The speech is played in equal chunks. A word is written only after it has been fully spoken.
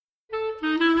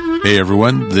Hey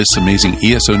everyone, this amazing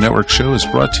ESO Network show is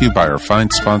brought to you by our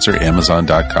fine sponsor,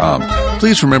 Amazon.com.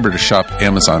 Please remember to shop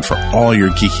Amazon for all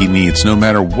your geeky needs, no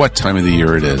matter what time of the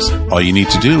year it is. All you need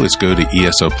to do is go to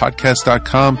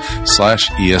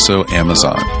esopodcast.com/ESO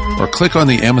Amazon, or click on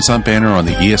the Amazon banner on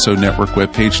the ESO Network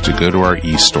webpage to go to our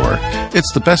e-store.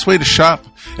 It's the best way to shop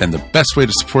and the best way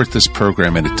to support this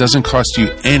program, and it doesn't cost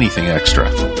you anything extra.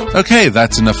 Okay,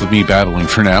 that's enough of me babbling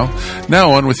for now.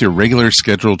 Now on with your regular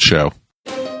scheduled show.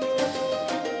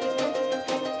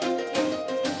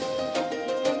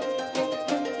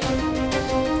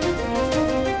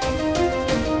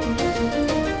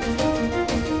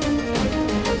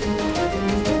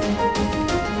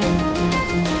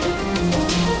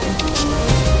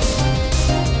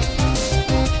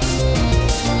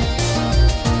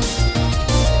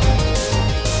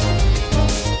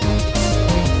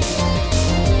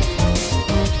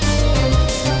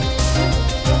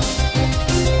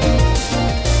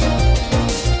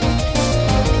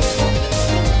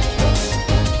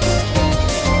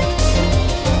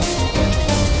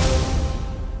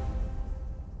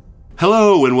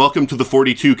 Hello, and welcome to the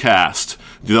 42 Cast,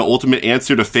 the ultimate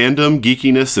answer to fandom,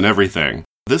 geekiness, and everything.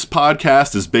 This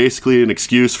podcast is basically an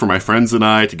excuse for my friends and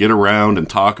I to get around and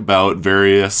talk about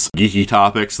various geeky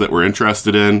topics that we're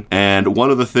interested in, and one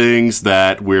of the things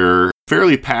that we're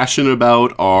fairly passionate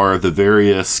about are the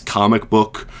various comic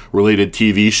book related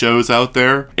TV shows out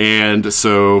there. And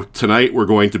so tonight we're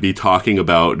going to be talking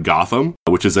about Gotham,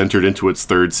 which has entered into its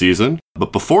third season.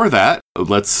 But before that,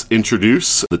 let's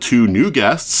introduce the two new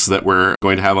guests that we're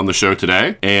going to have on the show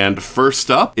today. And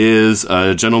first up is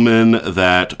a gentleman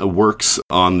that works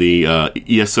on the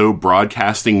ESO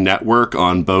Broadcasting Network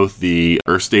on both the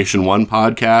Earth Station 1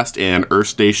 podcast and Earth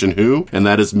Station Who, and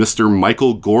that is Mr.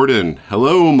 Michael Gordon.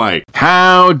 Hello, Mike.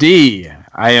 Howdy.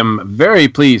 I am very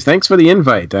pleased. Thanks for the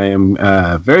invite. I am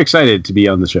very excited to be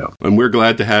on the show. And we're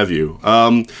glad to have you.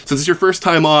 Since it's your first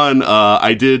time on,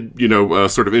 I did,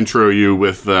 sort of intro you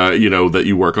with, that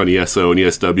you work on ESO and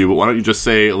ESW, but why don't you just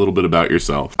say a little bit about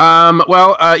yourself?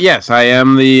 Yes, I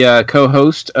am the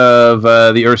co-host of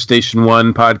the Earth Station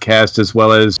 1 podcast, as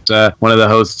well as one of the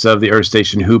hosts of the Earth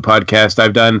Station Who podcast.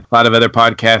 I've done a lot of other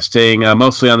podcasting,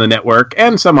 mostly on the network,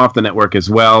 and some off the network as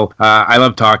well. I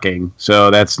love talking, so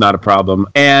that's not a problem.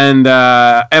 And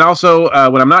also,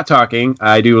 when I'm not talking,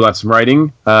 I do lots of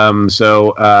writing. I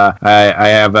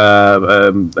have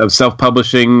a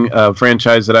self-publishing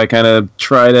franchise that I kind of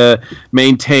try to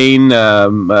maintain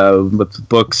with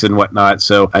books and whatnot.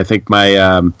 So I think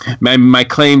my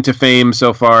claim to fame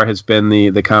so far has been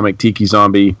the comic Tiki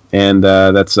Zombie, and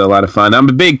that's a lot of fun. I'm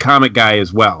a big comic guy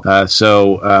as well.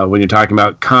 So when you're talking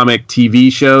about comic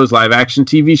TV shows, live-action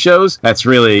TV shows, that's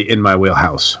really in my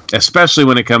wheelhouse, especially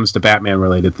when it comes to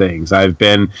Batman-related things. I've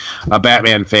been a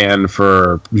Batman fan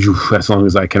for as long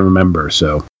as I can remember,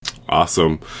 so...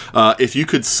 Awesome. If you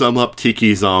could sum up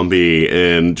Tiki Zombie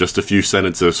in just a few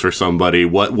sentences for somebody,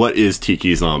 what is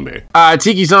Tiki Zombie?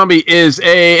 Tiki Zombie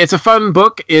it's a fun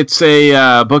book. It's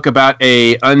a book about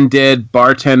a undead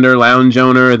bartender lounge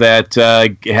owner that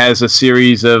has a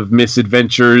series of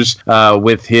misadventures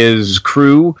with his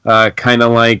crew, kind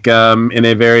of like in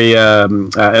a very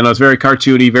and it's very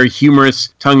cartoony, very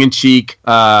humorous, tongue-in-cheek,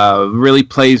 really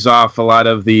plays off a lot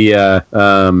of the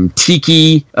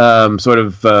tiki sort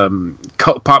of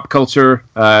pop culture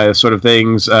sort of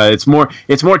things. It's more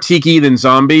tiki than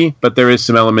zombie, but there is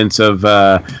some elements of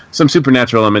some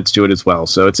supernatural elements to it as well.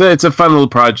 So it's a fun little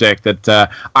project that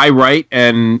I write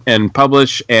and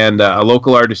publish, and a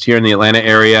local artist here in the Atlanta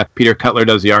area, Peter Cutler,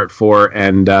 does the art for,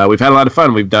 and we've had a lot of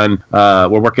fun. We're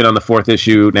working on the 4th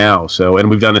issue now, and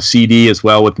we've done a CD as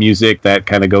well with music that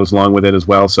kind of goes along with it as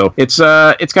well. So it's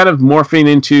kind of morphing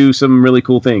into some really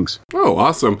cool things. Oh,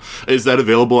 awesome. Is that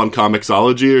available on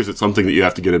Comixology, or is it something that you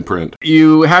have to get in print?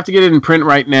 You have to get it in print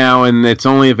right now, and it's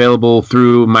only available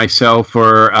through myself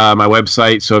or my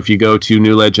website. So if you go to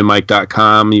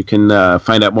newlegendmike.com, you can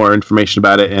find out more information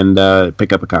about it and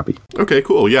pick up a copy. Okay,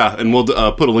 cool. Yeah, and we'll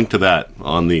put a link to that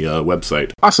on the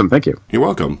website. Awesome. Thank you. You're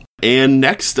welcome. And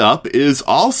next up is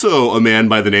also a man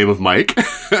by the name of Mike.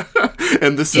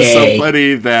 And this is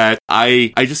somebody that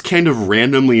I just kind of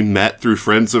randomly met through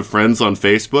friends of friends on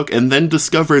Facebook, and then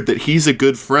discovered that he's a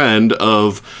good friend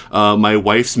of my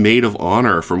wife's maid of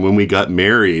honor from when we got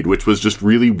married, which was just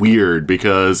really weird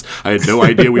because I had no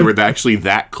idea we were actually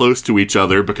that close to each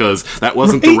other, because that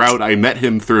wasn't the route I met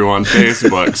him through on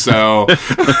Facebook. So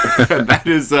that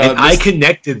is... I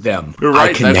connected them.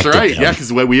 Right, that's right. Them. Yeah,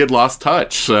 because we had lost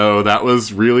touch. So So that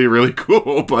was really, really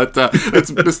cool. But it's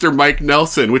Mr. Mike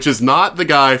Nelson, which is not the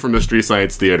guy from Mystery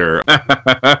Science Theater.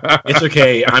 It's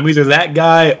okay. I'm either that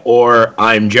guy or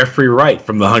I'm Jeffrey Wright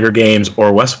from The Hunger Games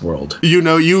or Westworld. You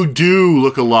know, you do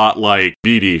look a lot like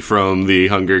Beetee from The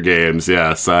Hunger Games.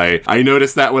 Yes, I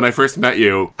noticed that when I first met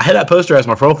you. I had that poster as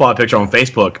my profile picture on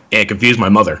Facebook, and it confused my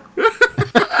mother.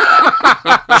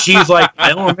 She's like,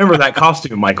 I don't remember that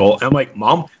costume, Michael. And I'm like,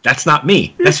 Mom, that's not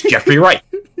me. That's Jeffrey Wright.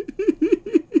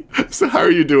 So how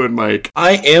are you doing, Mike?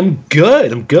 I am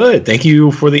good. I'm good. Thank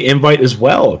you for the invite as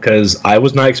well, because I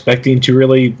was not expecting to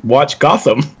really watch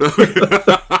Gotham.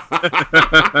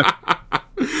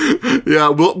 Yeah,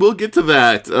 we'll get to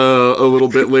that a little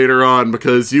bit later on,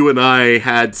 because you and I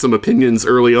had some opinions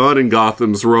early on in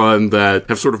Gotham's run that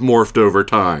have sort of morphed over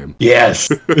time. Yes.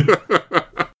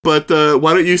 But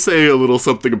why don't you say a little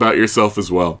something about yourself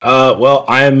as well? Well,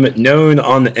 I'm known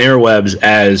on the interwebs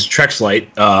as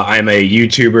Trexlight. I'm a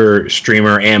YouTuber,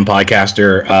 streamer, and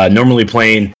podcaster. Normally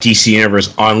playing DC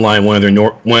Universe Online, one of their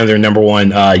number one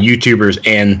YouTubers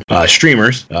and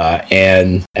streamers.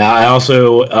 And I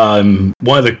also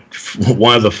one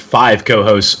of the 5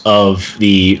 co-hosts of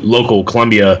the local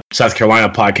Columbia, South Carolina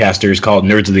podcasters called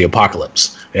Nerds of the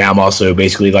Apocalypse. And I'm also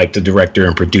basically like the director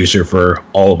and producer for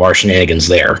all of our shenanigans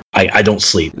there. I don't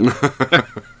sleep.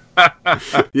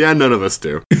 Yeah, none of us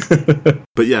do.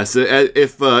 But yes,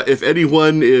 if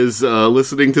anyone is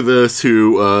listening to this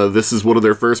who this is one of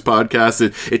their first podcasts,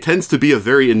 it tends to be a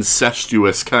very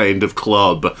incestuous kind of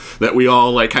club that we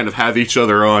all like kind of have each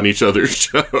other on each other's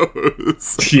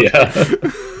shows. Yeah.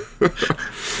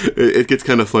 It gets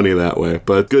kind of funny that way,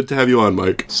 but good to have you on,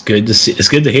 Mike. It's good to see. It's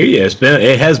good to hear you.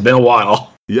 It has been a while.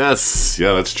 Yes,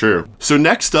 yeah, that's true. So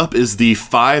next up is the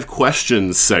 5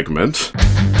 questions segment.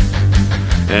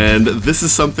 And this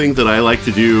is something that I like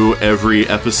to do every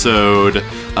episode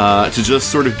to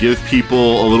just sort of give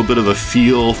people a little bit of a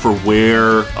feel for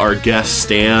where our guests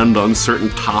stand on certain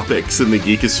topics in the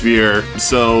geekosphere.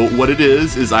 So what it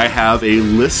is I have a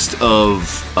list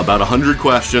of about 100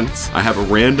 questions. I have a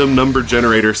random number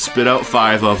generator spit out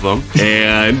 5 of them,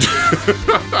 and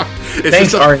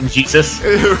thanks, RNGesus.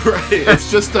 Right, it's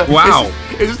just a wow.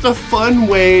 It's just a fun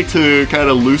way to kind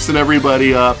of loosen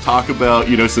everybody up, talk about,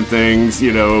 some things,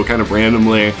 kind of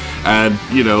randomly, and,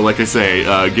 like I say,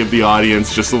 give the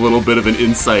audience just a little bit of an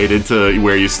insight into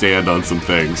where you stand on some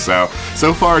things. So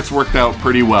far it's worked out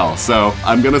pretty well. So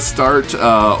I'm going to start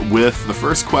with the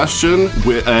first question,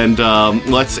 and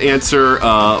let's answer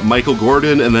Michael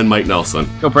Gordon and then Mike Nelson.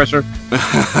 No pressure.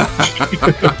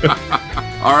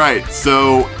 All right,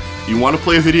 so you want to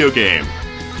play a video game.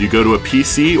 Do you go to a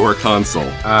PC or a console?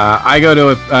 I go to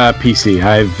a PC.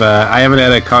 I haven't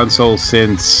had a console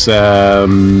since the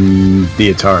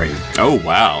Atari. Oh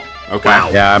wow! Okay. Wow.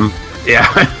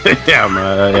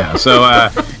 Yeah. So,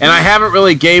 and I haven't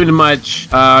really gamed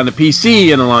much on the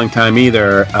PC in a long time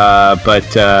either.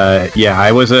 But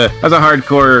I was a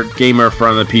hardcore gamer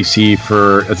on the PC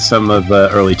for some of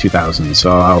the early 2000s. So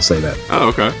I'll say that. Oh,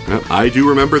 okay. Yeah, I do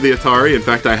remember the Atari. In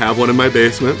fact, I have one in my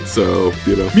basement. So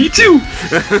Me too.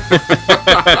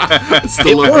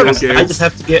 Still love old games. I just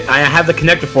have to I have the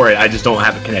connector for it. I just don't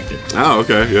have it connected. Oh,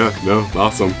 okay. Yeah. No.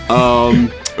 Awesome.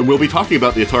 We'll be talking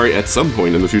about the Atari at some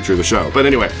point in the future of the show. But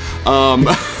anyway, so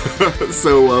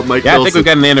Mike Nelson. I think we've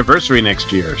got an anniversary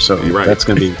next year, so that's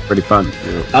going to be pretty fun.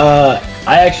 Yeah.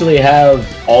 I actually have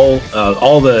all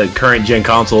the current gen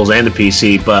consoles and the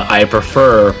PC, but I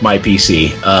prefer my PC.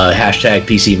 Hashtag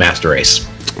PC Master Race.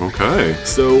 Okay.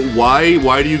 So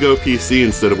why do you go PC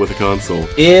instead of with a console?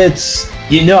 It's...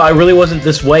 I really wasn't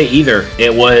this way either.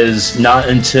 It was not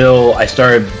until I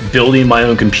started building my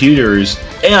own computers.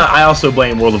 And I also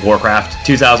blame World of Warcraft.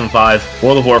 2005,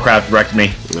 World of Warcraft wrecked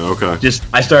me. Okay.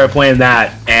 I started playing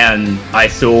that, and I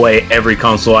threw away every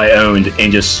console I owned,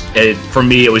 and for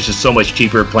me, it was just so much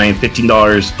cheaper playing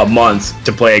 $15 a month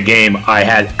to play a game. I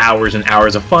had hours and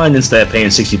hours of fun instead of paying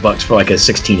 $60 for like a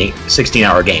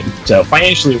 16-hour game. So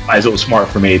financially wise, it was smart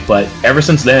for me, but ever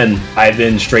since then, I've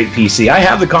been straight PC. I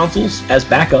have the consoles as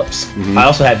backups. Mm-hmm. I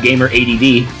also have gamer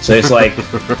ADD, so it's like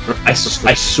I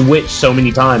switch so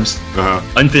many times. Uh-huh.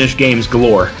 Unfinished games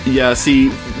galore. Yeah, see,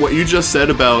 what you just said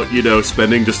about,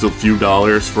 spending just a few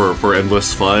dollars for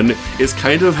endless fun is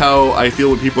kind of how I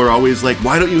feel when people are always like,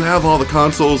 why don't you have all the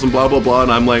consoles and blah, blah, blah,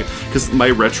 and I'm like, because my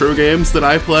retro games that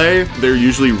I play, they're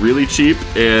usually really cheap,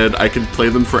 and I can play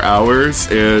them for hours,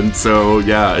 and so,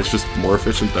 yeah, it's just more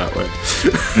efficient that way.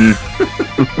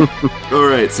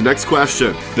 Alright, so next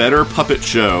question. Better puppet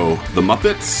show, The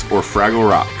Muppets or Fraggle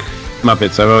Rock?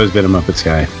 Muppets. I've always been a Muppets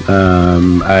guy.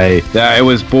 I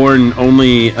was born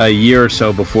only a year or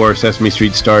so before Sesame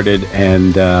Street started,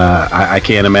 and I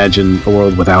can't imagine a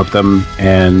world without them.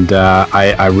 And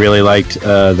I really liked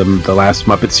the last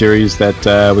Muppet series that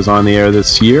was on the air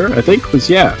this year. I think right.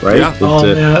 Yeah.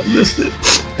 I missed it.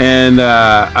 And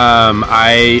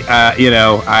I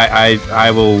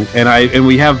will, and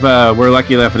we have we're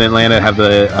lucky enough in Atlanta to have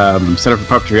the Center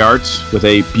for Puppetry Arts with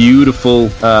a beautiful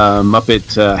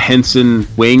Muppet Henson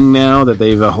wing now that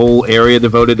they've a whole area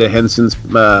devoted to Henson's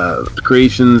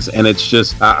creations, and it's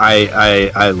just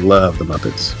I love the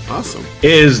Muppets. Awesome.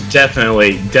 It is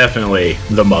definitely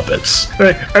the Muppets.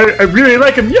 I really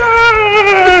like them.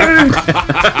 Yay!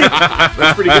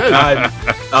 That's pretty good.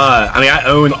 I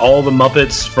own all the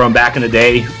Muppets from back in the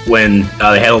day when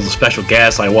they had all the special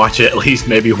guests. I watch it at least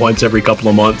maybe once every couple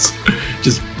of months.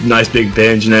 Just nice big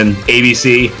binge. And then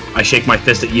ABC, I shake my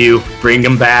fist at you, bring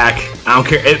them back. I don't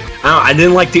care. I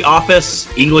didn't like The Office,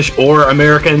 English or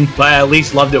American, but I at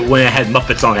least loved it when it had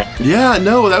Muppets on it. Yeah,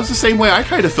 no, that was the same way I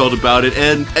kind of felt about it.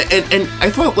 And I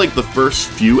thought like the first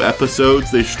few episodes,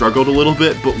 they struggled a little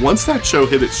bit, but once that show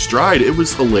hit its stride, it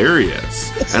was hilarious.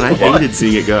 And I hated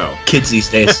seeing it go. Kids these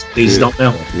days, they just don't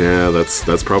know. Yeah,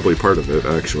 that's probably part of it,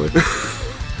 actually.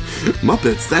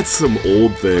 Muppets, that's some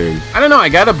old thing. I don't know. I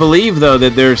gotta believe though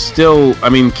that there's still. I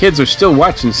mean, kids are still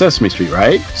watching Sesame Street,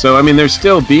 right? So I mean, they're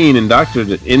still being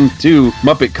indoctrinated into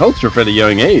Muppet culture for the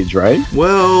young age, right?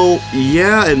 Well,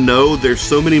 yeah and no. There's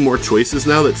so many more choices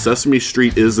now that Sesame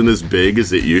Street isn't as big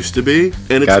as it used to be,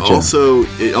 and it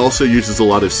also uses a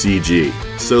lot of CG.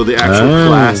 So the actual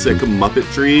classic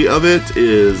Muppetry of it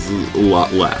is a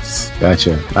lot less.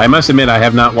 Gotcha. I must admit, I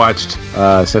have not watched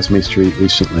Sesame Street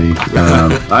recently.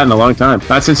 Not in a long time.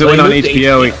 Not since it went on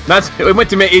HBO. It went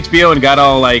to HBO and got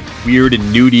all like weird and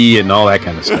nudie and all that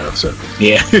kind of stuff. So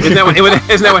yeah, isn't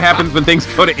that what happens when things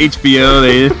go to HBO?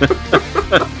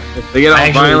 They get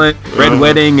all violent, Red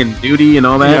Wedding and nudie and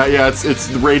all that. Yeah. It's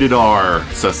rated R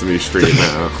Sesame Street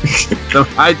now. So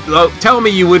tell me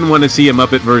you wouldn't want to see a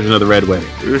Muppet version of the Red Wedding.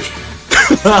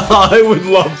 I would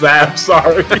love that. I'm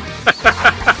sorry.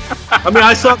 I mean,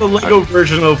 I saw the Lego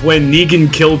version of when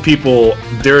Negan killed people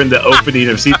during the opening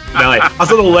of season 9. I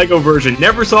saw the Lego version,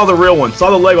 never saw the real one. Saw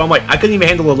the Lego, I'm like, I couldn't even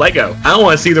handle the Lego. I don't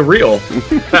want to see the real.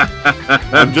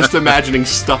 I'm just imagining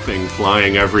stuffing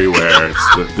flying everywhere.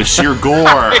 It's the sheer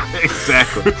gore.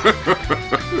 Exactly.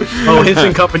 Oh,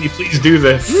 Henson Company, please do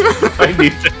this. I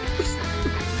need this.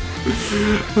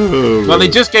 Well, they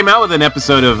just came out with a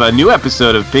new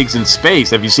episode of Pigs in Space.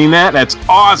 Have you seen that? That's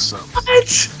awesome.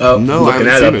 What? No, looking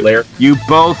I haven't seen it. Blair. You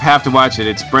both have to watch it.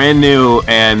 It's brand new,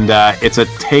 and it's a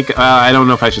take. I don't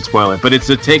know if I should spoil it, but it's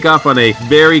a takeoff on a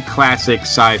very classic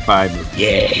sci-fi movie.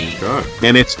 Yay! Okay.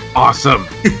 And it's awesome.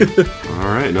 All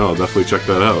right, no, I'll definitely check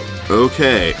that out.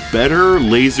 Okay, better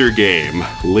laser game,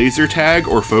 laser tag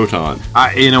or Photon?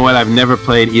 You know what? I've never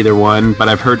played either one, but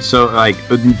I've heard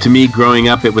to me growing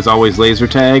up, it was always laser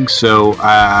tag, so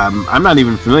I'm not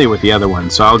even familiar with the other one,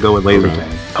 so I'll go with laser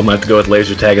tag. I'm gonna have to go with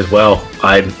laser tag as well.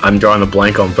 I'm drawing a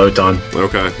blank on Photon.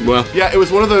 Okay, well, yeah, it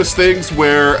was one of those things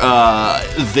where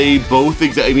they both.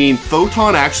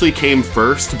 Photon actually came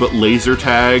first, but laser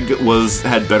tag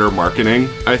had better marketing,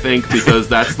 I think, because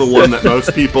that's the one that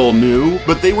most people knew.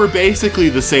 But they were basically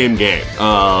the same game.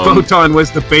 Photon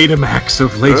was the Betamax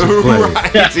of laser play.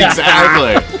 Right,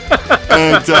 exactly.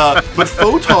 But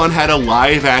Photon had a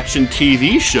live-action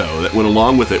TV show that went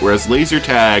along with it, whereas laser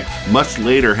tag much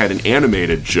later had an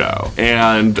animated show.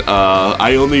 And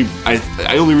I only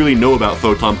really know about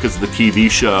Photon because of the TV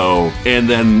show, and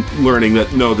then learning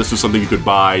that no, this was something you could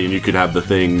buy and you could have the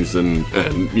things, and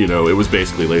it was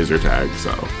basically laser tag.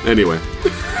 So anyway,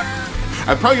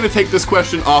 I'm probably going to take this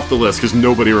question off the list because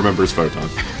nobody remembers Photon.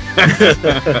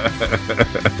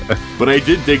 But I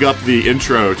did dig up the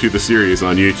intro to the series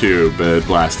on YouTube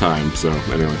last time, so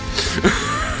anyway.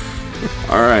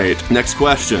 All right, next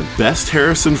question. Best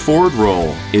Harrison Ford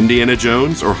role, Indiana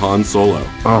Jones or Han Solo?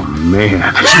 Oh,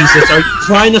 man. Jesus, are you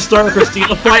trying to start a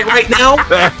Christina fight right now?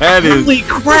 That is... Holy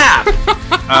crap!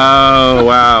 Oh,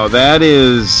 wow. That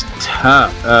is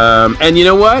tough. And you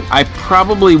know what? I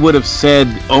probably would have said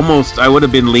I would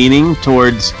have been leaning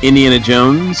towards Indiana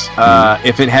Jones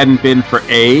if it hadn't been for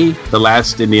A, the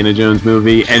last Indiana Jones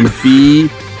movie, and B,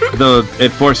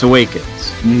 Force Awakens.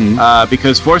 Mm-hmm.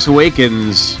 Because Force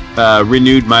Awakens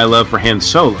renewed my love for Han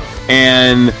Solo.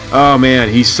 And Oh man,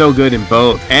 he's so good in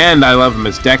both, and I love him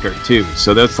as Deckard too.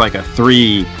 So that's like a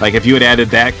 3. Like if you had added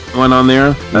that one on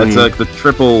there, that's like the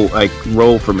triple like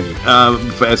role for me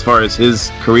as far as his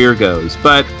career goes.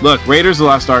 But look, Raiders of the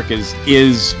Lost Ark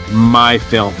is my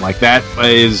film. Like that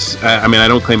is, I mean, I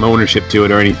don't claim ownership to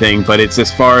it or anything, but it's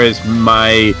as far as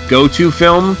my go-to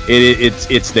film.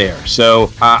 It's there.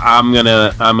 So I'm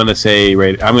gonna say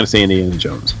Indiana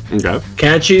Jones. Okay.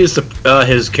 Can I choose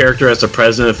his character as the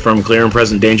president from Clear and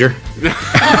Present Danger?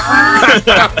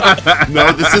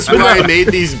 No, this is why I made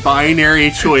these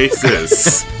binary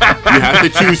choices. You have to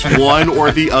choose one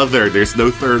or the other. There's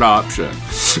no third option.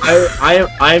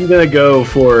 I'm gonna go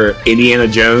for Indiana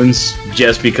Jones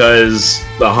just because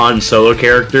the Han Solo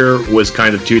character was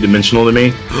kind of two-dimensional to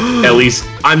me. At least,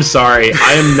 I'm sorry,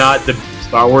 I am not the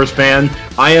Star Wars fan.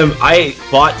 I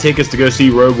bought tickets to go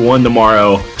see Rogue One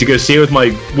tomorrow to go see it with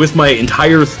my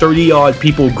entire 30-odd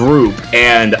people group,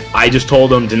 and I just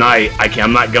told them tonight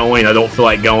I'm not going. I don't feel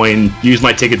like going. Use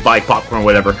my ticket, buy popcorn,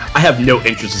 whatever. I have no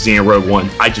interest in seeing Rogue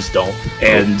One. I just don't,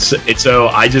 and so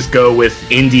I just go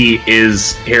with Indy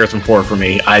is Harrison Ford for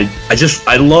me. I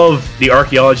love the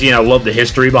archaeology and I love the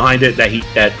history behind it that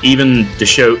even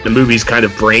the movies kind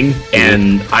of bring,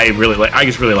 and I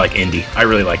just really like Indy. I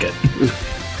really like it.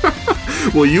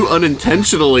 Well, you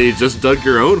unintentionally just dug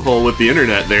your own hole with the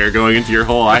internet there, going into your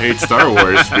whole I hate Star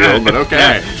Wars spiel, but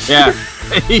okay. Yeah.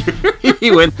 He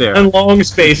went there. And long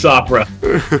space opera.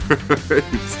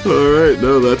 Alright,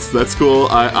 no, that's cool.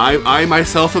 I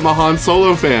myself am a Han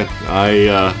Solo fan.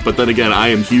 But then again, I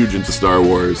am huge into Star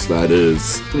Wars. That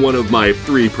is one of my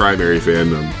 3 primary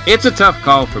fandom. It's a tough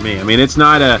call for me. I mean, it's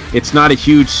not a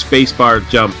huge spacebar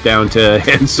jump down to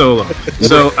Han Solo.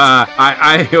 So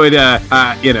I would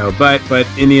but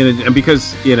Indiana,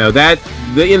 because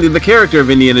the character of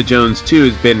Indiana Jones too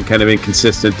has been kind of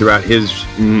inconsistent throughout his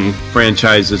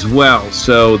franchise as well.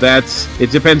 So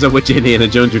it depends on which Indiana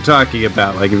Jones you're talking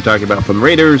about. Like if you're talking about from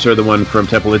Raiders or the one from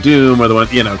Temple of Doom or the one,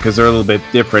 because they're a little bit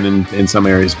different in some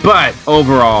areas. But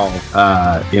overall,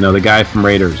 the guy from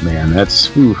Raiders, man, that's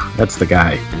the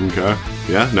guy. Okay.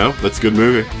 Yeah, no, that's a good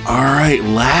movie. All right,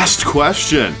 last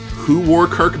question. Who wore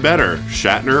Kirk better,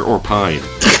 Shatner or Pine?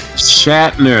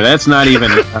 Shatner. That's not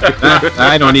even.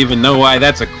 I don't even know why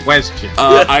that's a question.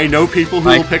 I know people who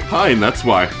will pick Pine. That's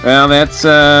why. Well,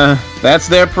 that's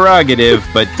their prerogative.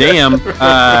 But damn,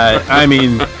 I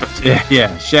mean,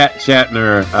 yeah,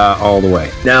 Shatner all the way.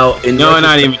 Now,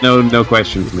 no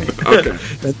question for me. Okay.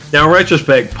 Now, in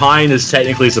retrospect, Pine is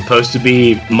technically supposed to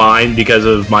be mine because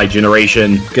of my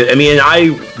generation. I mean,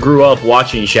 I grew up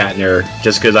watching Shatner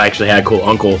just because I actually had a cool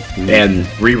uncle and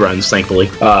reruns, thankfully.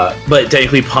 But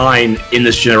technically, Pine in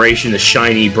this generation is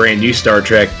shiny, brand new Star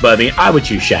Trek. But I mean, I would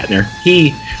choose Shatner.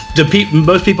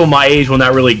 Most people my age will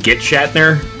not really get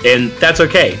Shatner, and that's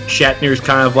okay. Shatner is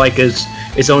kind of like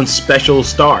its own special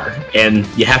star, and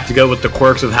you have to go with the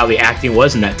quirks of how the acting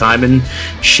was in that time, and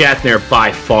Shatner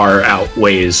by far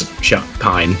outweighs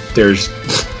Pine.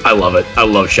 I love it. I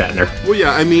love Shatner. Well,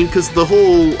 yeah, I mean, because the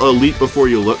whole Leap Before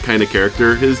You Look kind of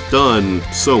character has done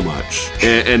so much,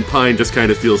 and Pine just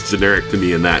kind of feels generic to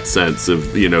me in that sense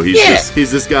of,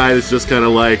 he's this guy that's just kind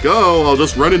of like, oh, I'll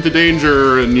just run into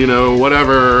danger and,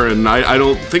 whatever, and I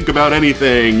don't think about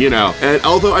anything, And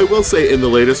although I will say in the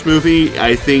latest movie,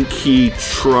 I think he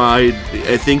tried,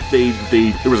 I think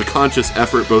there was a conscious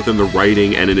effort both in the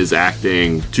writing and in his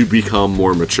acting to become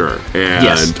more mature, and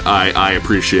yes. I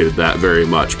appreciated that very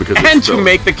much. And to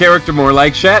make the character more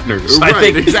like Shatner's. Right, I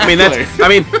think. Exactly.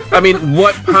 I mean,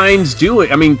 what Pine's doing.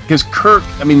 I mean, because Kirk.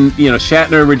 I mean,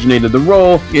 Shatner originated the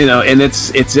role. And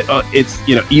it's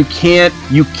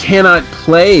you cannot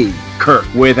play Kirk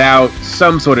without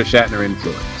some sort of Shatner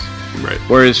influence. Right.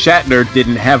 Whereas Shatner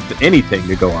didn't have anything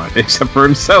to go on except for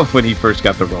himself when he first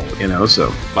got the role, so.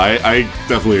 I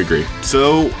definitely agree.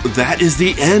 So that is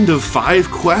the end of 5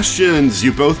 questions.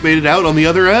 You both made it out on the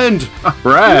other end. All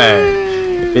right. Yay.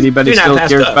 If anybody still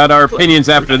cares about our opinions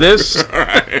after this.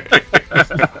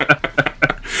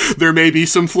 There may be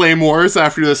some flame wars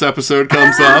after this episode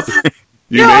comes up.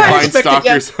 You may find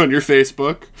stalkers on your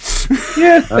Facebook.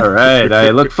 Yeah. All right. I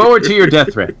look forward to your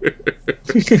death threat.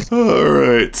 All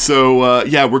right. So,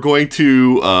 we're going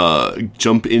to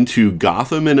jump into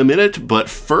Gotham in a minute, but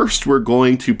first we're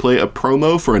going to play a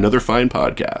promo for another fine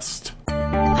podcast.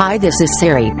 Hi, this is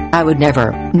Siri. I would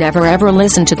never ever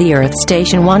listen to the Earth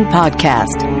Station 1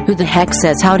 podcast. Who the heck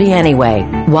says howdy anyway?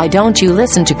 Why don't you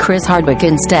listen to Chris Hardwick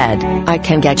instead? I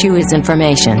can get you his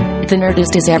information. The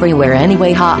Nerdist is everywhere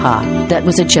anyway, haha. That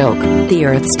was a joke. The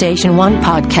Earth Station 1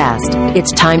 podcast.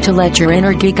 It's time to let your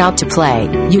inner geek out to play.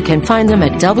 You can find them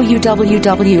at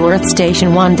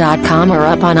www.earthstation1.com or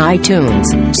up on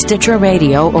iTunes, Stitcher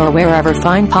Radio, or wherever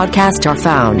fine podcasts are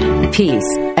found.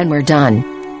 Peace, and we're done.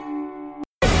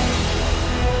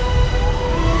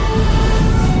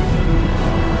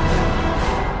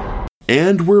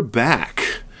 And we're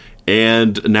back.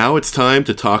 And now it's time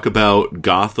to talk about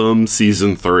Gotham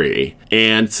Season 3.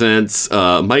 And since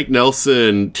Mike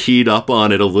Nelson teed up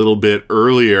on it a little bit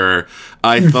earlier,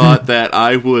 I thought that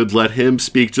I would let him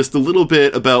speak just a little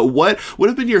bit about what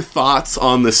have been your thoughts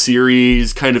on the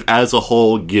series kind of as a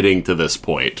whole getting to this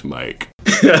point, Mike.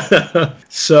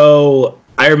 So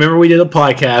I remember we did a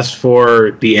podcast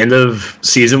for the end of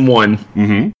Season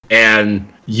 1, and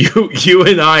you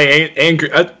and I and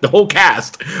the whole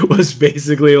cast was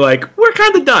basically like, we're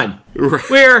kind of done. Right.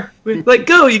 We're like,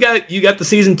 go. You got the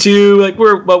Season 2. Like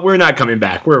we're not coming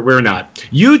back. We're not.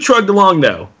 You trugged along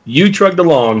though.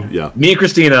 Yeah. Me and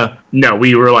Christina, no,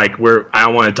 we were like, I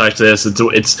don't want to touch this.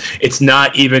 It's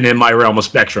not even in my realm of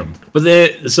spectrum.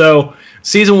 But so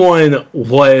Season 1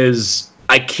 was,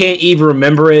 I can't even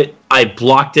remember it. I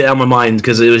blocked it out of my mind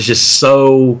because it was just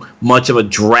so much of a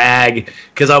drag.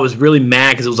 Because I was really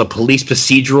mad because it was a police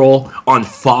procedural on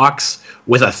Fox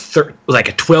with a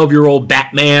 12-year-old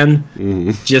Batman.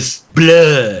 Just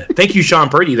blah. Thank you, Sean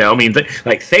Purdy, though. I mean,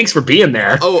 thanks for being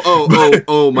there.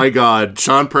 Oh my God,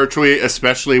 Sean Pertwee,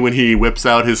 especially when he whips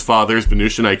out his father's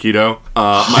Venusian Aikido,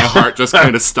 my heart just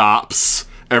kind of stops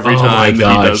every time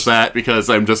that he does that, because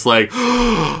I'm just like.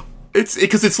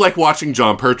 It's like watching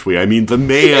John Pertwee. I mean, the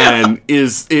man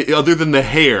is, other than the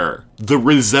hair, the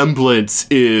resemblance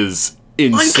is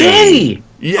insane. Uncanny.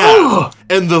 Yeah.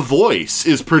 And the voice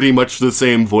is pretty much the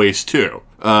same voice, too.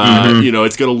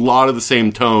 It's got a lot of the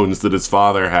same tones that his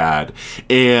father had.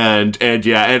 And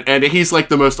he's like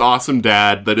the most awesome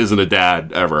dad that isn't a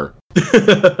dad ever.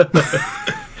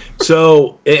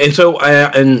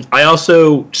 I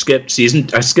also skipped season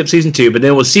 2, but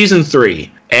then it was Season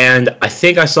 3, and I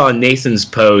think I saw Nathan's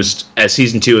post as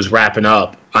Season 2 was wrapping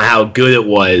up on how good it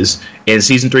was, and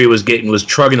Season 3 was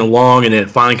trugging along, and then it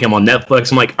finally came on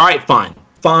Netflix. I'm like, all right,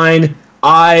 fine,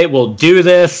 I will do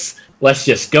this. Let's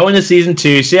just go into Season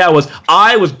 2. See, I was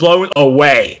blown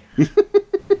away.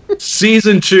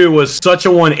 Season 2 was such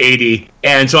a 180,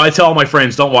 and so I tell all my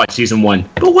friends, don't watch Season 1.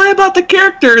 But what about the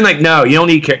character? And like, no, you don't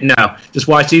need no, just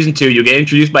watch Season 2. You'll get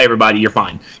introduced by everybody. You're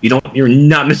fine. You're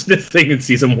not missing a thing in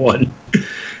Season 1.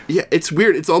 Yeah, it's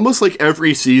weird. It's almost like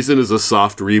every season is a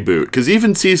soft reboot, because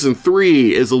even Season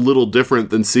 3 is a little different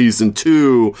than Season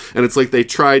 2, and it's like they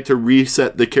tried to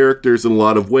reset the characters in a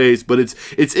lot of ways, but it's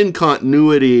in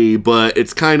continuity, but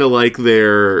it's kind of like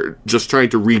they're just trying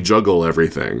to rejuggle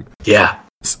everything. Yeah.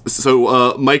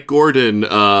 So, Mike Gordon,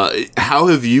 how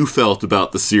have you felt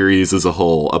about the series as a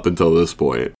whole up until this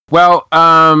point? Well,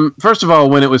 first of all,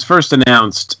 when it was first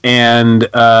announced, and,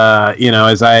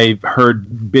 as I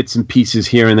heard bits and pieces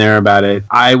here and there about it,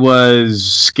 I was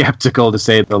skeptical, to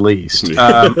say the least.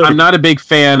 I'm not a big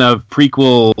fan of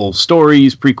prequel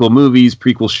stories, prequel movies,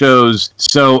 prequel shows,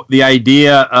 so the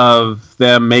idea of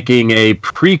them making a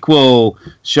prequel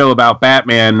show about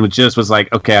Batman just was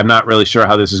like, okay, I'm not really sure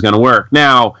how this is going to work.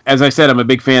 Now, as I said, I'm a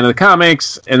big fan of the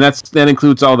comics, and that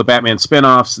includes all the Batman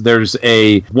spin-offs. There's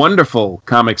a wonderful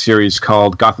comic series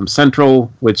called Gotham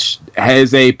Central, which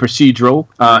has a procedural,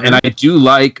 and I do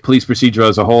like police procedural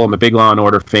as a whole. I'm a big Law &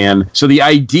 Order fan. So the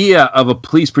idea of a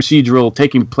police procedural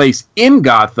taking place in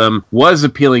Gotham was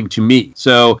appealing to me.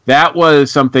 So that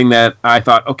was something that I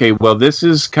thought, okay, well, this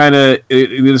is going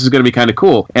to be kind of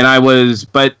cool. And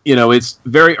but it's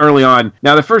very early on.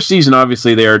 Now, the first season,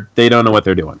 obviously, they don't know what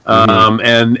they're doing.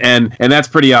 And that's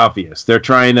pretty obvious. They're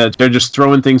just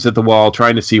throwing things at the wall,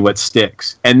 trying to see what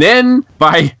sticks. And then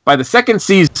by the second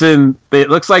season, it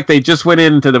looks like they just went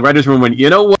into the writer's room and went, you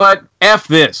know what? F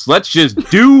this. Let's just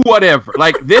do whatever.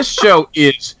 Like, this show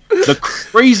is the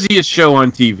craziest show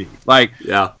on TV. Like,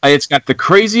 yeah, it's got the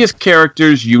craziest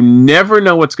characters. You never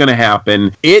know what's going to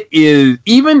happen. It is,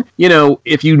 even,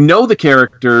 if you know the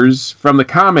characters from the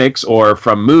comics or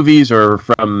from movies or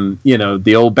from,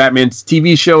 the old Batman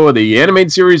TV show or the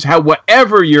animated series,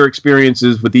 whatever your experience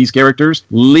is with these characters,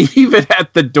 leave it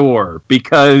at the door.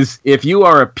 Because if you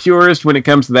are a purist when it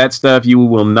comes to that stuff, you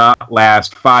will not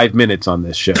last 5 minutes on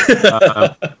this show.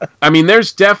 I mean,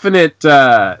 there's definite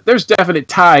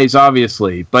ties rise,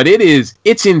 obviously, but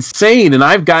it's insane. And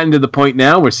I've gotten to the point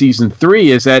now where season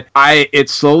 3 is that it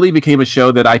slowly became a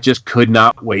show that I just could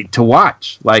not wait to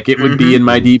watch. Like, it would be in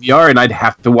my DVR and I'd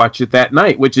have to watch it that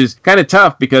night, which is kind of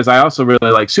tough because I also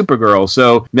really like Supergirl.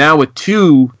 So now with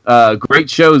 2 great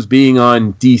shows being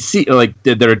on DC, like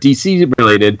that are DC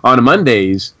related on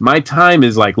Mondays, my time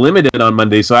is like limited on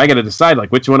Mondays. So I got to decide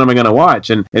like which one am I going to watch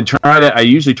and I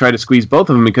usually try to squeeze both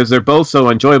of them because they're both so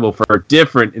enjoyable for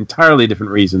entirely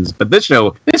different reasons. But this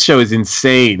show is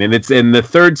insane, and the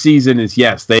 3rd season is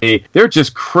they're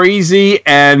just crazy,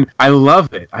 and I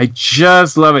love it. I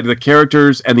just love it. The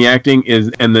characters and the acting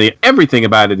everything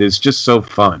about it is just so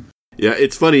fun. Yeah,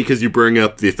 it's funny because you bring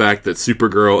up the fact that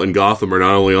Supergirl and Gotham are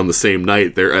not only on the same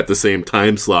night, they're at the same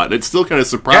time slot. And it still kind of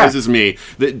surprises me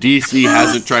that DC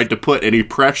hasn't tried to put any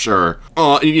pressure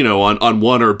on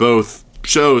one or both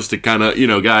shows to kind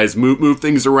of, guys, move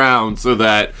things around so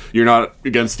that you're not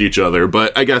against each other.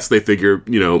 But I guess they figure,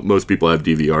 most people have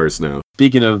DVRs now.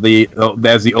 Speaking of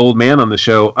as the old man on the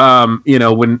show,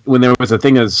 when there was a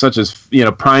thing such as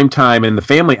prime time and the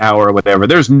family hour or whatever,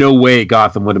 there's no way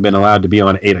Gotham would have been allowed to be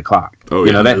on at 8:00. Oh,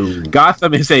 yeah.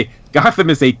 Gotham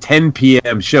is a 10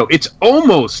 p.m. show. It's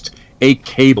almost a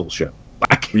cable show.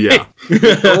 Yeah,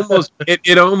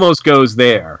 it almost goes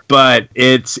there, but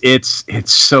it's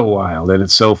so wild and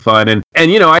it's so fun, and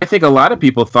I think a lot of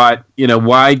people thought,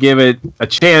 why give it a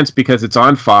chance because it's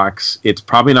on Fox, it's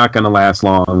probably not going to last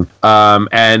long,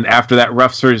 and after that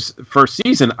rough first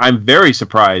season, I'm very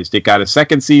surprised it got a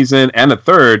 2nd season and a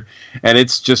 3rd, and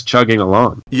it's just chugging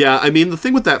along. Yeah, I mean, the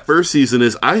thing with that first season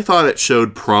is I thought it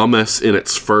showed promise in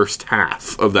its first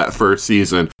half of that first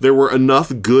season. There were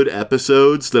enough good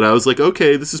episodes that I was like,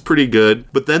 okay, this is pretty good.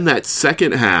 But then that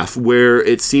second half where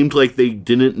it seemed like they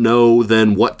didn't know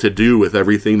then what to do with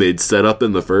everything they'd set up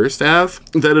in the first half,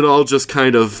 that it all just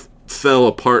kind of fell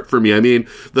apart for me. I mean,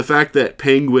 the fact that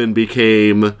Penguin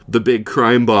became the big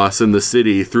crime boss in the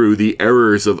city through the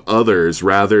errors of others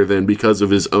rather than because of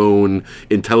his own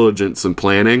intelligence and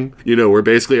planning, where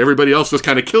basically everybody else just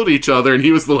kind of killed each other and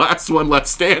he was the last one left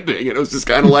standing, and it was just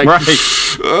kind of like,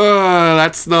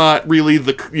 that's not really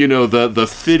the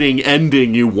fitting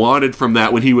ending you wanted from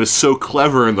that when he was so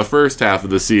clever in the first half of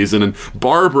the season, and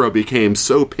Barbara became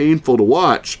so painful to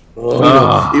watch.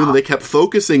 Even though they kept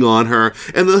focusing on her.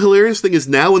 And the hilarious thing is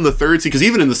now in the 3rd season, because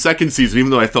even in the 2nd season,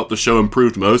 even though I felt the show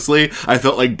improved mostly, I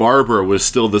felt like Barbara was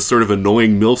still this sort of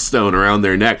annoying millstone around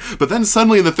their neck. But then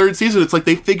suddenly in the 3rd season, it's like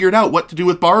they figured out what to do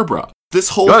with Barbara. This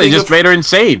whole thing they just made her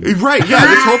insane. Right, yeah,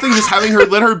 this whole thing, just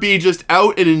let her be just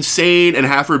out and insane and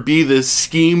have her be this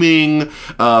scheming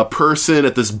person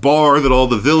at this bar that all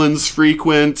the villains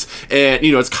frequent. And,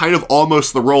 it's kind of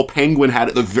almost the role Penguin had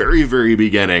at the very, very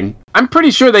beginning. I'm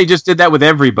pretty sure they just did that with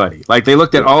everybody. Like, they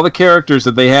looked at all the characters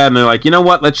that they had and they're like, you know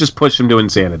what, let's just push them to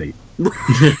insanity.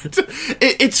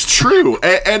 It's true,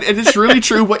 and it's really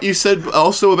true what you said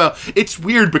also about, it's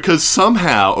weird because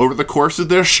somehow over the course of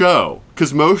their show,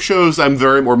 because most shows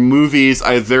or movies,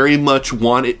 I very much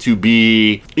want it to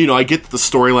be, I get that the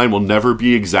storyline will never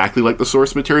be exactly like the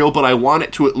source material, but I want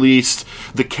it to at least,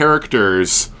 the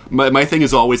characters, my thing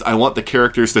is always, I want the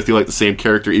characters to feel like the same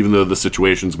character even though the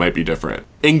situations might be different.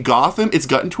 In Gotham, it's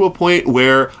gotten to a point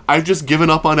where I've just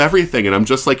given up on everything, and I'm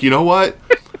just like, you know what?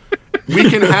 We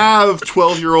can have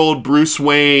 12-year-old Bruce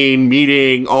Wayne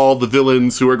meeting all the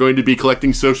villains who are going to be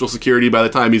collecting Social Security by the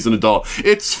time he's an adult.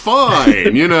 It's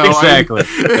fine, Exactly.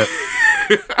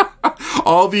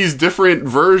 All these different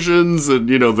versions and,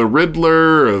 the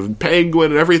Riddler and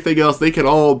Penguin and everything else, they can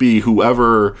all be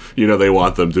whoever, they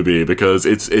want them to be because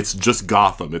it's just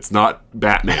Gotham. It's not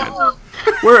Batman.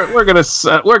 We're gonna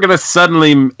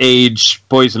suddenly age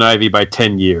Poison Ivy by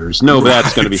 10 years. No,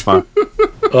 that's gonna be fun.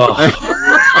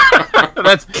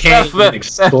 Can't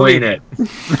explain it.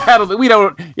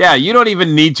 You don't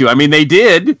even need to. I mean, they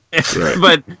did, right.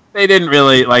 But they didn't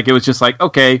really, it was just like,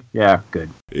 okay, yeah, good.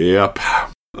 Yep.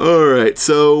 All right,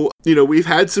 so, we've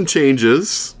had some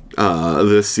changes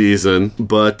this season,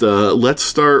 but let's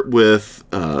start with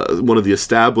one of the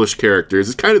established characters.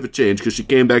 It's kind of a change because she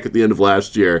came back at the end of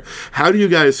last year. How do you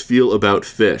guys feel about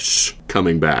Fish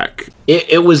coming back?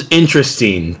 It was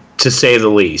interesting, to say the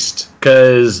least,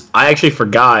 because I actually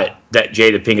forgot that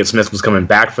Jada Pinkett Smith was coming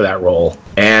back for that role,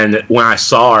 and when I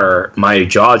saw her, my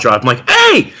jaw dropped. I'm like,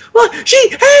 hey, what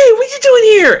you doing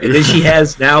here? And then she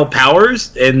has now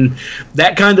powers, and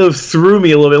that kind of threw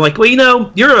me a little bit. Like,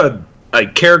 well, you're a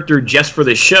character just for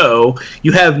the show.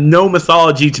 You have no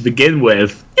mythology to begin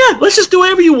with. Yeah, let's just do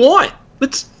whatever you want.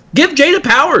 Let's give Jada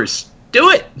powers.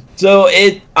 Do it. So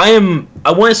I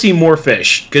want to see more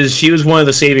Fish, because she was one of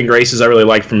the saving graces I really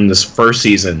liked from this first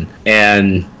season,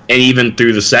 and and even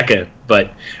through the second.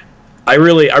 But I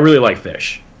really like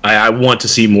Fish. I want to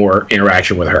see more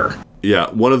interaction with her.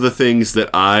 Yeah, one of the things that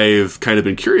I've kind of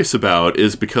been curious about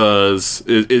is because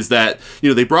is that,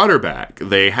 they brought her back.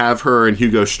 They have her and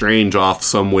Hugo Strange off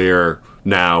somewhere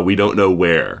now. We don't know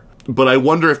where. But I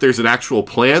wonder if there's an actual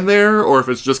plan there, or if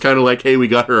it's just kind of like, hey, we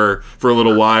got her for a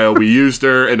little while, we used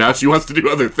her, and now she wants to do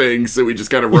other things, so we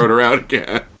just kind of wrote her out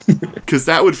again. Because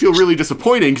that would feel really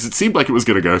disappointing, because it seemed like it was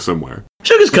going to go somewhere.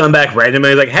 She'll just come back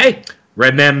randomly like, hey,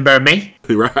 remember me?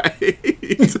 Right.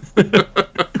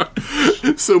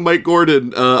 So, Mike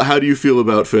Gordon, how do you feel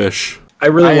about Fish? I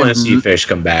really want to see Fish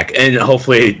come back, and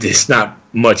hopefully it's not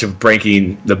much of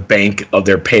breaking the bank of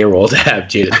their payroll to have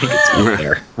Jada Pinkett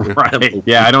there. Right.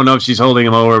 Yeah, I don't know if she's holding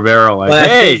him over a barrel. Like, but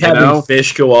hey, having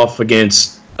Fish go off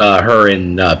against her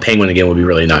and Penguin again would be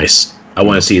really nice. I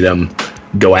want to see them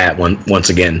go at one once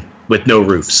again with no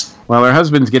roofs. Well, her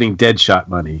husband's getting Deadshot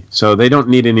money, so they don't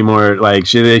need any more. Like,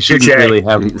 they shouldn't really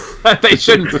have.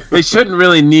 They shouldn't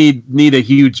really need a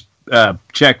huge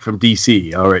check from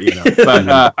DC, already,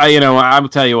 But I will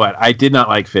tell you what, I did not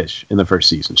like Fish in the first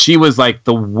season. She was like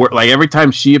the worst. Like, every time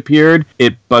she appeared,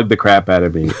 it bugged the crap out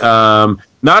of me.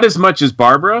 Not as much as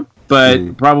Barbara,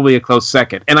 but probably a close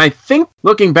second. And I think,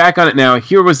 looking back on it now,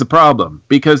 here was the problem,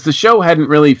 because the show hadn't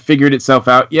really figured itself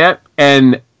out yet,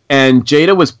 and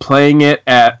Jada was playing it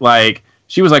at, like,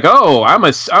 she was like, oh, I'm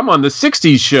on the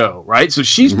 60s show, right? So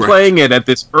she's playing it at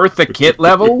this Eartha Kitt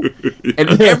level,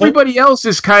 and everybody else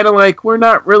is kind of like, we're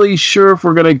not really sure if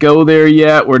we're going to go there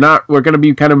yet. We're going to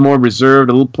be kind of more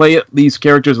reserved. We'll play these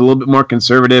characters a little bit more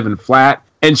conservative and flat.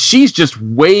 And she's just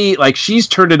she's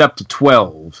turned it up to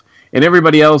 12. And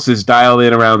everybody else is dialed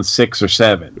in around 6 or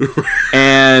 7.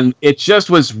 And it just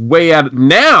was way out.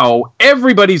 Now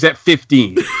everybody's at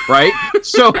 15, right?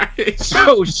 So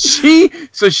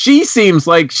she seems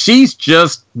like she's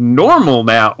just normal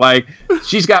now. Like,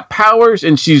 she's got powers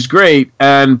and she's great.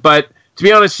 But to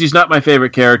be honest, she's not my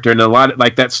favorite character. And a lot of,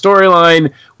 like, that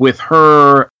storyline with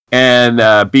her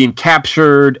and being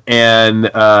captured and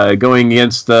going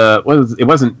against it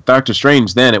wasn't Doctor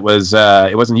Strange then. It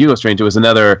wasn't Hugo Strange. It was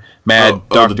another mad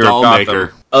Doctor the doll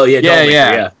maker. Oh yeah,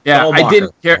 yeah.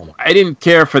 I didn't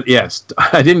care for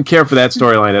that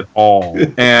storyline at all.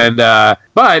 And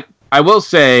but I will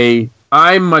say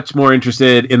I'm much more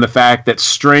interested in the fact that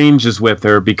Strange is with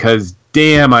her, because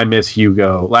damn, I miss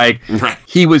Hugo. Like,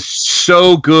 he was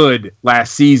so good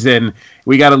last season.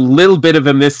 We got a little bit of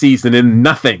him this season and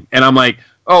nothing. And I'm like,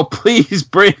 oh, please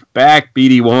bring back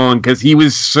BD Wong, because he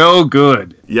was so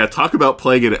good. Yeah, talk about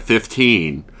playing it at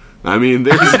 15. I mean,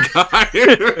 there's a guy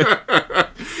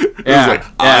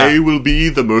I will be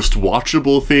the most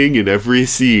watchable thing in every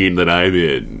scene that I'm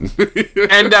in.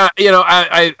 And,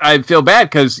 I feel bad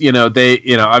because,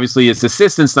 they, obviously his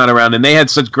assistant's not around, and they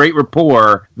had such great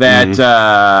rapport that,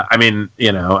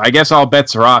 I guess all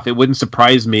bets are off. It wouldn't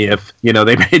surprise me if,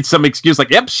 they made some excuse like,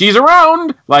 yep, she's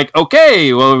around. Like,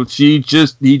 okay, well, he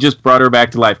just brought her back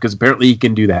to life, because apparently he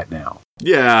can do that now.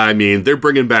 Yeah, I mean, they're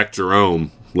bringing back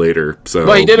Jerome later. So,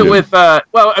 well, he did it with,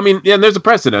 there's a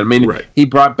precedent. I mean, he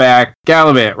brought back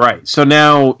Gallivant, right? So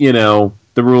now, the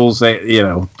rules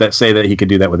that say that he could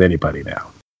do that with anybody now.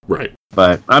 Right.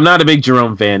 But I'm not a big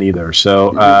Jerome fan either,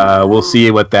 so we'll see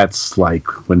what that's like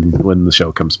when the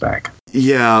show comes back.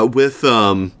 Yeah, with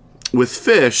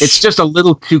Fish, it's just a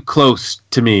little too close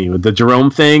to me with the Jerome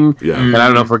thing. Yeah. And I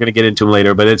don't know if we're going to get into him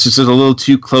later, but it's just a little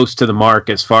too close to the mark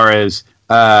as far as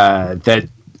that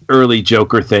early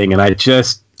Joker thing, and I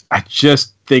just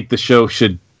think the show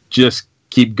should just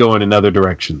keep going in other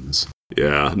directions.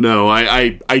 Yeah, no,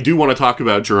 I do want to talk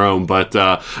about Jerome, but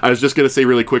I was just going to say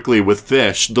really quickly with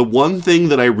Fish, the one thing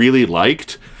that I really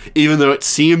liked, even though it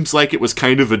seems like it was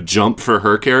kind of a jump for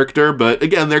her character, but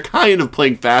again, they're kind of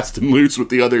playing fast and loose with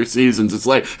the other seasons. It's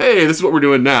like, hey, this is what we're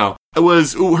doing now. It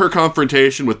was her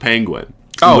confrontation with Penguin.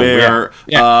 Oh, where,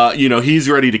 he's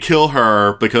ready to kill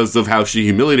her because of how she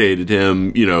humiliated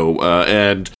him,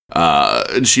 and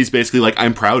she's basically like,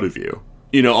 I'm proud of you.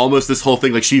 Almost this whole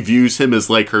thing, like, she views him as,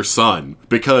 like, her son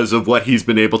because of what he's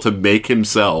been able to make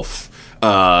himself,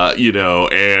 and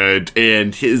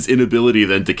his inability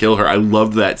then to kill her. I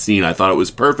loved that scene. I thought it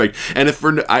was perfect. And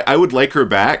I would like her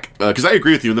back, because I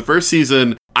agree with you. In the first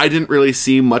season, I didn't really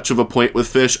see much of a point with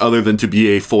Fish other than to be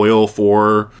a foil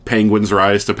for Penguin's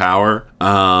rise to power.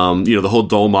 The whole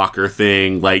Dollmacher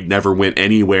thing, like, never went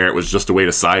anywhere. It was just a way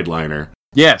to sideline her.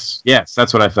 Yes,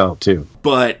 that's what I felt too.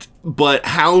 But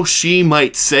how she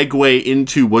might segue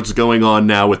into what's going on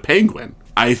now with Penguin,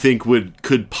 I think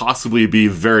could possibly be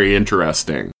very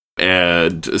interesting.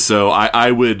 And so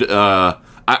I would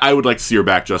I would like to see her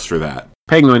back just for that.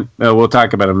 Penguin, we'll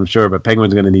talk about it, I'm sure, but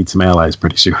Penguin's going to need some allies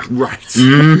pretty soon. Right.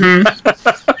 Mm-hmm.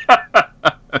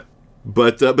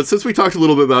 But since we talked a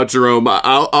little bit about Jerome,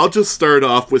 I'll just start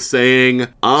off with saying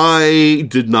I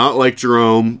did not like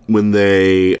Jerome when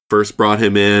they first brought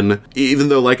him in, even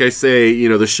though, like I say,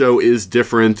 the show is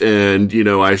different and,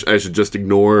 I should just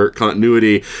ignore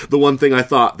continuity. The one thing I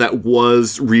thought that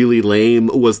was really lame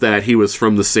was that he was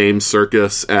from the same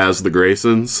circus as the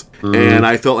Graysons. And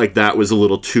I felt like that was a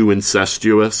little too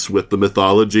incestuous with the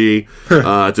mythology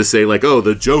to say, like, oh,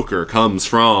 the Joker comes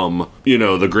from,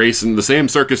 the same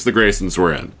circus the Graysons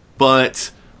were in.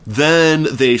 But then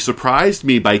they surprised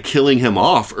me by killing him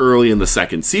off early in the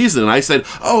second season. And I said,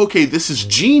 oh, okay, this is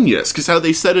genius. Because how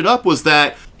they set it up was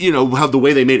that, how the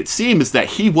way they made it seem is that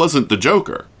he wasn't the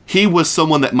Joker. He was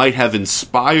someone that might have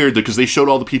inspired, because they showed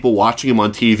all the people watching him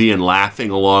on TV and laughing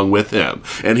along with him.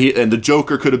 And the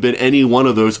Joker could have been any one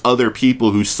of those other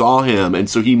people who saw him, and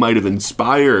so he might have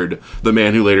inspired the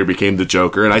man who later became the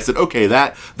Joker. And I said, okay,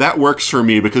 that works for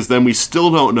me, because then we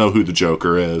still don't know who the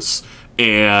Joker is.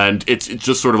 And it's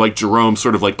just sort of like Jerome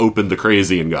sort of like opened the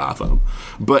crazy in Gotham.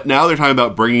 But now they're talking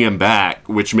about bringing him back,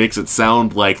 which makes it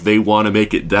sound like they want to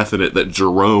make it definite that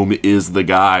Jerome is the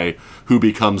guy who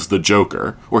becomes the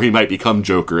Joker, or he might become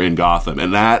Joker in Gotham.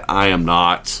 And that I'm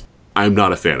not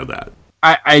a fan of that.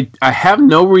 I have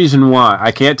no reason why.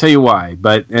 I can't tell you why,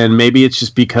 and maybe it's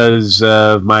just because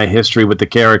of my history with the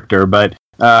character, but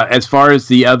as far as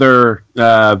the other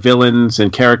villains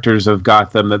and characters of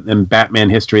Gotham and Batman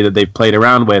history that they've played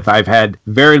around with, I've had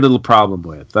very little problem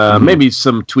with. Maybe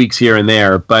some tweaks here and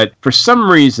there, but for some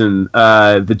reason,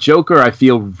 the Joker I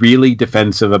feel really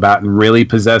defensive about and really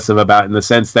possessive about, in the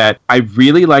sense that I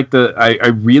really like I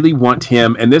really want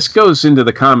him, and this goes into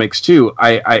the comics too,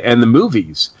 and the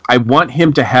movies. I want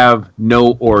him to have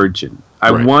no origin. I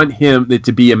want him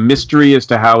to be a mystery as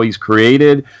to how he's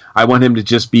created. I want him to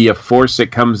just be a force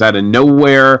that comes out of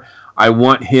nowhere. I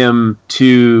want him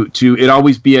to it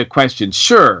always be a question.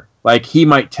 Sure, like he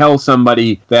might tell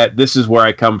somebody that this is where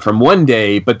I come from one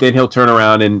day, but then he'll turn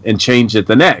around and change it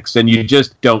the next, and you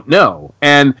just don't know.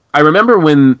 And I remember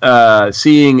when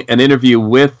seeing an interview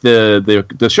with the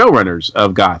showrunners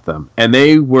of Gotham, and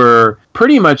they were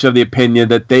pretty much of the opinion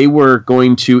that they were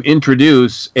going to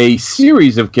introduce a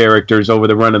series of characters over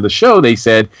the run of the show, they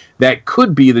said, that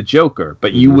could be the Joker,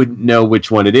 but you wouldn't know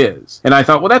which one it is. And I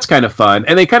thought, well, that's kind of fun.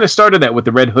 And they kind of started that with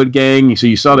the Red Hood gang. So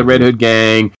you saw the Red Hood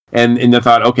gang, and they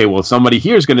thought, okay, well, somebody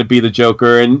here is going to be the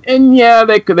Joker. And yeah,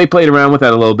 they played around with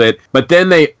that a little bit. But then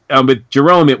with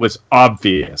Jerome, it was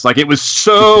obvious. Like, it was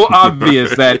so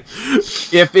obvious that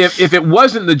if it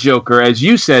wasn't the Joker, as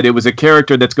you said, it was a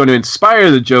character that's going to inspire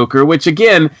the Joker, which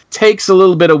again takes a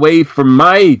little bit away from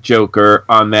my Joker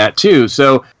on that too.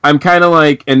 So I'm kind of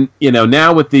like, and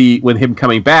now with him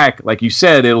coming back, like you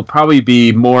said, it'll probably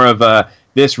be more of a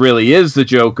this really is the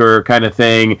Joker kind of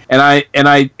thing. And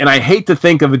I hate to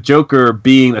think of a Joker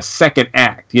being a second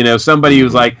act. Somebody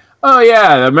who's like, oh yeah,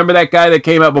 I remember that guy that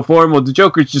came out before him. Well, the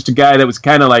Joker's just a guy that was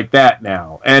kind of like that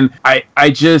now. And I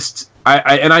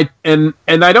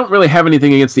don't really have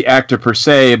anything against the actor per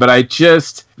se, but I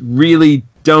just really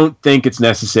don't think it's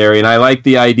necessary. And I like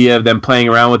the idea of them playing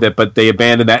around with it, but they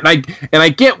abandoned that. And I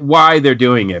get why they're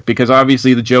doing it, because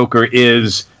obviously the Joker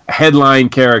is a headline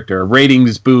character,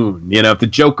 ratings boon. If the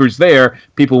Joker's there,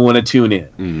 people want to tune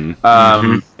in.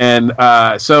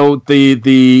 So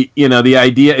the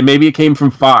idea, and maybe it came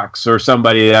from Fox or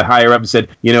somebody that higher up and said,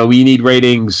 we need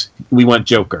ratings, we want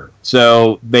Joker.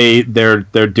 So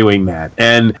they're doing that,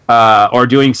 and or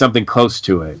doing something close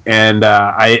to it, and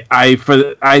I'm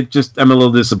a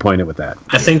little disappointed with that.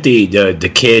 I think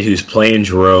the kid who's playing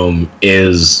Jerome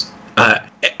is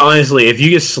honestly, if you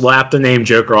just slap the name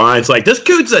Joker on, it's like, this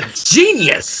dude's a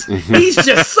genius. He's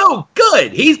just so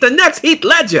good. He's the next Heath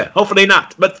Ledger. Hopefully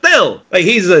not, but still, like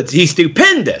he's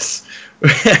stupendous.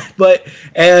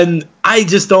 And I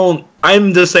just don't.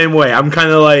 I'm the same way. I'm kind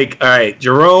of like, all right,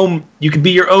 Jerome, you can be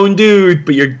your own dude,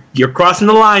 but you're crossing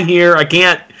the line here. I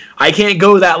can't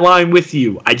go that line with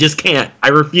you. I just can't. I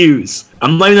refuse.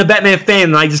 I'm not even a Batman fan,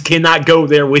 and I just cannot go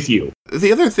there with you.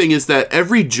 The other thing is that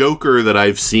every Joker that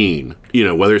I've seen,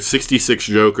 whether it's 66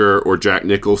 Joker or Jack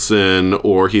Nicholson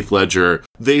or Heath Ledger,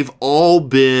 they've all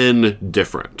been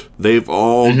different. They've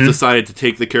all decided to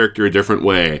take the character a different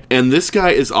way. And this guy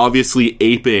is obviously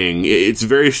aping. It's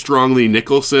very strongly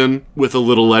Nicholson with a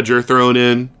little Ledger thrown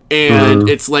in. And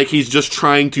it's like he's just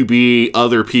trying to be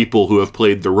other people who have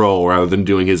played the role rather than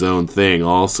doing his own thing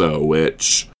also,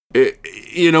 which...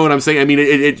 you know what I'm saying? I mean,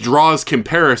 it draws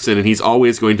comparison, and he's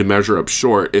always going to measure up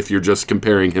short if you're just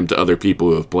comparing him to other people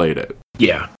who have played it.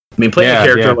 Yeah. I mean, playing a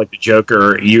character like the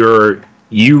Joker, you're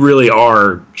you really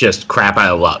are just crap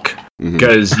out of luck.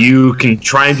 Because you can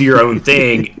try and do your own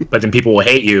thing, but then people will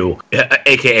hate you,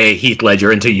 aka Heath Ledger,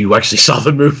 until you actually saw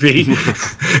the movie.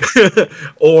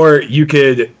 Or you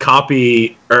could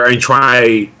copy or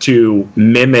try to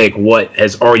mimic what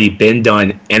has already been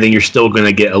done, and then you're still going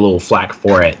to get a little flack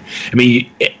for it. I mean,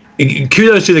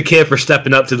 kudos to the kid for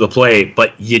stepping up to the plate,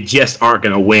 but you just aren't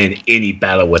going to win any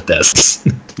battle with this.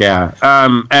 Yeah.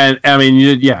 And I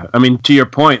mean, to your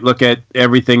point, look at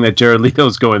everything that Jared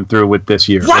Leto's going through with this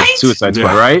year, with Suicide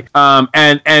Squad, right?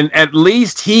 And at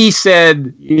least he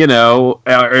said, you know,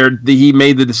 he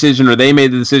made the decision, or they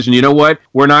made the decision, you know what?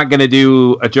 We're not going to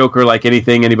do a Joker like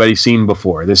anything anybody's seen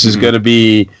before. This is going to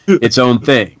be its own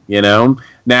thing, you know?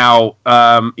 Now,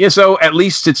 so at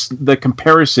least it's the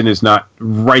comparison is not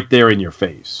right there in your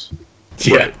face.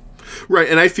 Yeah. Right,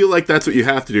 and I feel like that's what you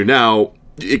have to do. Now,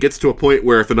 it gets to a point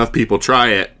where if enough people try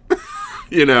it,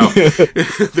 you know,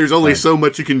 there's only so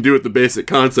much you can do with the basic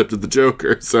concept of the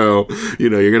Joker. So, you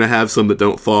know, you're going to have some that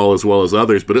don't fall as well as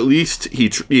others. But at least he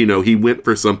went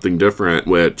for something different,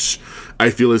 which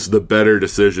I feel is the better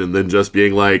decision than just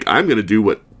being like, I'm going to do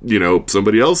what, you know,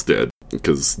 somebody else did.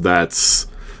 Because that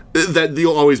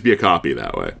you'll always be a copy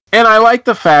that way. And I like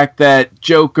the fact that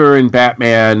Joker and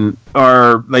Batman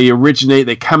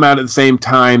they come out at the same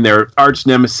time. They're arch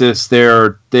nemesis.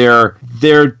 They're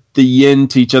the yin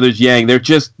to each other's yang. They're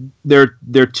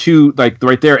two, like,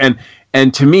 right there.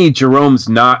 And to me, Jerome's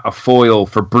not a foil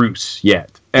for Bruce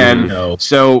yet. And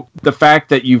so the fact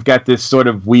that you've got this sort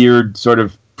of weird sort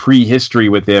of prehistory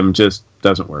with him just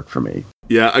doesn't work for me.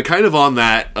 Yeah, I kind of on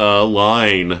that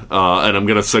line, and I'm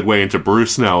going to segue into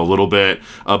Bruce now a little bit,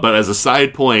 but as a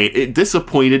side point, it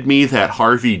disappointed me that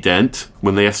Harvey Dent,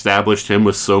 when they established him,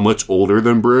 was so much older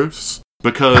than Bruce,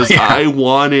 because I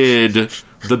wanted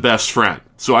the best friend.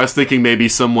 So I was thinking maybe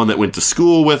someone that went to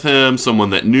school with him, someone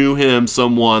that knew him,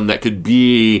 someone that could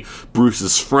be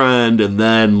Bruce's friend, and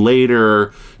then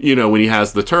later, you know, when he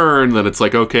has the turn, then it's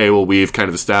like, okay, well, we've kind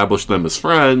of established them as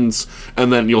friends,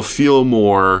 and then you'll feel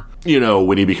more, you know,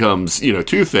 when he becomes, you know,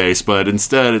 Two-Face, but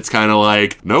instead it's kind of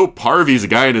like, nope, Harvey's a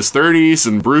guy in his 30s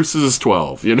and Bruce is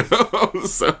 12, you know?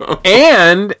 So.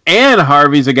 And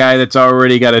Harvey's a guy that's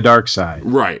already got a dark side.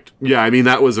 Right. Yeah, I mean,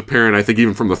 that was apparent, I think,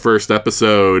 even from the first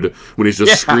episode when he's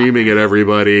just screaming at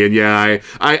everybody. And yeah,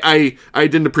 I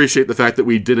didn't appreciate the fact that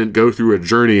we didn't go through a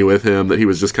journey with him, that he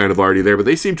was just kind of already there, but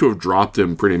they seem to have dropped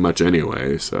him pretty much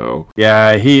anyway, so.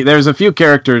 Yeah, there's a few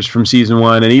characters from season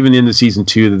 1 and even into season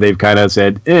 2 that they've kind of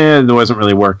said, it wasn't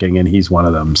really working, and he's one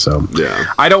of them, so.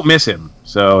 Yeah. I don't miss him,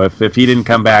 so if he didn't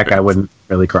come back, I wouldn't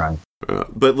really cry.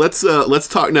 But let's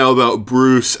talk now about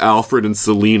Bruce, Alfred, and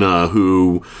Selina,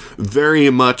 who very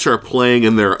much are playing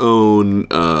in their own,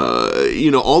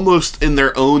 almost in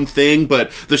their own thing.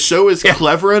 But the show is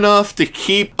clever enough to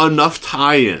keep enough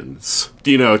tie-ins,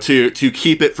 you know, to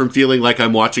keep it from feeling like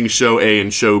I'm watching show A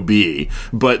and show B.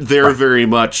 But they're very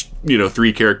much, you know,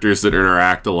 three characters that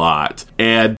interact a lot.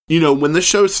 And, you know, when the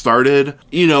show started,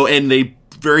 you know, and they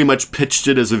very much pitched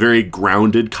it as a very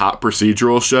grounded cop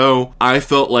procedural show, I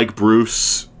felt like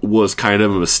Bruce was kind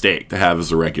of a mistake to have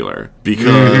as a regular,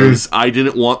 because I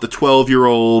didn't want the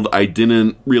 12-year-old. I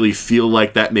didn't really feel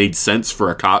like that made sense for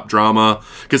a cop drama,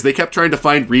 because they kept trying to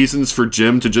find reasons for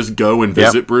Jim to just go and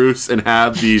visit Bruce and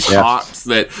have these cops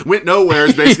that went nowhere.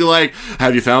 It's basically like,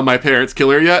 have you found my parents'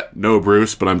 killer yet? No,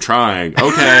 Bruce, but I'm trying.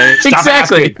 Okay.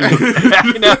 Exactly.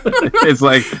 You know, it's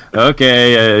like,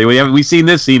 okay, we've seen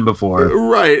this scene before.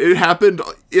 Right. It happened,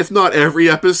 if not every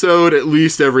episode, at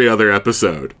least every other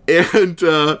episode. And,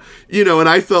 you know, and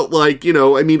I felt like, you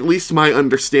know, I mean, at least my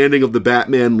understanding of the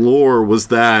Batman lore was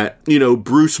that, you know,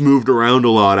 Bruce moved around a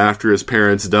lot after his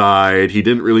parents died. He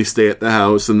didn't really stay at the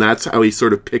house, and that's how he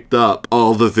sort of picked up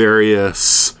all the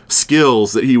various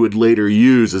skills that he would later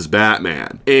use as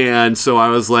Batman. And so I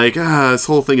was like, this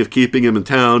whole thing of keeping him in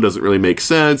town doesn't really make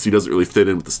sense. He doesn't really fit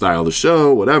in with the style of the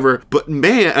show, whatever. But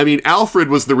man, I mean, Alfred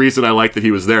was the reason I liked that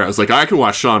he was there. I was like, I can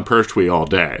watch Sean Pertwee all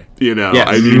day. You know,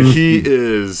 I mean, he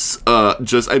is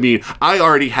I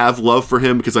already have love for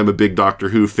him because I'm a big Doctor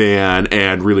Who fan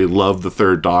and really love the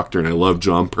Third Doctor, and I love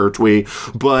John Pertwee.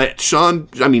 But Sean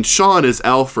as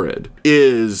Alfred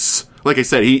is, like I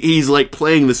said, he's like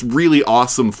playing this really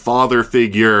awesome father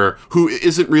figure who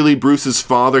isn't really Bruce's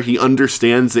father. He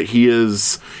understands that he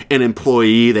is an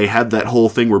employee. They had that whole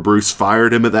thing where Bruce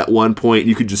fired him at that one point.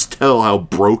 You could just tell how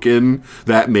broken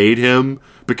that made him,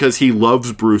 because he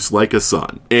loves Bruce like a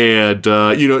son. And,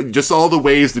 you know, just all the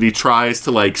ways that he tries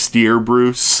to, like, steer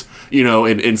Bruce, you know,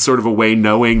 in sort of a way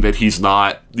knowing that he's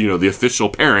not, you know, the official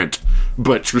parent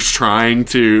but just trying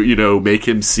to, make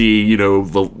him see,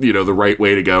 the right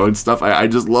way to go and stuff. I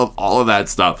just love all of that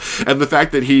stuff. And the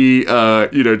fact that he,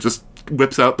 just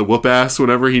whips out the whoop ass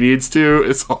whenever he needs to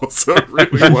is also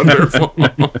really wonderful.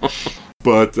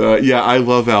 But, I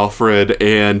love Alfred,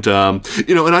 and,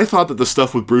 and I thought that the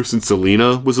stuff with Bruce and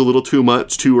Selina was a little too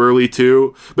much, too early,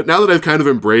 too. But now that I've kind of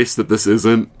embraced that this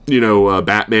isn't,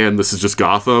 Batman, this is just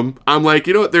Gotham, I'm like,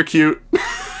 you know what, they're cute.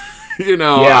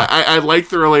 I like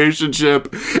the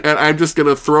relationship, and I'm just going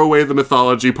to throw away the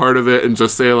mythology part of it and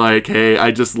just say, like, hey,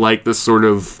 I just like this sort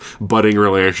of budding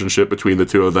relationship between the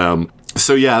two of them.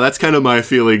 So, that's kind of my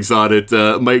feelings on it.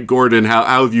 Mike Gordon,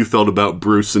 how have you felt about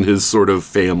Bruce and his sort of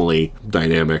family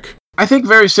dynamic? I think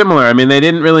very similar. I mean, they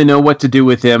didn't really know what to do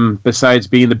with him besides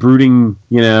being the brooding,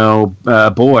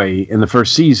 boy in the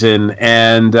first season.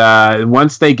 And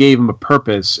once they gave him a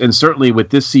purpose, and certainly with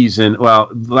this season,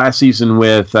 last season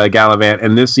with Gallivant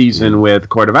and this season with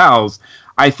Court of Owls,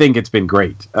 I think it's been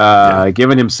great.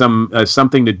 Giving him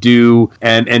something to do,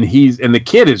 and the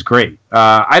kid is great.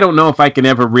 I don't know if I can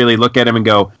ever really look at him and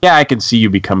go, yeah, I can see you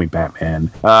becoming Batman.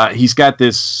 He's got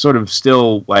this sort of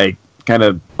still kind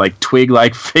of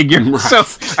twig-like figure, right. So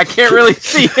I can't really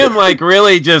see him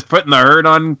really just putting the hurt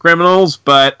on criminals.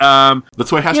 But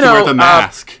that's why he has to wear the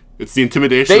mask. It's the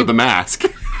intimidation of the mask.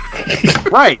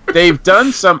 Right. They've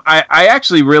done some. I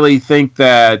actually really think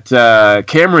that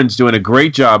Cameron's doing a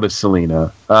great job as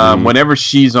Selina. Whenever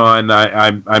she's on,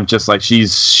 I'm just like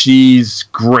she's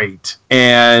great,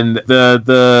 and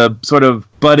the sort of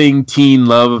budding teen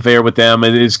love affair with them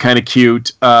is kind of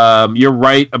cute. You're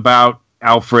right about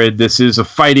Alfred. This is a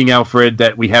fighting Alfred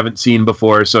that we haven't seen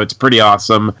before, so it's pretty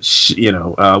awesome.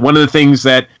 One of the things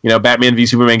that Batman v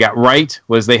Superman got right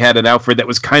was they had an Alfred that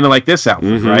was kind of like this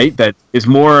Alfred, right? That is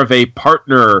more of a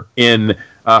partner in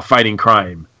fighting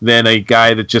crime than a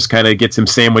guy that just kind of gets him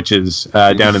sandwiches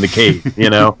down in the cave,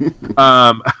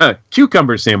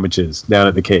 cucumber sandwiches down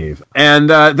at the cave. And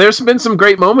there's been some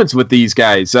great moments with these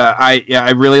guys.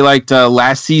 I really liked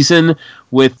last season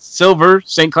with Silver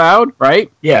St. Cloud,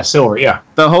 right? Yeah, Silver, yeah.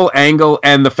 The whole angle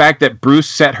and the fact that Bruce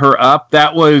set her up,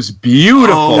 that was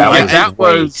beautiful. Oh,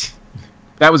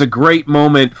 that was a great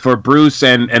moment for Bruce,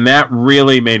 and that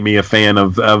really made me a fan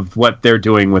of what they're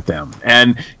doing with them.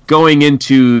 And going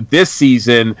into this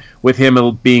season with him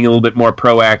being a little bit more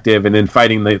proactive and then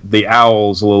fighting the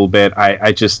owls a little bit,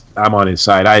 I'm on his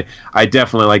side. I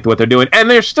definitely like what they're doing. And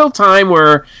there's still time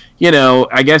where,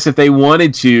 I guess if they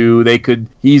wanted to, they could.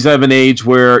 He's of an age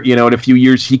where, in a few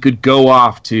years he could go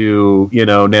off to,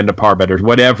 Nanda Parbat or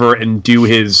whatever and do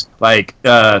his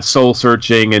soul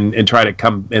searching and try to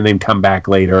come back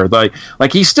later.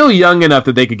 Like he's still young enough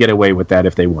that they could get away with that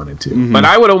if they wanted to. Mm-hmm. But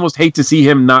I would almost hate to see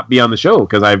him not be on the show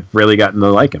because I've really gotten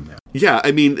to like him now. Yeah,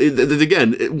 I mean,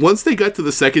 again, once they got to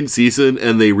the second season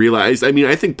and they realized,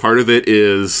 I think part of it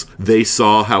is they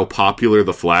saw how popular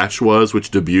The Flash was, which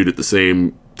debuted at the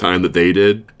same time that they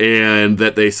did, and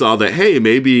that they saw that, hey,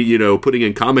 maybe, putting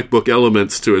in comic book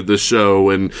elements to this show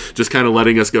and just kind of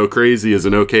letting us go crazy is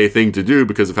an okay thing to do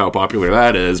because of how popular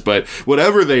that is. But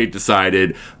whatever they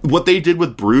decided, what they did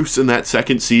with Bruce in that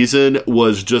second season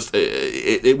was just,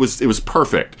 it was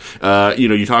perfect.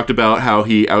 You talked about how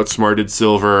he outsmarted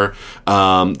Silver,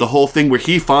 the whole thing where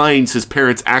he finds his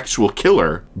parents' actual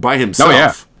killer by himself.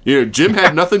 Oh, yeah. Jim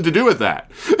had nothing to do with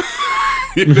that.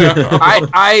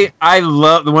 I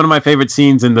love one of my favorite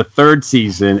scenes in the third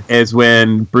season is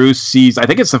when Bruce sees, I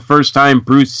think it's the first time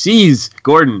Bruce sees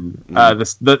Gordon in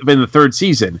the third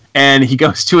season, and he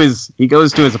goes to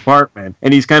his apartment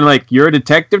and he's kind of like, you're a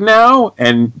detective now?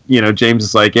 And James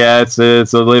is like, yeah, it's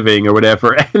a living or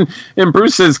whatever, and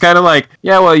Bruce is kind of like,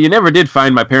 yeah, well, you never did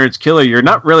find my parents' killer, you're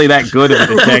not really that good of a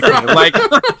detective. Like,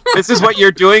 this is what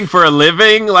you're doing for a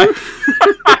living? Like,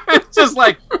 it's just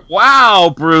like,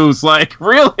 wow, Bruce,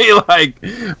 really,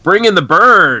 bring in the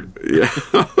bird.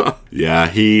 Yeah. Yeah,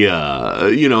 he,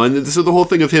 and so the whole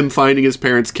thing of him finding his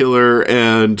parents' killer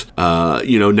and,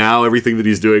 now everything that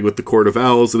he's doing with the Court of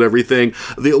Owls and everything.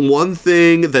 The one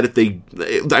thing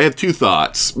that I have two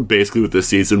thoughts, basically, with this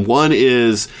season. One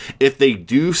is, if they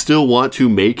do still want to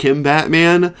make him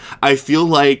Batman, I feel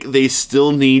like they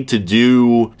still need to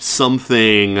do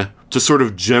something to sort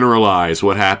of generalize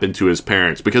what happened to his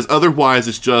parents, because otherwise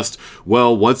it's just,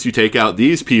 well, once you take out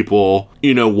these people,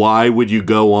 why would you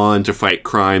go on to fight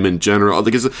crime in general?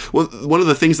 Because one of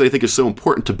the things that I think is so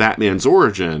important to Batman's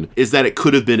origin is that it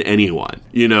could have been anyone.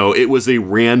 It was a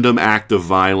random act of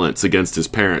violence against his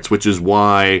parents, which is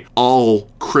why all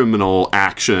criminal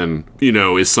action, you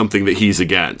know, is something that he's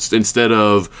against, instead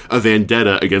of a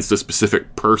vendetta against a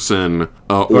specific person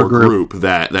or group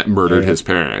that murdered his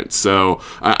parents. So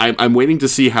I'm waiting to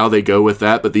see how they go with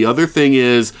that. But the other thing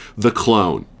is the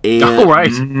clone. And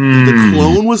the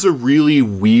clone was a really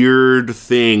weird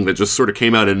thing that just sort of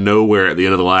came out of nowhere at the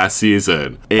end of the last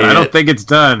season. And I don't think it's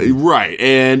done. Right.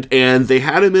 And they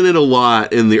had him in it a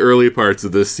lot in the early parts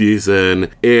of this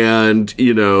season. And,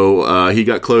 you know, he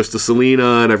got close to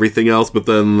Selena and everything else, but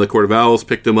then the Court of Owls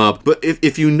picked him up. But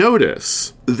if you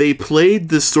notice, they played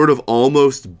this sort of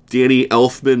almost Danny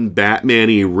Elfman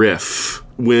Batman-y riff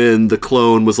when the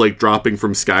clone was like dropping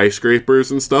from skyscrapers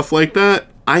and stuff like that.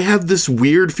 I have this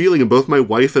weird feeling, and both my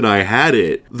wife and I had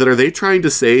it, that are they trying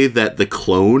to say that the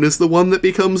clone is the one that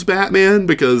becomes Batman?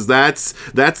 Because that's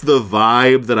the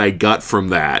vibe that I got from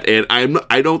that. And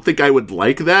I don't think I would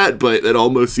like that, but it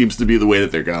almost seems to be the way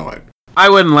that they're going. I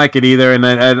wouldn't like it either,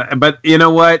 but you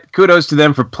know what? Kudos to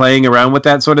them for playing around with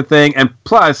that sort of thing. And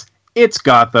plus, it's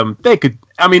Gotham. They could,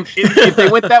 I mean, if they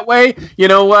went that way, you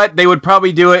know what? They would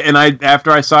probably do it. And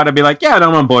after I saw it, I'd be like, yeah,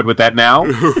 I'm on board with that now.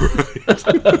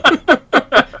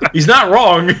 He's not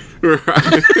wrong.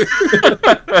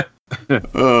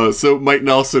 So, Mike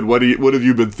Nelson, what have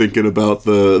you been thinking about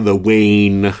the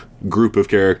Wayne group of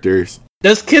characters?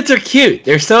 Those kids are cute.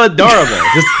 They're so adorable.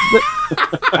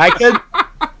 I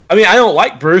don't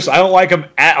like Bruce. I don't like him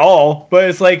at all. But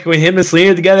it's like when him and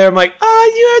Selena together, I'm like, oh,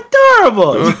 you're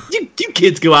adorable. You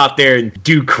kids go out there and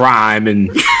do crime and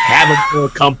have a little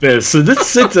compass. So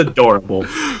it's adorable.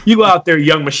 You go out there,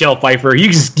 young Michelle Pfeiffer. You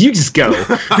just go.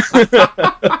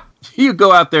 You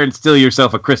go out there and steal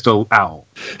yourself a crystal owl.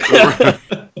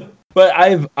 But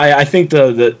I think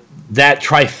that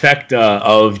trifecta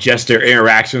of just their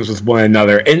interactions with one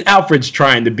another, and Alfred's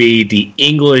trying to be the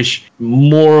English,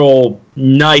 moral,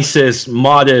 nicest,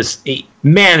 modest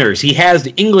manners. He has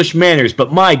the English manners,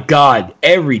 but my God,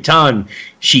 every time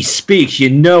she speaks, you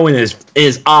know, in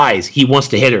his eyes, he wants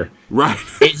to hit her. Right.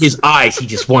 In his eyes, he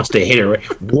just wants to hit her.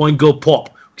 One good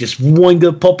pop. Just one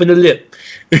good pop in the lip.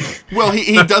 Well,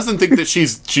 he doesn't think that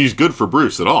she's good for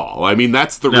Bruce at all. I mean,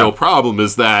 that's the real problem,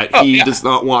 is that he does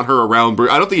not want her around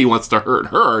Bruce. I don't think he wants to hurt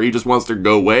her. He just wants to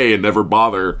go away and never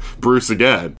bother Bruce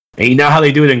again. And you know how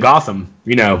they do it in Gotham.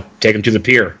 You know, take him to the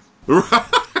pier.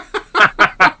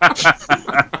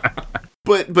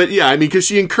 But yeah, I mean, because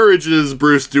she encourages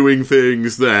Bruce doing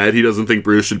things that he doesn't think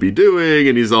Bruce should be doing,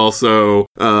 and he's also,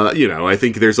 I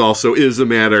think there's also is a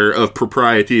matter of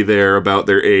propriety there about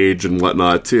their age and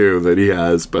whatnot, too, that he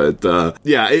has. But,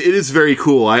 it is very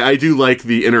cool. I do like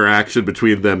the interaction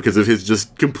between them because of his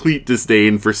just complete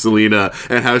disdain for Selena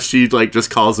and how she, like, just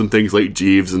calls him things like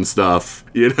Jeeves and stuff,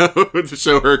 you know, to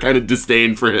show her kind of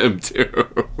disdain for him, too.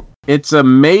 It's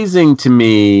amazing to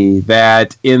me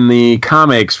that in the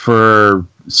comics for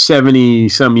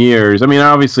 70-some years, I mean,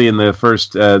 obviously in the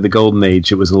first, the Golden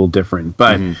Age, it was a little different.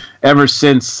 But ever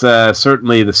since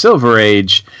certainly the Silver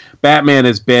Age, Batman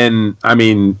has been,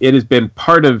 it has been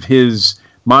part of his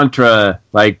mantra,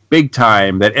 like, big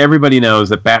time, that everybody knows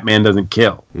that Batman doesn't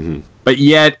kill. Mm-hmm. But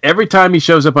yet, every time he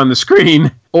shows up on the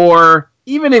screen, or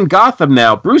even in Gotham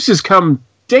now, Bruce has come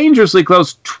dangerously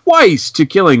close twice to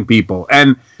killing people.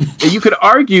 And you could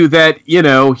argue that, you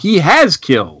know, he has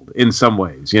killed in some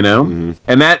ways, you know? Mm-hmm.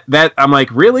 And that I'm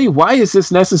like, really? Why is this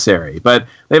necessary? But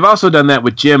they've also done that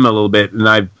with Jim a little bit,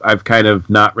 and I've kind of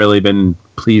not really been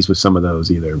pleased with some of those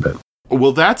either, but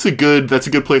well, that's a good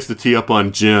place to tee up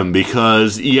on Jim,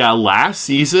 because, last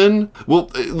season,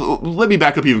 let me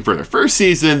back up even further. First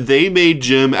season, they made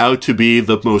Jim out to be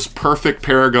the most perfect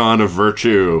paragon of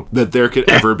virtue that there could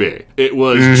ever be. It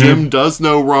was, Jim does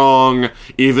no wrong,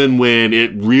 even when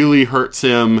it really hurts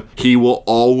him, he will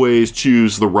always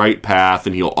choose the right path,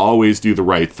 and he'll always do the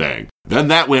right thing. Then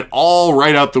that went all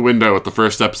right out the window at the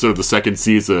first episode of the second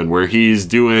season, where he's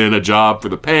doing a job for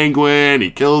the Penguin, he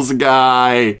kills a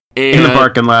guy. In the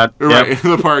parking lot. Right,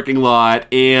 in the parking lot.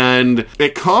 And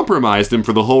it compromised him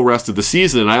for the whole rest of the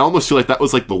season. I almost feel like that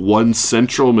was like the one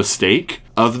central mistake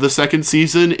of the second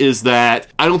season, is that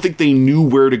I don't think they knew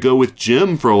where to go with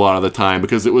Jim for a lot of the time,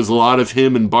 because it was a lot of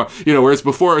him and whereas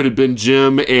before it had been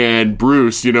Jim and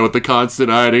Bruce, with the constant,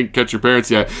 I didn't catch your parents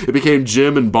yet. It became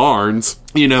Jim and Barnes,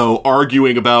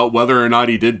 arguing about whether or not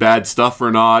he did bad stuff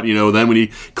or not. Then when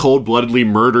he cold-bloodedly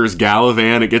murders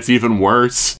Galavan, it gets even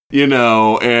worse,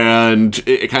 and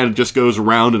it kind of just goes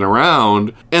around and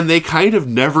around. And they kind of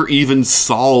never even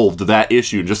solved that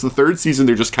issue. Just the third season,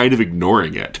 they're just kind of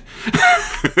ignoring it.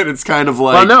 And it's kind of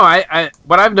like... Well, no, I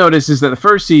what I've noticed is that the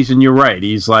first season, you're right.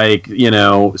 He's like,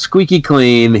 squeaky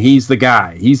clean. He's the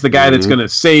guy. He's the guy that's going to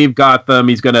save Gotham.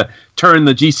 He's going to turn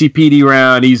the GCPD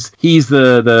around. He's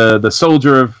the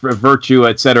soldier of virtue,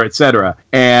 et cetera, et cetera.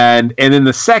 And in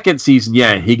the second season,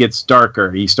 he gets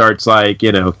darker. He starts like,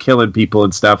 killing people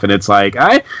and stuff. And it's like,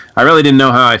 I really didn't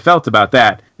know how I felt about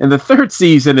that. And the third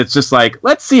season, it's just like,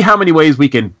 let's see how many ways we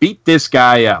can beat this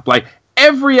guy up. Like,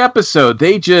 every episode,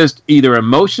 they just either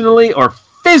emotionally or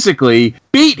physically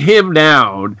beat him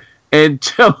down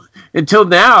until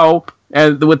now,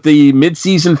 with the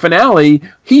mid-season finale,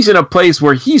 he's in a place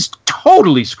where he's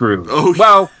totally screwed. Oh,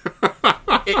 well,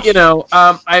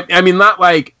 I mean, not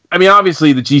like... I mean,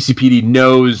 obviously, the GCPD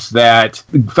knows that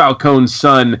Falcone's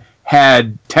son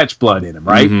had Tetch blood in him,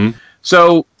 right? Mm-hmm.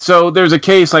 So there's a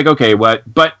case like, okay, what?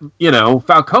 But,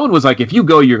 Falcone was like, if you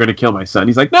go, you're going to kill my son.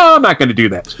 He's like, no, I'm not going to do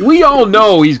that. We all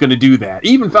know he's going to do that.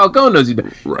 Even Falcone knows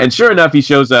right. And sure enough, he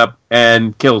shows up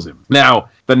and kills him. Now,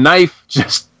 the knife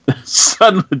just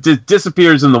suddenly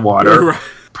disappears in the water. Right.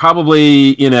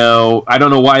 Probably, I don't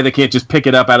know why they can't just pick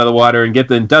it up out of the water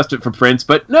and dust it for prints,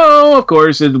 but no, of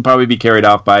course, it'll probably be carried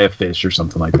off by a fish or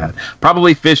something like that.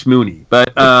 Probably Fish Mooney, but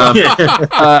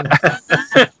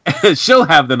she'll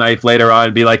have the knife later on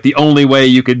and be like, the only way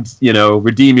you could,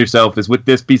 redeem yourself is with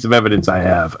this piece of evidence I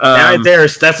have. Right there,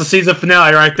 that's the season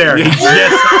finale right there.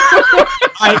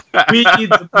 We need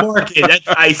the market.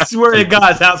 I swear to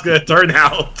God, that's how it's going to turn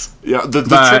out. Yeah, the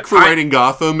trick for writing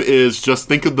Gotham is just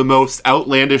think of the most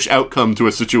outlandish outcome to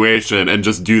a situation and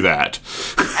just do that.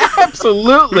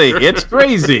 Absolutely. It's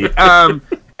crazy.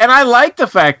 And I like the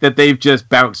fact that they've just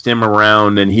bounced him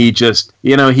around and he just,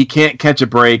 he can't catch a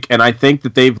break. And I think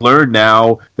that they've learned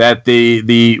now that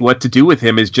the what to do with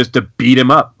him is just to beat him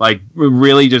up. Like,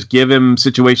 really just give him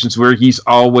situations where he's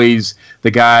always the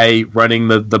guy running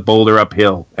the boulder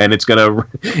uphill. And it's gonna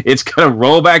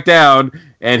roll back down.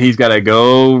 And he's got to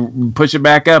go push it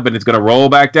back up, and it's going to roll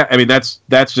back down. I mean, that's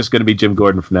just going to be Jim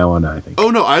Gordon from now on, I think.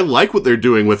 Oh, no, I like what they're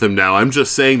doing with him now. I'm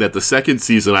just saying that the second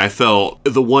season, I felt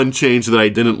the one change that I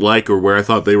didn't like or where I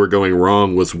thought they were going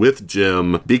wrong was with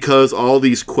Jim, because all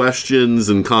these questions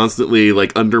and constantly,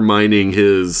 like, undermining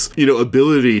his,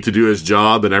 ability to do his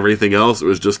job and everything else, it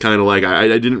was just kind of like, I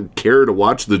didn't care to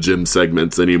watch the Jim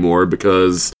segments anymore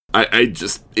because... I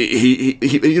just, he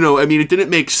it didn't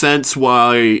make sense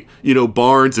why,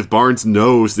 Barnes, if Barnes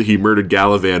knows that he murdered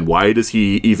Galavan, why does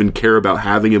he even care about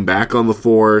having him back on the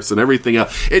force and everything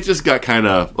else? It just got kind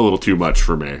of a little too much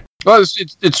for me. Well,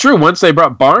 it's true. Once they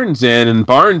brought Barnes in, and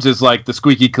Barnes is like the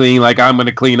squeaky clean, like, I'm going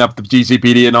to clean up the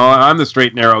GCPD and all, I'm the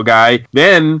straight and narrow guy.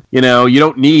 Then, you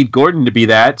don't need Gordon to be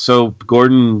that. So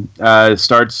Gordon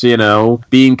starts,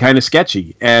 being kind of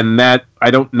sketchy. And that, I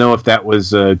don't know if that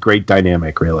was a great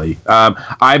dynamic, really.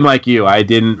 I'm like you. I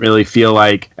didn't really feel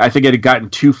like, I think it had gotten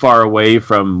too far away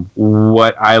from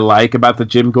what I like about the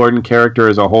Jim Gordon character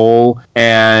as a whole.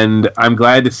 And I'm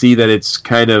glad to see that it's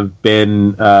kind of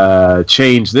been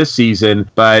changed this season,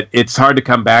 but it's hard to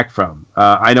come back from.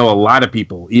 I know a lot of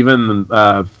people, even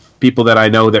people that I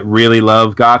know that really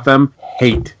love Gotham,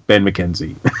 hate Ben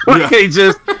McKenzie. They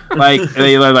just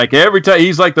they're like every time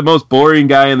he's like the most boring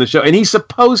guy in the show, and he's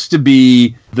supposed to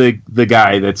be the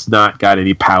guy that's not got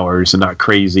any powers and not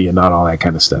crazy and not all that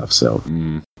kind of stuff. So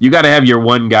you got to have your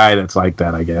one guy that's like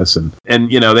that, I guess. And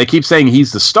they keep saying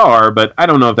he's the star, but I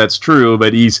don't know if that's true.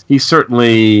 But he's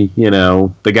certainly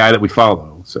the guy that we follow.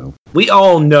 So we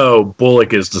all know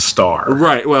Bullock is the star,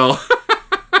 right? Well.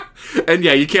 And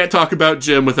yeah, you can't talk about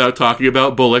Jim without talking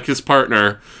about Bullock, his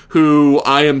partner, who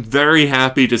I am very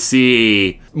happy to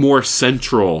see more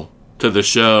central to the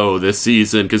show this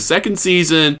season. Because second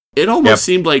season, it almost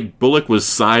seemed like Bullock was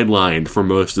sidelined for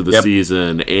most of the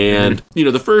season. And,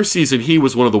 the first season, he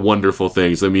was one of the wonderful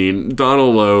things. I mean,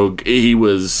 Donald Logue, he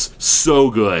was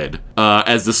so good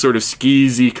as the sort of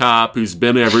skeezy cop who's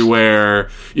been everywhere,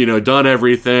 done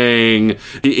everything.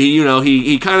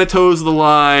 He kind of toes the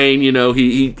line.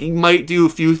 He might do a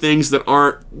few things that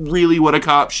aren't really what a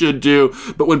cop should do.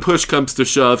 But when push comes to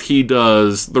shove, he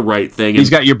does the right thing. He's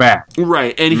got your back.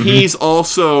 Right. And he's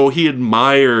also, he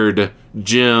admired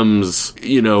Jim's,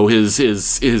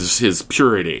 his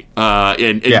purity,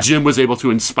 and Jim was able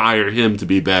to inspire him to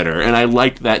be better, and I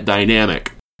liked that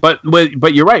dynamic. But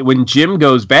you're right. When Jim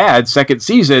goes bad, second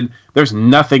season, there's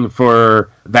nothing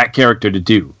for that character to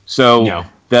do. So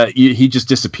he just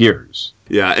disappears.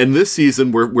 Yeah, and this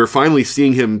season, we're finally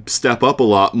seeing him step up a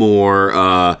lot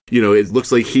more. It looks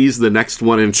like he's the next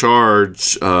one in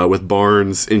charge with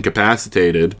Barnes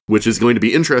incapacitated, which is going to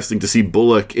be interesting to see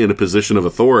Bullock in a position of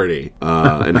authority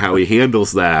and how he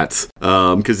handles that.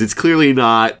 Because it's clearly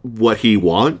not what he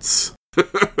wants.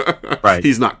 Right.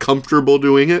 He's not comfortable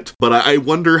doing it, but I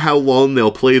wonder how long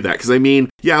they'll play that. Because, I mean,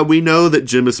 yeah, we know that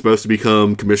Jim is supposed to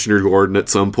become Commissioner Gordon at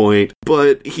some point,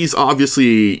 but he's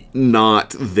obviously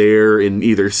not there in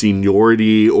either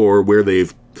seniority or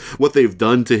what they've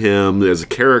done to him as a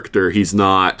character. He's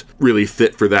not really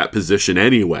fit for that position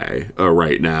anyway,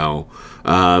 right now.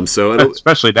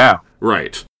 Especially now.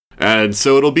 Right. And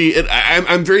so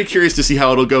I'm very curious to see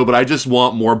how it'll go, but I just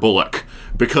want more Bullock,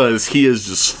 because he is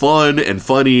just fun and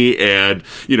funny, and,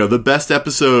 the best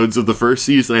episodes of the first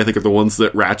season, I think, are the ones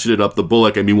that ratcheted up the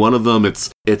Bullock. I mean, one of them,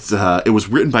 it was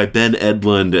written by Ben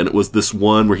Edlund, and it was this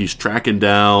one where he's tracking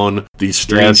down these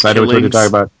strange killings. I know what you're talking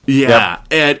about. Yeah,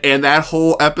 yep. and that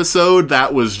whole episode,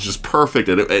 that was just perfect,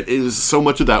 and it was, so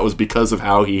much of that was because of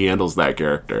how he handles that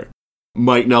character.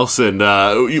 Mike Nelson,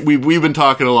 we've been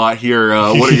talking a lot here.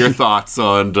 What are your thoughts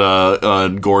on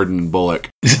Gordon Bullock?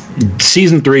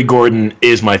 Season 3 Gordon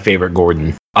is my favorite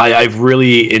Gordon. I've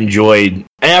really enjoyed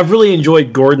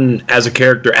Gordon as a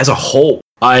character as a whole.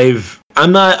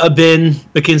 I'm not a Ben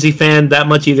McKenzie fan that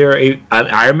much either.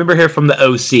 I remember her from the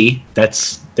OC.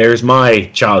 There's my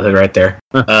childhood right there.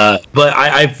 But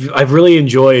I've really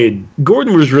enjoyed.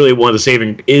 Gordon was really one of the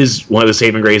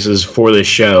saving graces for this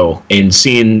show. And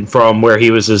seeing from where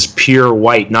he was this pure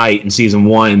white knight in season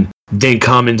 1, then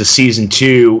come into season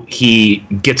 2, he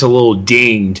gets a little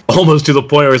dinged, almost to the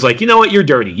point where it's like, you know what, you're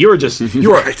dirty. You're just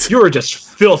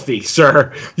filthy,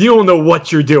 sir. You don't know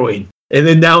what you're doing. And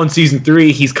then now in season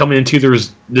 3, he's coming into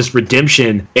this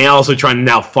redemption and also trying to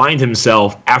now find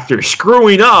himself after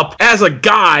screwing up as a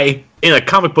guy in a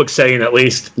comic book setting, at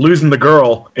least, losing the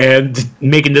girl and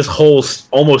making this whole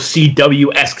almost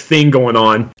CW-esque thing going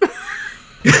on.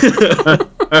 But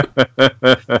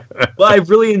I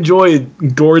really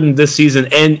enjoyed Gordon this season,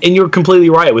 and you're completely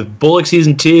right. With Bullock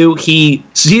season 2,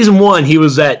 season 1, he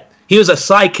was a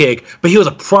sidekick, but he was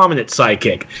a prominent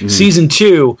sidekick. Mm-hmm. Season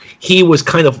 2,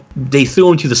 they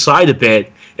threw him to the side a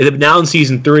bit, and then now in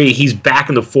season 3, he's back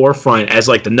in the forefront as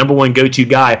like the number one go-to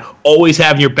guy, always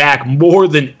having your back more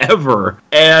than ever.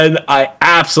 And I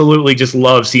absolutely just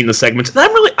love seeing the segments. And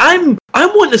I'm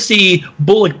wanting to see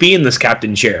Bullock be in this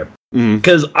captain chair,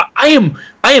 because I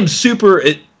am super.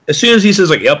 As soon as he says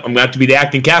like, "Yep, I'm gonna have to be the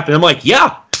acting captain," I'm like,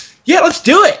 yeah, let's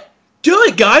do it. Do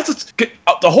it, guys. Let's get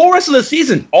the whole rest of the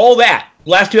season. All that.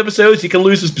 Last 2 episodes, he can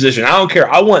lose his position. I don't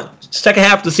care. I want second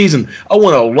half of the season. I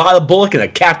want a lot of Bullock in a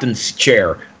captain's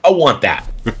chair. I want that.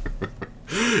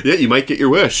 Yeah, you might get your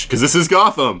wish, because this is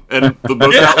Gotham, and the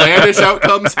most outlandish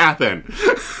outcomes happen.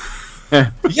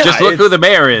 Just look who the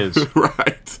mayor is.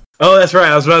 Right. Oh, that's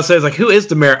right. I was about to say, it's like, who is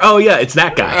the mayor? Oh, yeah, it's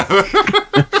that guy.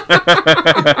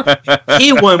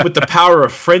 He won with the power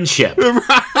of friendship.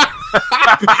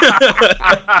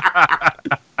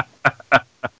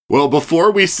 Well,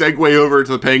 before we segue over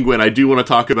to the Penguin, I do want to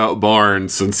talk about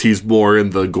Barnes, since he's more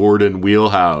in the Gordon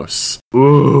wheelhouse.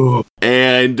 Ooh.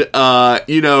 And, I've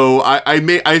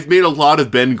made a lot of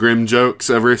Ben Grimm jokes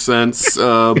ever since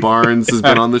Barnes has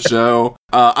been on the show.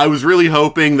 I was really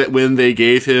hoping that when they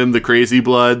gave him the crazy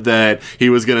blood that he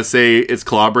was going to say it's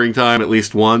clobbering time at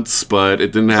least once, but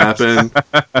it didn't happen.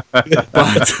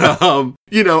 But,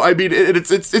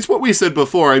 it's what we said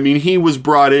before. I mean, he was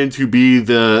brought in to be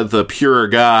the pure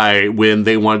guy when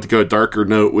they wanted to go a darker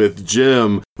note with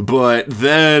Jim, but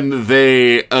then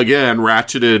they, again,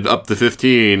 ratcheted up to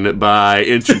 15 by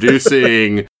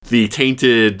introducing the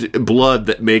tainted blood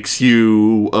that makes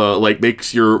you,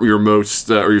 makes your most,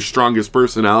 or your strongest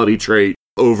personality trait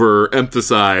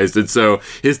overemphasized, and so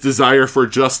his desire for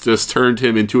justice turned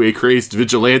him into a crazed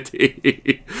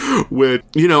vigilante. With,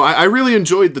 I really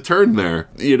enjoyed the turn there.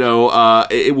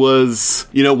 It was,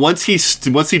 once he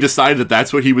decided that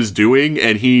that's what he was doing,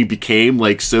 and he became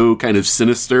like so kind of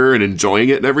sinister and enjoying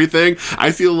it and everything,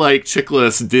 I feel like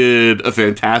Chiklis did a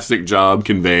fantastic job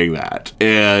conveying that.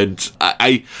 And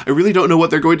I really don't know what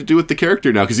they're going to do with the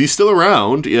character now, because he's still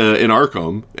around in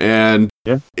Arkham, and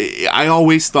yeah. I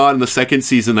always thought in the second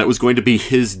season that was going to be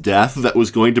his death that was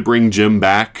going to bring Jim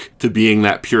back to being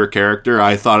that pure character.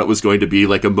 I thought it was going to be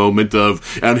like a moment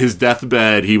of, on his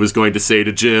deathbed, he was going to say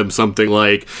to Jim something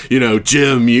like,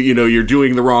 Jim, you're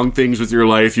doing the wrong things with your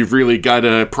life. You've really got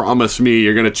to promise me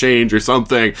you're going to change or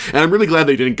something. And I'm really glad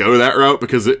they didn't go that route,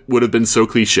 because it would have been so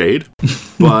cliched.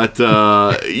 But,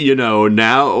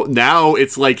 now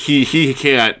it's like he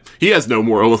has no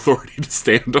moral authority to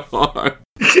stand on.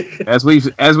 As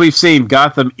we've seen,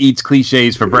 Gotham eats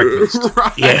cliches for breakfast,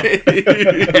 right?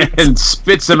 And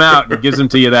spits them out and gives them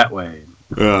to you that way.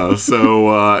 I've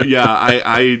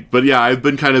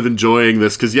been kind of enjoying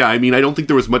this, because I don't think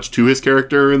there was much to his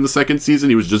character in the second season.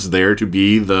 He was just there to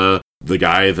be the the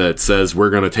guy that says we're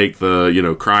going to take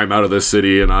the, crime out of this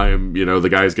city and I am, the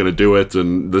guy's going to do it.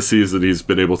 And this season he's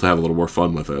been able to have a little more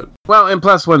fun with it. Well, and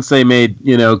plus once they made,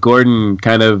 Gordon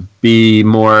kind of be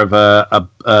more of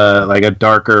a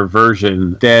darker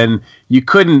version, then you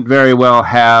couldn't very well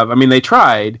have, they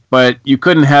tried, but you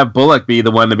couldn't have Bullock be the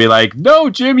one to be like, no,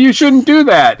 Jim, you shouldn't do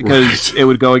that, because it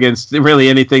would go against really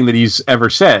anything that he's ever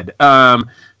said.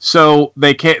 So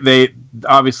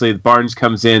obviously Barnes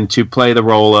comes in to play the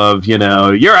role of, you're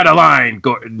out of line,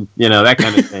 Gordon, that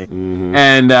kind of thing. Mm-hmm.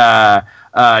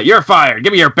 And you're fired,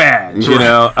 give me your badge,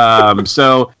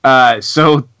 so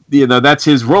that's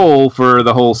his role for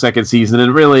the whole second season,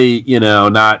 and really,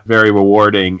 not very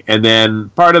rewarding. And then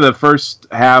part of the first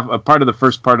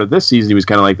part of this season, he was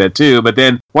kind of like that too. But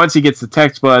then once he gets the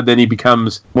text blood, then he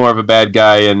becomes more of a bad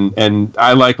guy. And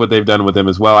I like what they've done with him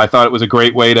as well. I thought it was a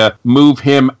great way to move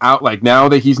him out, like now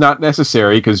that he's not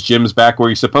necessary because Jim's back where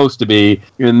he's supposed to be,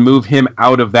 and move him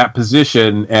out of that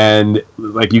position. And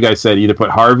like you guys said, either put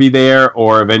Harvey there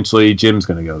or eventually Jim's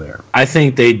going to go there. I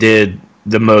think they did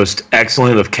the most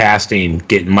excellent of casting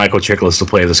getting Michael Chiklis to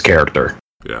play this character.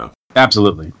 Yeah.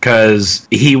 Absolutely. Because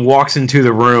he walks into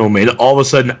the room and all of a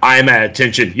sudden I'm at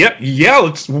attention.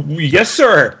 Yes,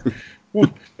 sir.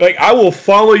 Like, I will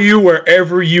follow you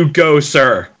wherever you go,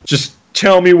 sir. Just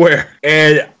tell me where.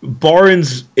 And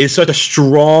Barnes is such a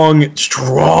strong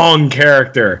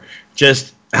character.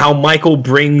 Just how Michael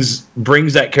brings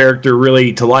that character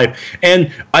really to life.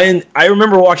 And I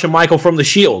remember watching Michael from The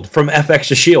Shield, from FX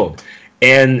to Shield,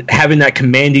 and having that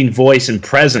commanding voice and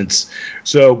presence.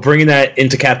 So bringing that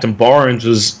into Captain Barnes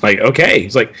was like, okay.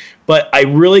 It's like, but I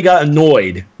really got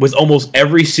annoyed with almost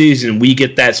every season we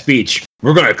get that speech.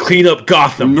 We're going to clean up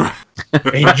Gotham.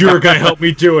 And you're going to help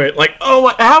me do it. Like,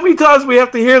 oh, how many times do we have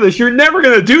to hear this? You're never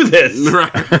going to do this. Right.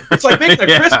 It's like making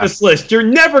a Christmas list. You're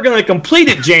never going to complete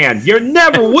it, Jan. You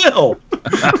never will.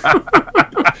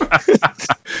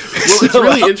 Well, it's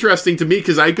really interesting to me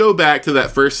because I go back to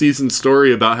that first season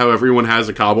story about how everyone has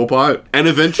a Cobblepot, and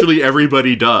eventually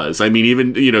everybody does. I mean,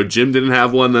 even, Jim didn't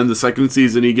have one, then the second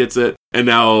season he gets it, and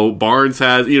now Barnes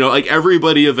has,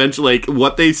 everybody eventually,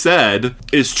 what they said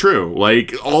is true.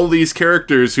 Like, all these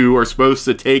characters who are supposed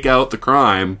to take out the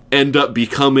crime end up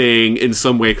becoming in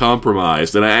some way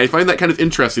compromised, and I find that kind of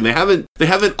interesting. They haven't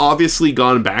obviously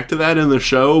gone back to that in the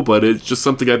show, but it's just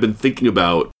something I've been thinking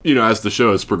about, as the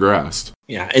show has progressed.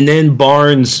 Yeah, and then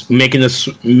Barnes making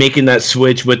that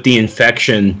switch with the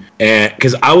infection,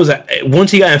 because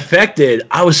once he got infected,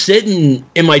 I was sitting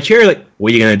in my chair like,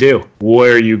 what are you gonna do? What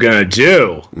are you gonna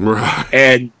do? Right.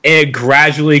 And it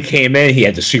gradually came in. He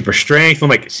had the super strength. I'm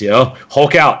like,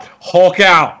 Hulk out,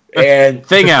 and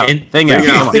thing out. Yeah.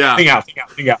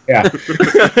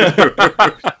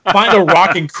 Find a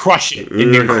rock and crush it,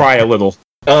 and then cry a little.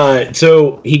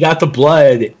 So he got the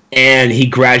blood, and he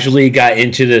gradually got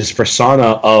into this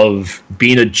persona of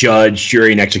being a judge,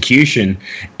 jury, and execution.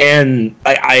 And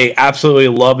I absolutely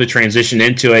love the transition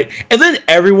into it. And then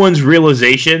everyone's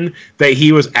realization that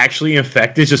he was actually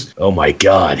infected, just, oh my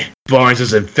God, Barnes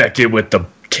is infected with the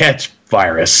Tet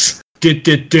virus. Like,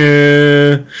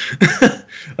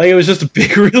 it was just a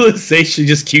big realization.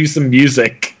 Just cue some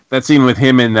music. That scene with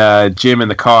him and Jim in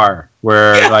the car,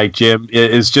 where like Jim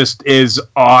is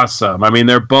awesome. I mean,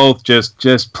 they're both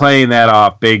just playing that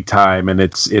off big time, and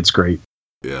it's great.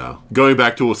 Yeah, going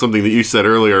back to something that you said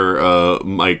earlier,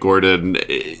 Mike Gordon,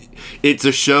 it's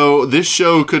a show. This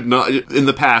show could not, in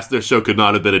the past, this show could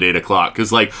not have been at 8 o'clock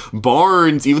because, like,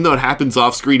 Barnes, even though it happens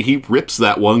off screen, he rips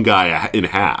that one guy in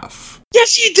half.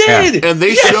 Yes, he did. Yeah. And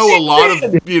they show a lot of,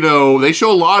 they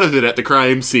show a lot of it at the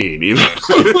crime scene. It's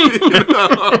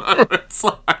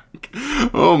like,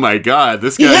 oh my God,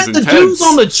 this guy's intense. He had the dudes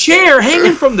on the chair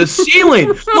hanging from the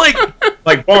ceiling.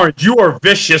 Like Barnes, you are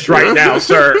vicious right now,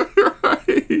 sir.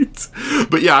 Right.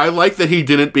 But yeah, I like that he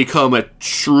didn't become a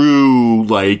true,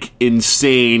 like,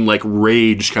 insane, like,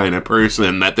 rage kind of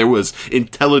person. That there was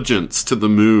intelligence to the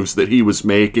moves that he was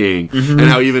making. Mm-hmm. And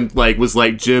how even, like, was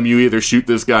like, Jim, you either shoot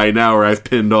this guy now or I've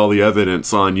pinned all the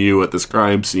evidence on you at this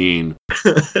crime scene.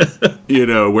 Where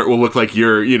it will look like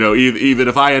you're, even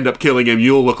if I end up killing him,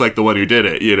 you'll look like the one who did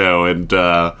it, and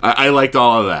I liked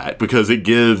all of that because it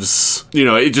gives,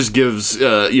 it just gives,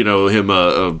 him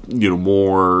a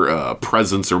more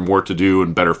presence or more to do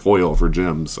and better foil for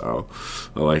Jim, so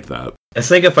I like that. I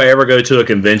think if I ever go to a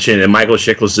convention and Michael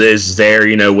Chiklis is there,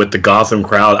 with the Gotham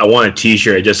crowd, I want a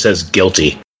t-shirt that just says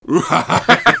guilty.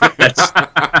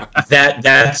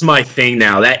 That's my thing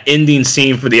now. That ending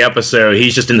scene for the episode,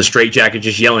 he's just in the straitjacket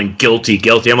just yelling guilty,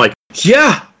 guilty. I'm like,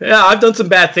 Yeah, I've done some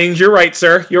bad things. You're right,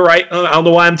 sir. You're right. I don't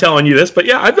know why I'm telling you this, but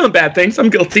yeah, I've done bad things. I'm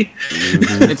guilty.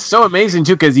 It's so amazing,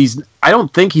 too, because I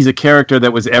don't think he's a character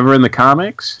that was ever in the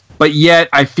comics, but yet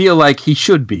I feel like he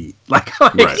should be.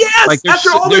 Yes, like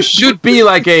there should be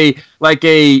like a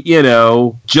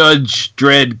Judge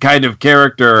Dredd kind of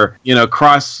character,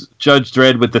 cross Judge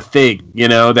Dredd with the Thing,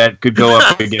 that could go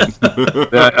up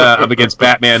against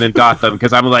Batman and Gotham,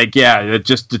 because I'm like, it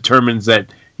just determines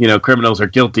that criminals are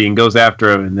guilty and goes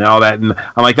after them and all that. And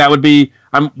I'm like, that would be.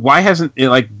 Why hasn't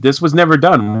this was never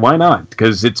done? Why not?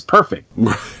 Because it's perfect.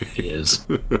 It is.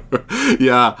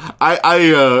 Yeah,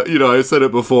 I said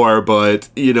it before, but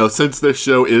since this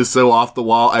show is so off the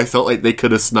wall, I felt like they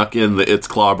could have snuck in the "it's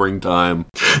clobbering time,"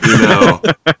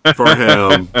 for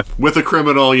him with a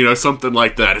criminal, something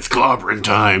like that. It's clobbering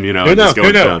time, No,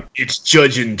 it's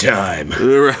judging time.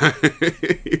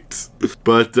 Right.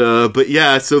 But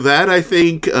yeah, so that I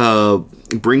think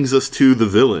brings us to the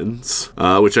villains,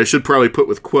 which I should probably put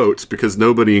with quotes because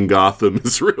nobody in Gotham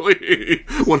is really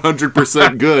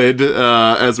 100% good.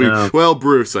 Well,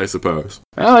 Bruce, I suppose.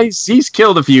 Well, he's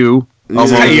killed a few.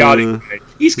 He's chaotic.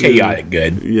 He's chaotic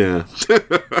good. Yeah.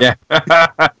 Yeah.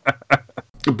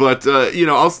 But,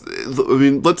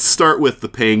 let's start with the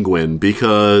Penguin,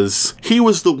 because he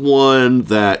was the one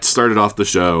that started off the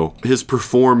show. His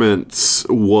performance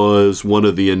was one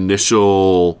of the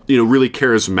initial, really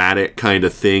charismatic kind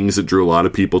of things that drew a lot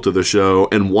of people to the show.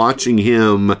 And watching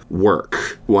him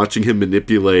work, watching him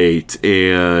manipulate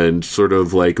and sort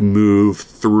of move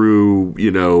through,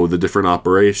 the different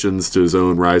operations to his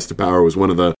own rise to power was one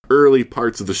of the early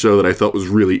parts of the show that I thought was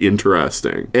really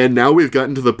interesting. And now we've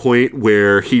gotten to the point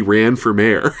where he ran for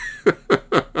mayor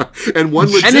and won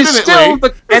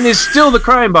legitimately, and is still the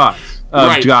crime boss of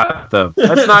right. Gotham.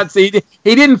 That's not he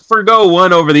didn't forgo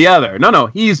one over the other. No,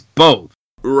 he's both.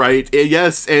 Right.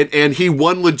 Yes, and he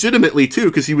won legitimately too,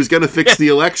 because he was going to fix the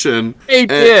election. He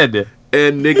did.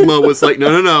 And Nigma was like,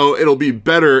 no, it'll be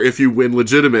better if you win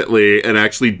legitimately and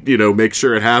actually, make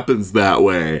sure it happens that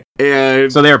way.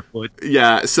 And so they're put.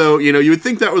 Yeah, so, you would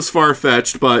think that was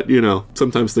far-fetched, but,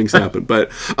 sometimes things happen. But,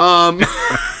 I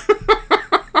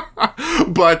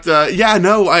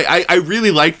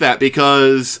really like that,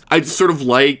 because I sort of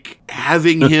like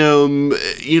having him,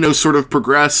 sort of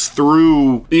progress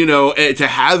through, to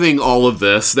having all of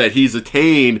this that he's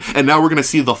attained. And now we're going to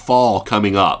see the fall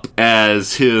coming up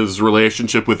as his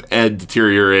relationship with Ed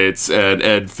deteriorates and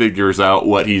Ed figures out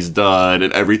what he's done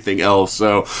and everything else.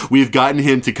 So we've gotten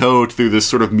him to go through this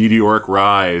sort of meteoric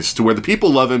rise to where the people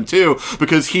love him too,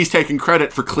 because he's taking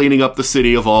credit for cleaning up the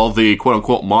city of all the quote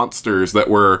unquote monsters that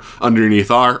were underneath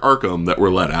Arkham that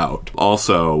were let out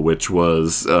also, which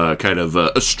was kind of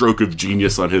a stroke of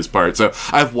genius on his part. So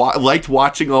I've liked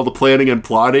watching all the planning and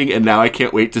plotting, and now I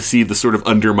can't wait to see the sort of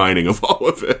undermining of all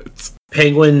of it.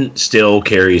 Penguin still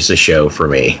carries the show for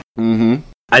me. Mm-hmm.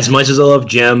 As much as I love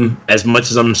Jim, as much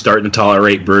as I'm starting to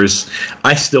tolerate Bruce,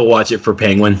 I still watch it for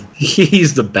Penguin.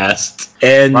 He's the best.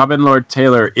 And Robin Lord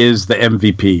Taylor is the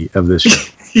MVP of this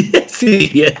show. Yes,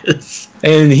 he is.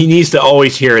 And he needs to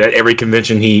always hear it at every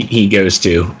convention he goes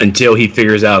to until he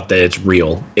figures out that it's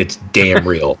real. It's damn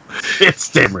real.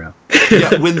 It's damn real.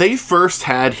 Yeah, when they first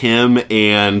had him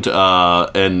and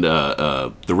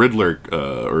the Riddler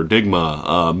or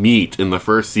Digma meet in the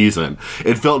first season,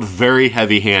 it felt very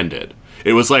heavy-handed.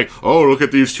 It was like, oh, look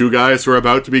at these two guys who are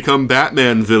about to become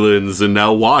Batman villains, and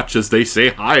now watch as they say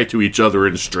hi to each other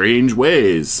in strange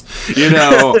ways, and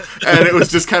it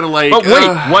was just kind of like, but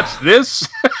wait, what's this?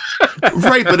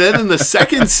 Right, but then in the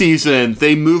second season,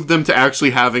 they moved them to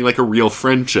actually having a real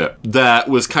friendship that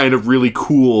was kind of really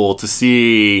cool to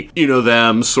see,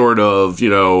 them sort of,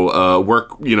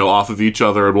 work, off of each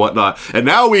other and whatnot. And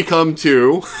now we come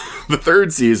to the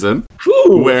third season,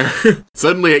 where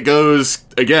suddenly it goes,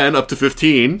 again, up to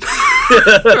 15.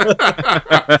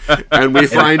 And we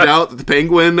find out that the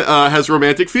Penguin has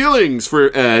romantic feelings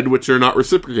for Ed, which are not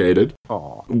reciprocated.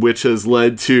 Aww. Which has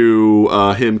led to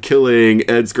him killing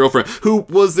Ed's girlfriend, who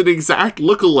was an exact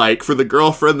lookalike for the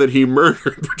girlfriend that he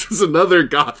murdered, which is another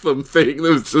Gotham thing that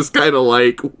was just kind of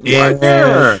like, what?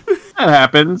 Yeah. That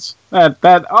happens.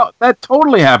 That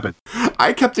totally happened.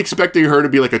 I kept expecting her to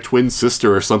be like a twin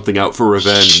sister or something out for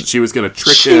revenge. She was going to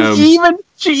trick him.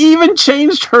 She even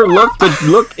changed her look to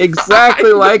look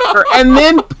exactly like her, and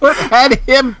then had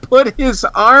him put his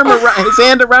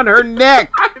hand around her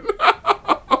neck.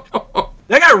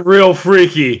 That got real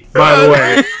freaky, by the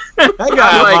way. I'm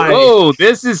like, oh,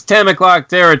 this is 10 o'clock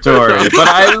territory, but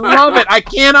I love it. I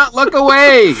cannot look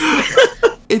away.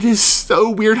 It is so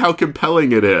weird how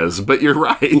compelling it is, but you're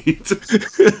right.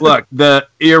 Look,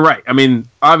 you're right. I mean,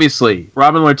 obviously,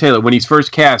 Robin Lord Taylor, when he's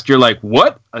first cast, you're like,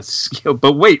 what?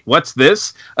 But wait, what's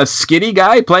this? A skinny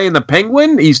guy playing the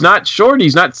Penguin? He's not short.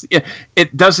 He's not.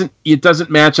 It doesn't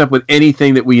match up with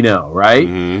anything that we know, right?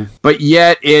 Mm-hmm. But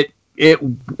yet it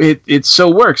so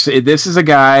works. This is a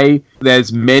guy that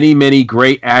as many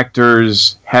great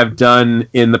actors have done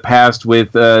in the past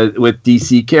with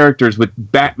DC characters, with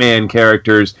Batman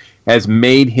characters, has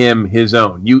made him his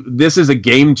own. This is a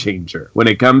game changer when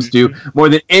it comes to more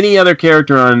than any other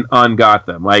character on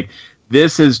Gotham. Like,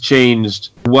 this has changed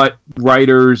what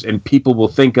writers and people will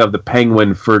think of the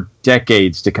Penguin for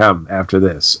decades to come after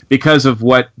this because of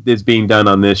what is being done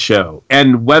on this show.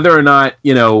 And whether or not,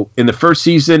 in the first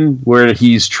season where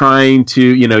he's trying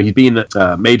to, he's being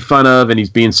made fun of and he's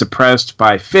being suppressed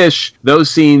by Fish, those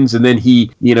scenes, and then he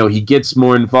gets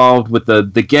more involved with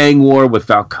the gang war with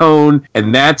Falcone,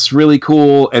 and that's really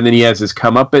cool. And then he has his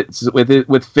comeuppance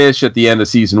with Fish at the end of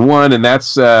season 1, and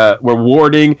that's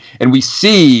rewarding. And we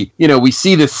see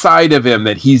the side of him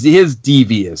that he is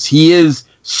devious, he is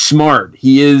smart,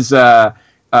 he is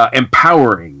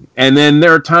empowering, and then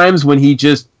there are times when he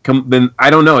just then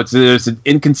I don't know, there's an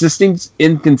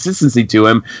inconsistency to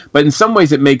him, but in some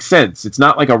ways it makes sense. It's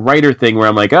not like a writer thing where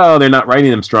I'm like, oh, they're not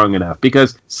writing him strong enough,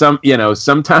 because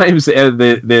sometimes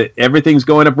everything's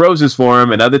going up roses for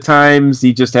him, and other times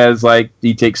he just has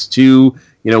he takes two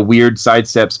weird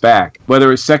sidesteps back.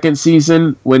 Whether it's second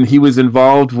season when he was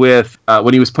involved with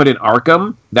when he was put in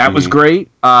Arkham, that was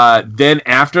great. Then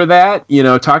after that,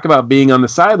 talk about being on the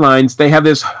sidelines. They have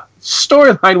this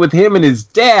storyline with him and his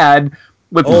dad,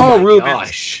 with Paul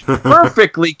Rubens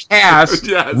perfectly cast,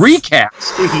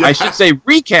 recast. Yes. I should say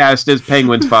recast as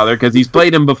Penguin's father, because he's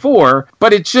played him before,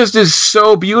 but it just is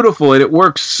so beautiful and it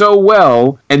works so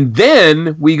well. And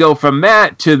then we go from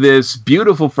that to this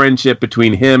beautiful friendship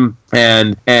between him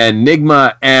and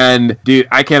Nigma, and dude,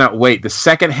 I cannot wait. The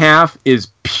second half is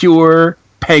pure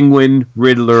Penguin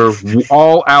Riddler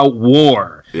all out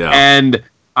war. Yeah. And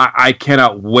I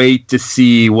cannot wait to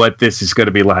see what this is going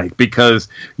to be like, because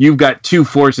you've got two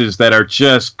forces that are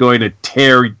just going to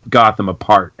tear Gotham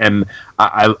apart, and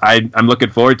I'm looking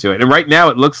forward to it. And right now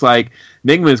it looks like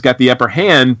Nigma's got the upper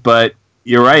hand, but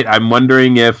you're right. I'm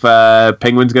wondering if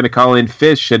Penguin's going to call in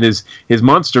Fish and his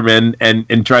monster men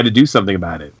and try to do something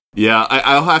about it. Yeah,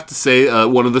 I'll have to say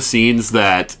one of the scenes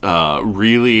that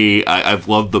really I've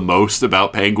loved the most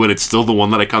about Penguin, it's still the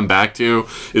one that I come back to,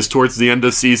 is towards the end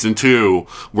of season 2,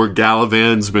 where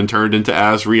Galavan's been turned into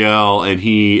Azrael, and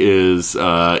he is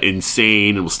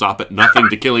insane and will stop at nothing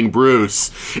to killing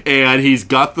Bruce. And he's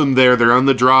got them there, they're on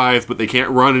the drive, but they can't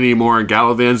run anymore, and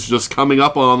Galavan's just coming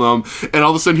up on them, and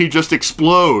all of a sudden he just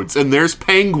explodes, and there's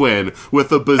Penguin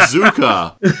with a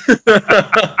bazooka.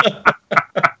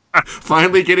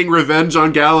 Finally getting revenge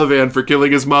on Galavan for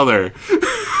killing his mother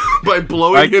by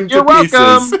blowing him to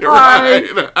pieces. Right.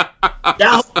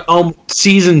 Now,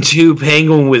 season 2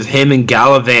 Penguin with him and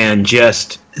Galavan,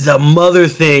 just the mother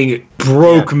thing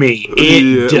broke me.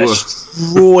 It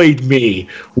destroyed me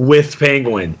with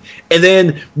Penguin. And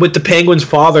then with the Penguin's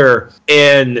father,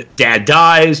 and dad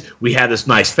dies, we have this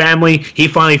nice family. He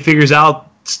finally figures out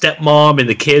stepmom and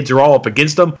the kids are all up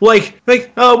against them. Where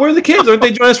are the kids? Aren't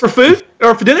they joining us for food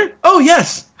or for dinner? Oh,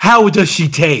 yes. How does she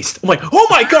taste? I'm like, oh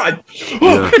my God.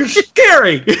 Oh, you're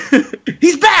scary.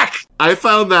 He's back. I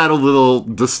found that a little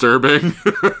disturbing.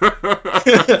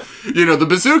 The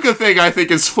bazooka thing I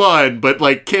think is fun,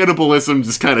 but cannibalism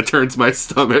just kind of turns my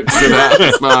stomach to that.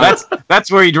 It's not...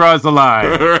 that's where he draws the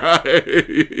line.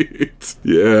 Right.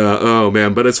 Yeah. Oh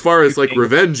man. But as far as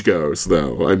revenge goes,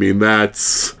 though,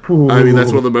 that's one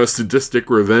of the most sadistic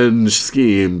revenge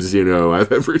schemes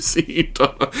I've ever seen.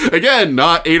 Again,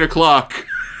 not 8 o'clock.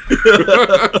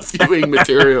 Skewing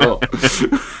material.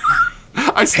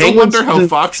 I still wonder how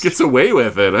Fox gets away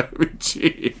with it. I mean,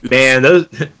 geez. Man,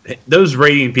 those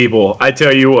rating people, I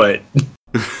tell you what.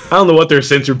 I don't know what their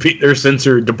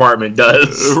censor department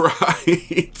does.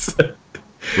 Right.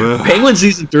 Penguin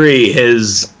season 3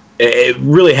 it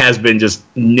really has been just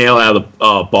nailed out of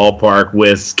the ballpark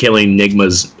with killing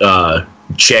Nigma's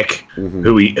chick,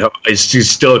 who is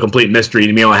still a complete mystery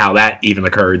to me on how that even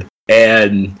occurred.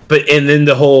 And then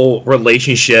the whole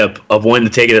relationship of wanting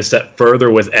to take it a step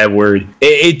further with Edward,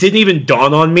 it didn't even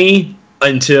dawn on me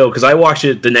until, because I watched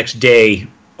it the next day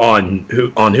on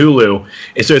Hulu,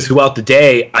 and so throughout the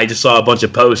day I just saw a bunch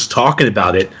of posts talking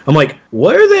about it. I'm like,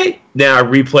 what are they? Now I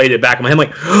replayed it back in my head. I'm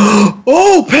like,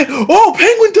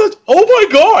 Penguin does. Oh my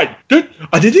God!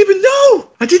 I didn't even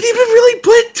know. I didn't even really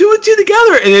put 2 and 2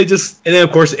 together. And then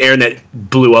of course the internet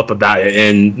blew up about it,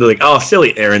 and they're like, oh,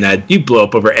 silly internet, you blew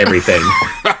up over everything.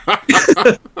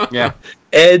 Yeah.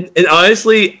 And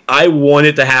honestly, I want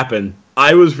it to happen.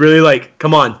 I was really like,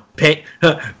 come on,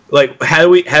 like how do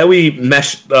we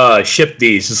ship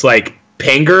these? It's like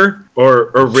Panger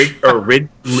or Ridglin?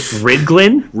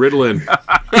 Riddlin.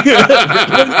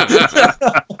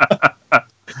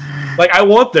 Like, I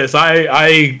want this.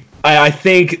 I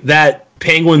think that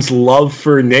Penguin's love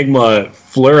for Nygma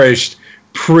flourished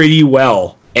pretty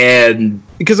well. And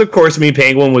because, of course, I mean,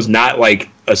 Penguin was not like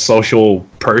a social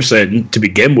person to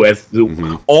begin with.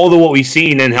 Mm-hmm. All of what we've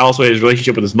seen in also his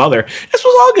relationship with his mother, this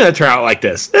was all going to turn out like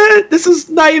this. This is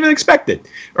not even expected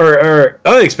or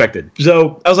unexpected.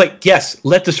 So I was like, yes,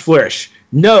 let this flourish.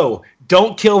 No,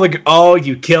 don't kill this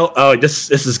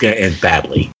is going to end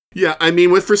badly. Yeah, I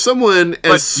mean, for someone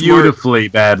as beautifully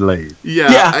badly.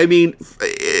 Yeah. I mean,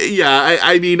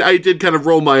 I did kind of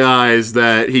roll my eyes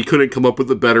that he couldn't come up with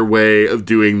a better way of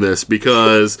doing this,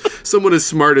 because someone as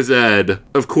smart as Ed,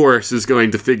 of course, is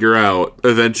going to figure out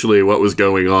eventually what was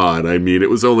going on. I mean, it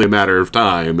was only a matter of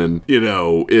time, and,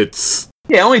 it's...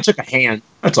 Yeah, it only took a hand.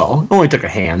 That's all. It only took a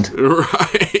hand.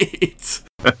 Right.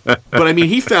 But I mean,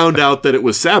 he found out that it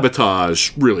was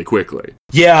sabotage really quickly.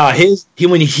 Yeah,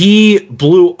 when he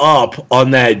blew up on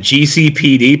that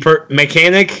GCPD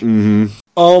mechanic. Mm-hmm.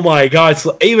 Oh my God!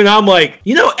 So even I'm like,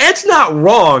 Ed's not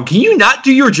wrong. Can you not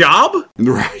do your job?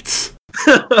 Right.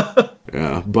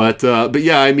 Yeah, but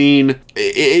yeah, I mean,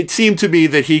 it seemed to me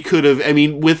that he could have. I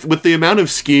mean, with the amount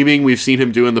of scheming we've seen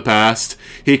him do in the past,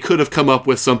 he could have come up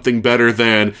with something better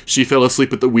than she fell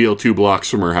asleep at the wheel 2 blocks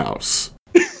from her house.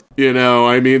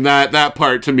 I mean, that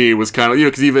part to me was kind of,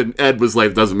 because even Ed was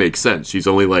like, it doesn't make sense. She's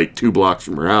only like 2 blocks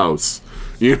from her house.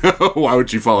 Why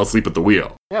would she fall asleep at the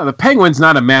wheel? Yeah, the Penguin's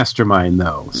not a mastermind,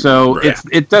 though. So right.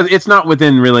 It's not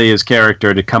within really his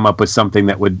character to come up with something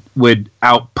that would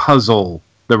out-puzzle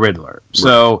the Riddler. Right.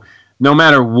 So no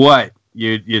matter what,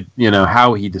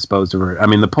 how he disposed of her. I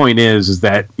mean, the point is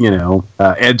that,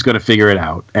 Ed's going to figure it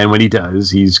out. And when he does,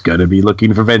 he's going to be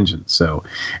looking for vengeance. So,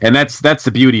 and that's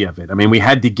the beauty of it. I mean, we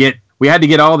had to get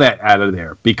all that out of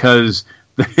there, because,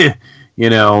 to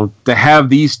have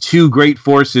these two great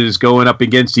forces going up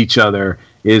against each other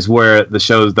is where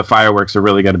the fireworks are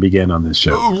really going to begin on this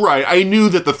show. Right. I knew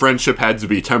that the friendship had to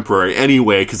be temporary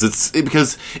anyway, because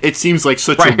it seems like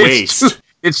such a waste.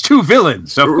 It's 2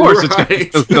 villains, so of course it's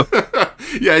going to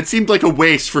Yeah, it seemed like a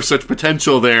waste for such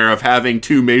potential there of having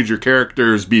 2 major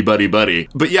characters be buddy-buddy.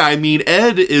 But yeah, I mean,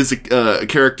 Ed is a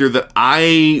character that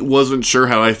I wasn't sure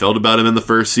how I felt about him in the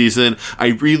first season. I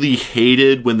really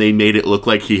hated when they made it look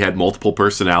like he had multiple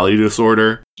personality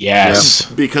disorder. Yes.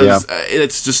 Because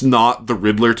it's just not the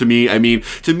Riddler to me. I mean,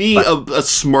 to me, a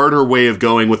smarter way of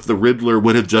going with the Riddler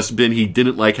would have just been he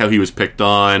didn't like how he was picked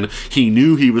on. He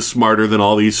knew he was smarter than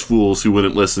all these fools who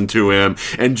wouldn't listen to him.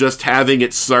 And just having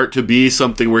it start to be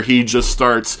something where he just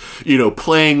starts,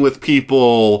 playing with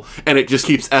people, and it just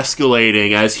keeps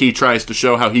escalating as he tries to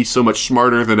show how he's so much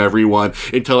smarter than everyone,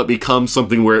 until it becomes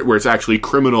something where it's actually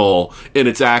criminal in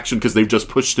its action because they've just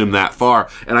pushed him that far.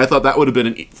 And I thought that would have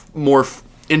been a more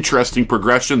interesting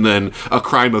progression than a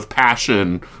crime of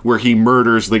passion where he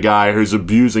murders the guy who's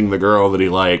abusing the girl that he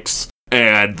likes,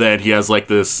 and then he has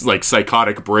this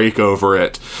psychotic break over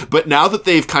it. But now that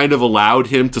they've kind of allowed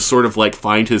him to sort of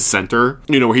find his center,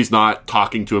 where he's not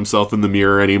talking to himself in the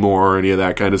mirror anymore or any of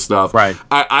that kind of stuff. Right.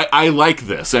 I like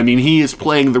this. I mean, he is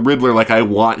playing the Riddler like I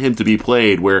want him to be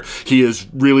played, where he is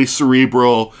really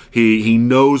cerebral, he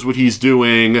knows what he's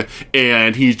doing,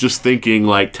 and he's just thinking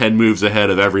 10 moves ahead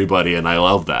of everybody, and I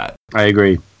love that. I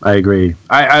agree.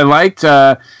 I liked,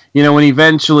 when he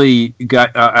eventually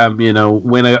got,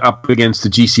 went up against the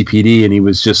GCPD and he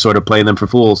was just sort of playing them for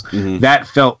fools, that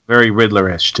felt very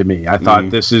Riddler-ish to me. I thought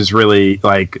this is really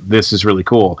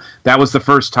cool. That was the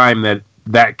first time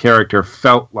that character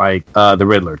felt like the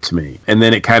Riddler to me. And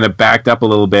then it kind of backed up a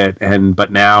little bit,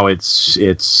 but now it's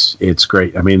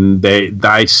great. I mean,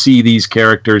 I see these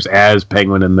characters as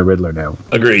Penguin and the Riddler now.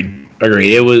 Agreed.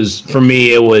 It was, for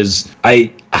me,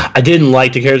 I didn't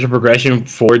like the character progression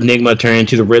for Nygma turning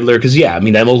into the Riddler, because, that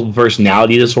multiple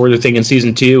personality disorder thing in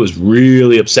season 2 was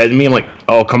really upsetting me. I'm like,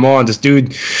 oh, come on, this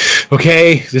dude,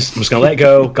 okay, I'm just going to let it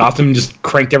go. Gotham just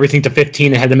cranked everything to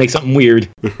 15 and had to make something weird.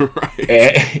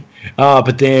 Right.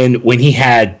 But then when he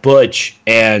had Butch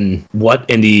and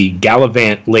the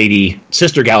Gallivant lady,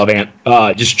 Sister Gallivant,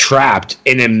 just trapped,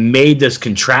 and then made this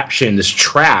contraption, this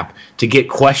trap, to get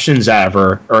questions out of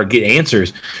her, or get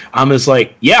answers, I'm just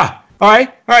like, yeah. All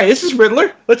right, this is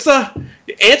Riddler. Let's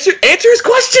answer his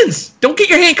questions. Don't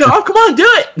get your hand cut off. Come on, do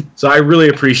it. So I really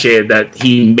appreciated that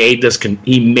he made this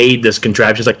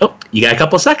contraption. It's like, oh, you got a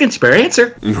couple of seconds, spare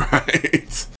answer.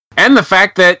 Right. And the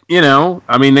fact that,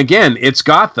 I mean, again, it's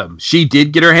Gotham. She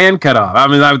did get her hand cut off. I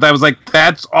mean, that was like,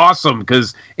 that's awesome,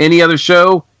 because any other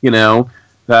show,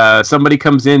 somebody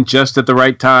comes in just at the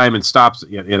right time and stops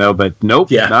it, but nope,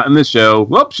 not in this show.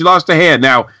 Whoop, she lost a hand.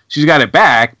 Now, she's got it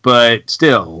back, but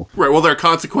still. Right, well, there are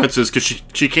consequences because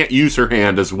she can't use her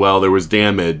hand as well. There was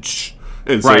damage.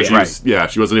 And so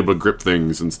she wasn't able to grip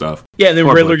things and stuff. Yeah, and then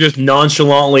Riddler just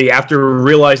nonchalantly, after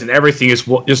realizing everything,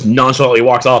 just nonchalantly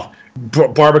walks off.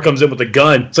 Barbara comes in with a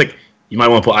gun. It's like, you might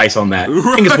want to put ice on that.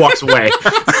 Right. And just walks away.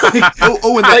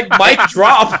 And like, mic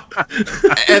drop.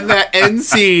 And that end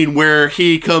scene where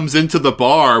he comes into the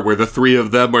bar where the three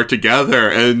of them are together,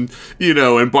 and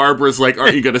and Barbara's like,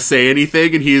 "Aren't you going to say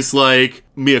anything?" And he's like,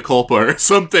 "Mea culpa," or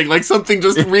something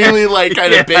just really like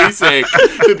kind of basic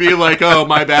to be like, "Oh,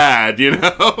 my bad,"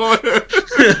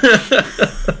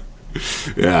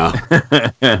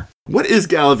 Yeah. What is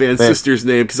Galavan's sister's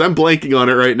name? Because I'm blanking on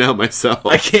it right now myself.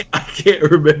 I can't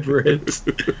remember it.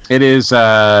 It is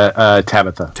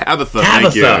Tabitha. Tabitha,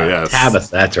 thank you. Yes.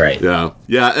 Tabitha, that's right. Yeah.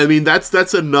 I mean,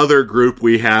 that's another group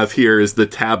we have here is the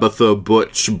Tabitha,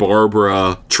 Butch,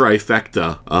 Barbara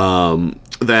trifecta.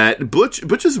 That Butch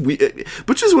is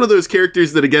one of those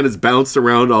characters that, again, is bounced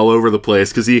around all over the place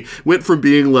because he went from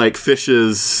being like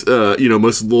Fish's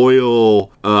most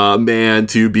loyal man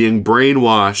to being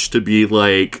brainwashed to be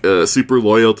like super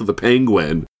loyal to the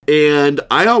Penguin. And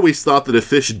I always thought that if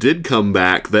Fish did come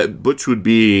back, that Butch would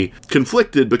be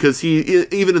conflicted because he,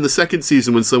 even in the second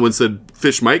season when someone said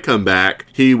Fish might come back,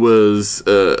 he was,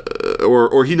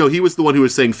 he was the one who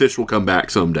was saying Fish will come back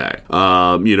someday.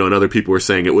 And other people were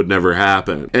saying it would never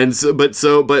happen. And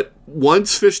but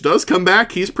once Fish does come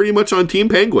back, he's pretty much on Team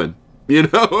Penguin.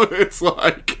 It's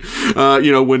like,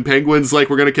 when Penguin's like,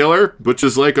 we're going to kill her, Butch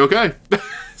is like, okay.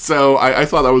 So I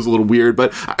thought that was a little weird,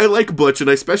 but I like Butch, and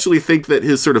I especially think that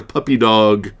his sort of puppy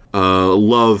dog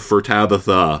love for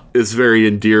Tabitha is very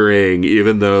endearing,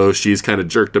 even though she's kind of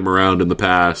jerked him around in the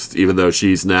past, even though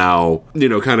she's now,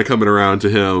 kind of coming around to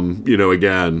him,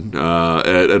 again.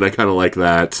 And I kind of like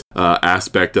that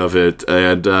aspect of it.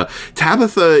 And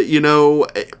Tabitha,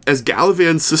 as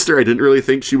Galavan's sister, I didn't really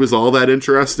think she was all that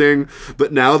interesting,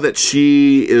 but now that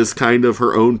she is kind of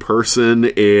her own person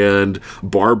and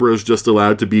Barbara's just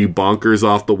allowed to be bonkers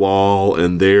off the wall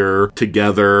and they're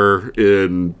together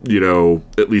in,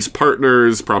 at least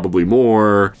partners, probably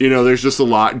more. There's just a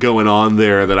lot going on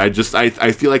there that I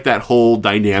feel like that whole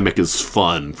dynamic is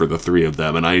fun for the three of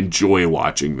them and I enjoy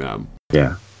watching them.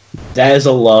 Yeah. That is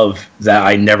a love that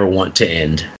I never want to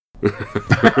end.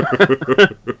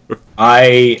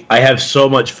 I have so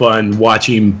much fun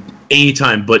watching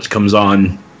anytime Butch comes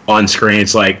on screen.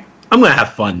 It's like, I'm going to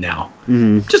have fun now.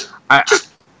 Mm-hmm. Just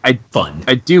fun.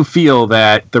 I do feel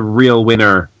that the real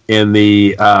winner in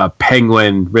the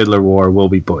Penguin Riddler war will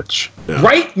be Butch. Yeah.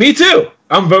 Right? Me too.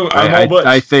 I'm all Butch.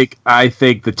 I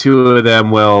think the two of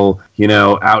them will,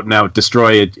 out and out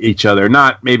destroy each other.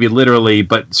 Not maybe literally,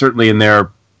 but certainly in their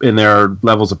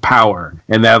levels of power,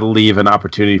 and that'll leave an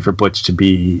opportunity for Butch to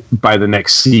be, by the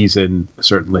next season,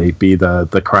 certainly be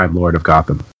the crime lord of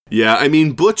Gotham. Yeah, I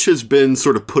mean, Butch has been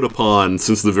sort of put upon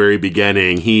since the very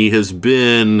beginning. He has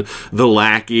been the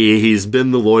lackey. He's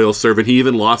been the loyal servant. He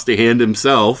even lost a hand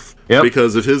himself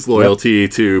because of his loyalty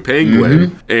to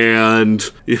Penguin, and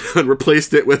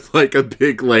replaced it with like a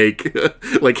big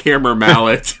like hammer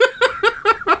mallet,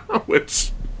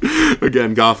 which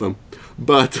again, Gotham.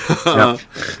 But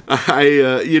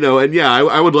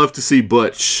I would love to see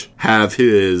Butch have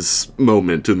his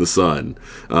moment in the sun,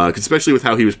 especially with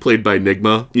how he was played by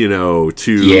Nigma.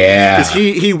 Because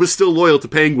he was still loyal to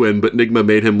Penguin, but Nigma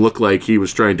made him look like he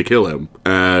was trying to kill him,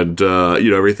 and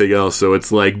everything else. So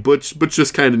it's like Butch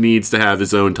just kind of needs to have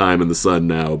his own time in the sun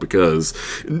now because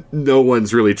no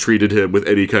one's really treated him with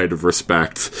any kind of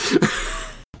respect.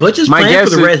 Butch's plan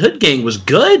for the Red Hood gang was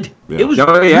good. Yeah. It was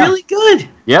really good.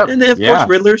 Yep. And then, of course,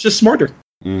 Riddler's just smarter.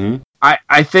 Mm-hmm. I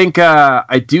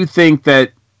do think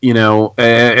that,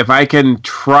 if I can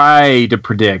try to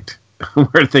predict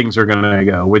where things are going to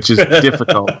go, which is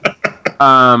difficult,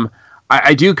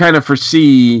 I do kind of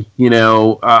foresee,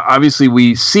 obviously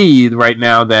we see right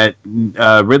now that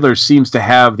Riddler seems to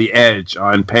have the edge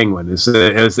on Penguin, as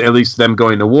at least them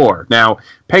going to war. Now,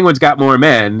 Penguin's got more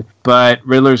men, but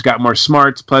Riddler's got more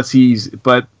smarts, plus he's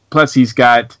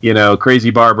got, Crazy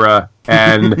Barbara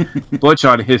and Butch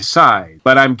on his side.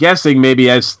 But I'm guessing maybe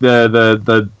as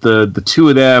the two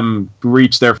of them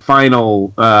reach their final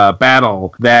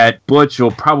battle, that Butch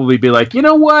will probably be like, you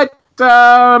know what?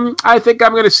 I think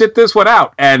I'm going to sit this one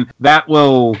out, and that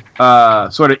will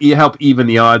sort of help even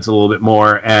the odds a little bit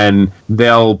more, and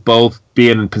they'll both be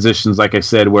in positions, like I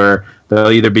said, where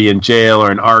they'll either be in jail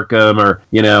or in Arkham or,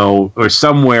 or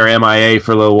somewhere MIA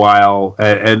for a little while,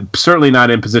 and certainly not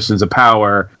in positions of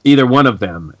power, either one of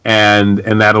them. And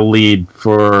that'll lead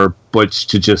for Butch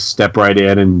to just step right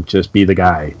in and just be the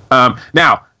guy.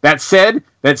 Now, that said,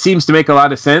 that seems to make a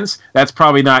lot of sense. That's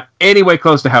probably not any way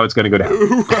close to how it's going to go down.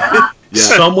 Yeah.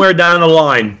 Somewhere down the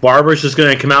line, Barbara's just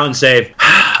going to come out and say,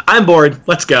 I'm bored,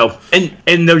 let's go. And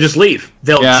they'll just leave.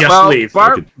 They'll leave.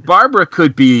 Barbara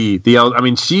could be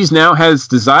she's now has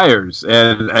desires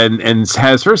and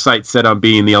has her sights set on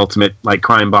being the ultimate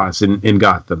crime boss in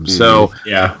Gotham. Mm-hmm. So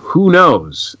who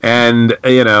knows? And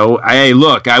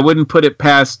I wouldn't put it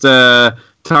past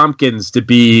Tompkins to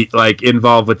be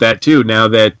involved with that too, now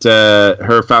that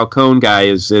her Falcone guy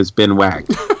has been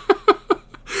whacked.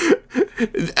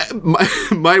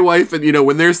 My wife, and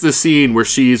when there's the scene where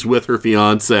she's with her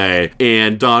fiance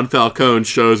and Don Falcone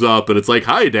shows up and it's like,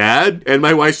 hi, Dad, and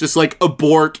my wife's just like,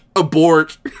 abort.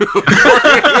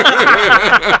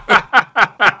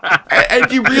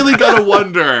 And you really gotta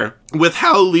wonder, with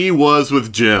how Lee was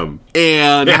with Jim,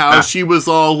 and how she was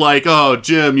all like, oh,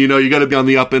 Jim, you gotta be on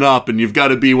the up and up, and you've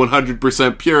gotta be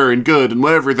 100% pure and good and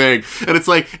everything. And it's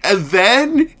like, and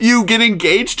then you get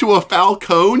engaged to a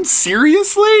Falcone?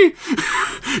 Seriously?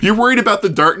 You're worried about the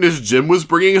darkness Jim was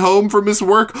bringing home from his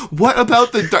work? What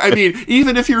about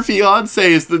even if your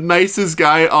fiance is the nicest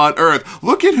guy on earth,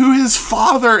 look at who his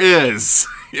father is.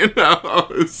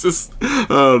 It's just, I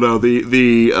don't know,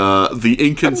 the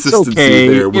inconsistency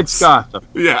there. It's Gotham.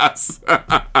 Yes.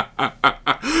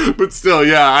 But still,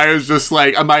 I was just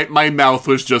like, my mouth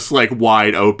was just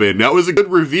wide open. That was a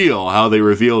good reveal, how they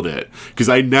revealed it, because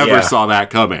I never saw that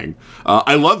coming.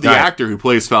 I love the actor who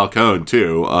plays Falcone,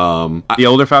 too. The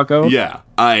older Falcone? Yeah.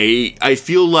 I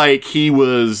feel like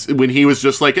when he was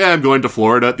just like, I'm going to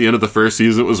Florida at the end of the first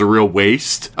season, it was a real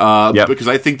waste. Because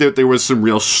I think that there was some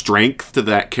real strength to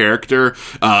that character.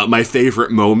 My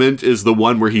favorite moment is the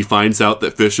one where he finds out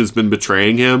that Fish has been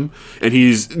betraying him, and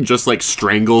he's just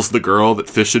strangles the girl that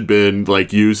Fish had been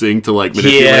using to manipulate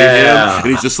him. And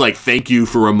he's just like, thank you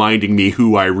for reminding me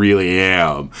who I really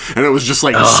am. And it was just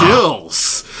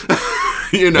chills.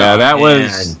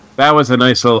 That was a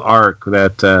nice little arc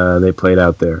that they played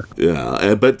out there.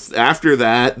 Yeah, but after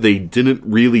that, they didn't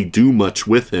really do much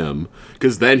with him,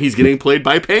 because then he's getting played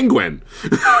by Penguin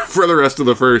for the rest of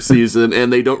the first season,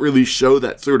 and they don't really show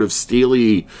that sort of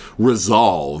steely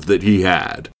resolve that he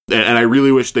had. And I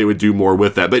really wish they would do more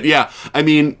with that. But Lee,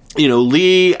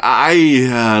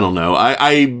 I don't know.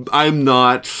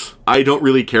 I don't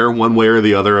really care one way or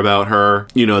the other about her.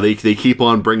 They keep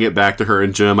on bringing it back to her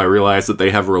and Jim. I realize that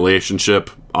they have a relationship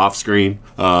off screen,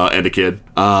 and a kid.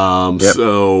 So,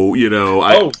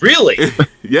 oh, really?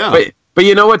 Yeah. But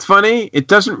you know what's funny? It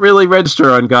doesn't really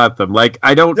register on Gotham.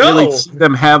 I don't really see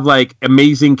them have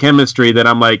amazing chemistry that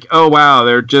I'm like, oh wow,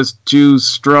 they're just too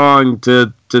strong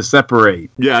to separate.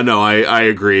 Yeah, no, I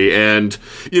agree. And,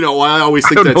 I always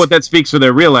think I don't know what that speaks for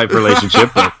their real life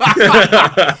relationship. But.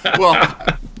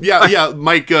 Well, yeah,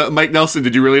 Mike Nelson,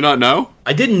 did you really not know?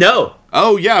 I didn't know.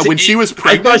 Oh, yeah, when she was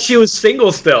pregnant. I thought she was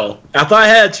single still. I thought I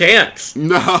had a chance.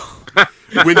 No.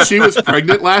 When she was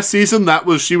pregnant last season,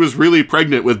 she was really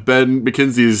pregnant with Ben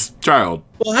McKenzie's child.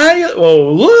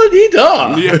 Well,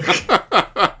 la-dee-da. Yeah.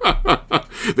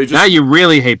 Now you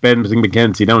really hate Ben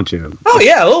McKenzie, don't you? Oh,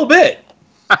 yeah, a little bit.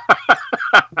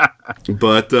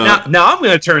 But now I'm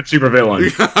going to turn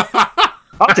supervillain.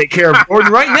 I'll take care of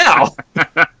Gordon right now.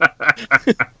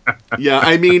 Yeah,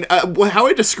 how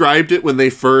I described it when they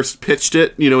first pitched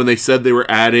it, when they said they were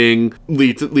adding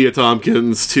Leslie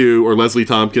Tompkins to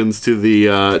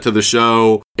the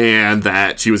show, and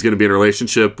that she was going to be in a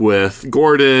relationship with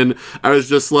Gordon, I was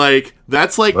just like,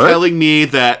 that's like what? Telling me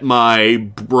that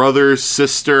my brother's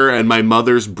sister and my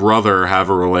mother's brother have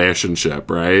a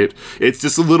relationship, right? It's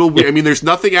just a little weird. There's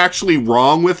nothing actually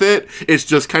wrong with it. It's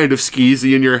just kind of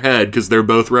skeezy in your head because they're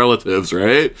both relatives,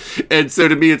 right? And so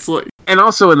to me, it's like... And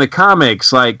also in the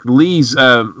comics,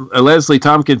 Leslie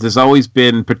Tompkins has always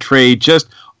been portrayed just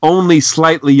only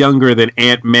slightly younger than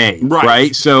Aunt May,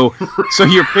 right? So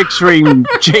you're picturing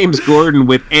James Gordon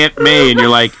with Aunt May, and you're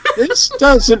like, this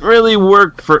doesn't really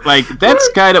work for, that's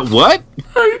kind of, what?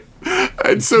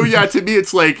 And so, yeah, to me,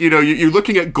 it's like, you're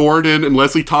looking at Gordon and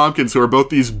Leslie Tompkins, who are both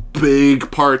these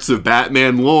big parts of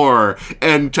Batman lore,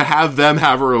 and to have them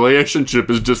have a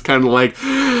relationship is just kind of like,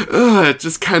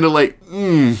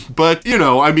 But,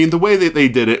 the way that they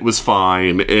did it was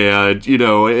fine, and,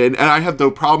 and I have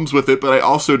no problems with it, but I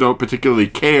also don't particularly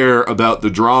care about the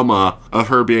drama of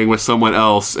her being with someone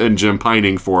else and Jim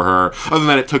pining for her, other than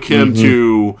that it took him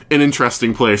to an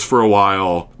interesting place for a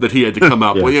while that he had to come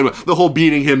up with, the whole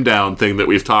beating him down meltdown thing that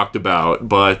we've talked about.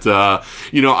 But,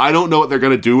 I don't know what they're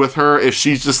going to do with her. If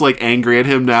she's just, angry at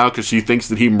him now because she thinks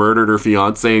that he murdered her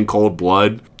fiancé in cold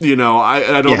blood,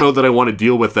 I don't know that I want to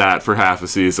deal with that for half a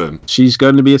season. She's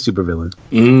going to be a supervillain.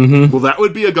 Mm-hmm. Well, that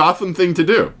would be a Gotham thing to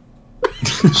do.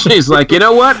 She's like, you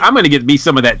know what? I'm going to get me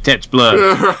some of that Tetch blood.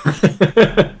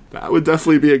 That would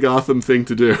definitely be a Gotham thing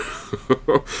to do.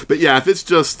 But yeah, if it's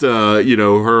just,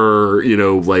 her,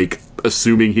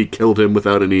 assuming he killed him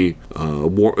without any,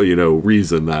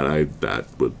 reason, that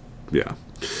would, yeah.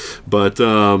 But,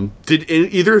 did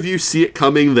either of you see it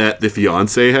coming that the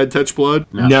fiancé had Tetch blood?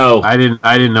 No. I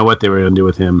didn't know what they were going to do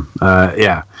with him.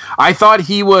 Yeah. I thought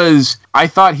he was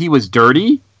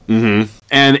dirty. Mm-hmm.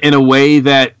 And in a way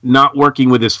that not working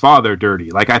with his father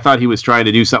dirty. I thought he was trying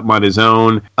to do something on his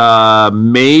own.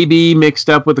 Maybe mixed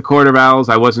up with the Court of Owls.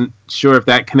 I wasn't sure if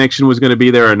that connection was going to be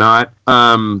there or not.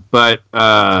 But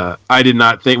I did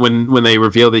not think when they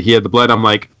revealed that he had the blood, I'm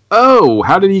like, oh,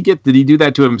 how did he do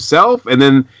that to himself? And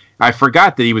then I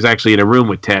forgot that he was actually in a room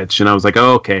with Tetch, and I was like,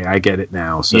 oh, okay, I get it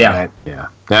now. So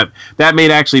that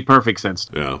made actually perfect sense.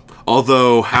 Yeah.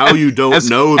 Although how you don't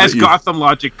know that as Gotham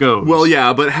logic goes. Well,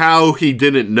 yeah, but how he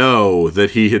didn't know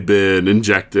that he had been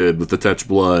injected with the Tetch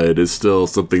blood is still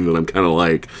something that I'm kind of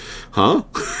like, huh?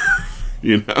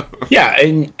 Yeah,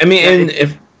 and I mean, and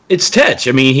if it's Tetch,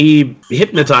 I mean, he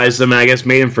hypnotized them and I guess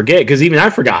made him forget, because even I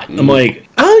forgot. I'm like,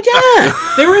 oh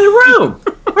yeah, they were in the room.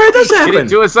 Where did this happen? Get it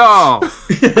to us all.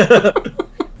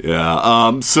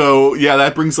 Yeah. So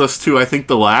that brings us to, I think,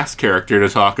 the last character to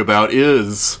talk about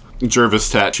is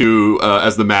Jervis Tetch, who,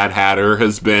 as the Mad Hatter,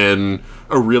 has been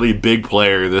a really big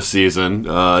player this season.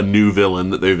 New villain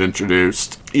that they've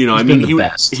introduced. He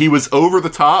was over the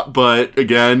top, but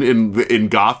again, in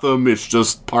Gotham, it's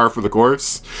just par for the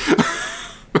course.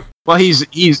 Well,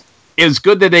 it's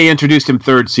good that they introduced him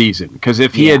third season, because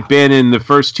if he had been in the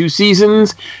first two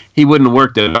seasons, he wouldn't have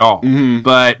worked at all. Mm-hmm.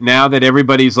 But now that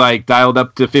everybody's dialed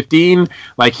up to 15,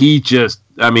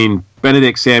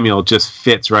 Benedict Samuel just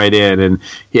fits right in. And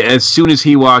as soon as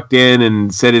he walked in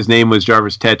and said his name was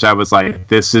Jarvis Tetch, I was like,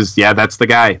 that's the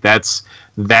guy.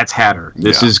 That's Hatter.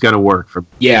 This is going to work for me.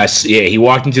 Yes, yeah. He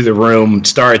walked into the room,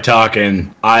 started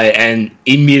talking, and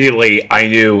immediately I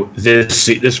knew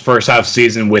this first half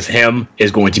season with him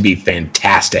is going to be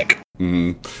fantastic.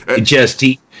 Mm-hmm.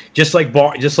 Just like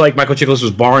Michael Chiklis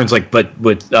was Barnes, but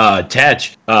with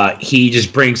Tetch, he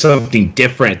just brings something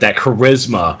different, that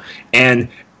charisma. And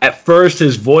at first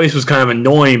his voice was kind of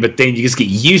annoying, but then you just get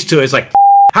used to it. It's like,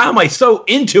 how am I so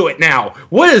into it now?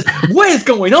 What is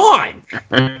going on?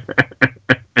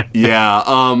 Yeah,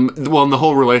 well, and the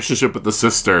whole relationship with the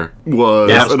sister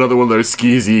was another one of those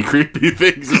skeezy, creepy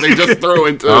things that they just throw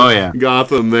into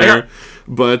Gotham there.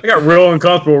 But I got real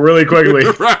uncomfortable really quickly.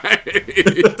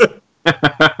 Right.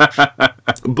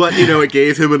 But, it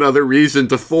gave him another reason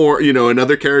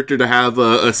another character to have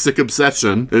a sick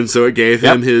obsession. And so it gave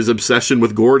him his obsession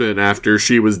with Gordon after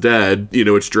she was dead,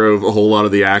 which drove a whole lot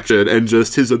of the action. And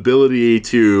just his ability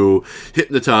to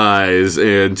hypnotize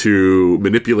and to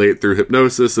manipulate through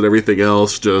hypnosis and everything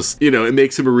else, just, it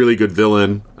makes him a really good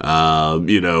villain.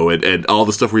 And all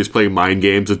the stuff where he's playing mind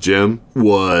games with Jim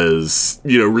was,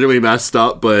 really messed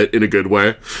up, but in a good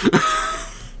way.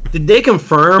 Did they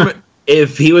confirm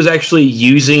if he was actually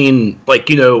using,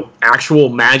 actual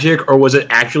magic, or was it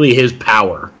actually his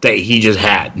power that he just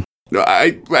had? No,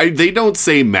 they don't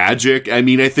say magic. I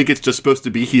mean, I think it's just supposed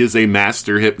to be he is a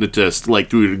master hypnotist, to a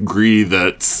degree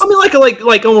that's... I mean,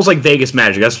 like almost like Vegas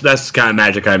magic. That's the kind of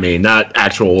magic I mean, not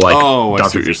actual, Oh, I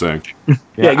see what you're saying.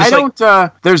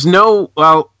 There's no...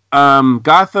 Well,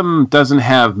 Gotham doesn't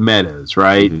have metas,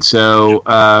 right? Mm-hmm. So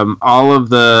all of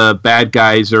the bad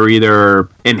guys are either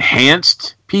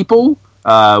enhanced people,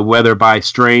 whether by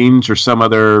Strange or some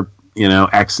other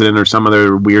accident or some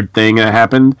other weird thing that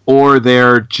happened, or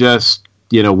they're just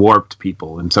warped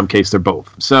people. In some case, they're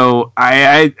both. So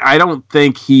I don't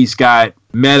think he's got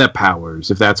meta powers,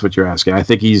 if that's what you're asking. I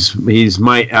think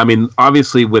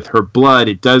obviously with her blood,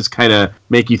 it does kind of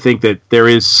make you think that there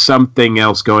is something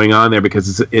else going on there,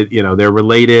 because they're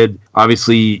related.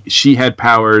 Obviously, she had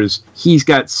powers. He's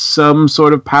got some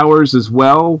sort of powers as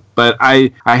well, but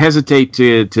I hesitate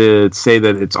to say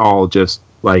that it's all just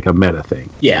like a meta thing.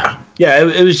 Yeah.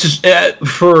 It was just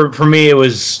for me. It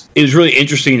was really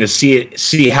interesting to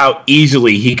see how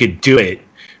easily he could do it.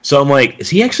 So I'm like, is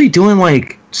he actually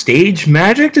doing stage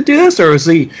magic to do this, or does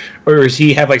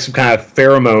he have some kind of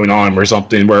pheromone on him or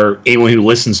something where anyone who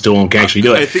listens to him can actually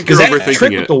do it? I think you're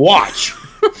overthinking it. To watch.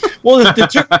 Well,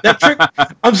 that trick.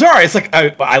 I'm sorry. It's like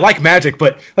I like magic,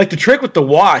 but like the trick with the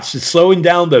watch is slowing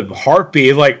down the heartbeat.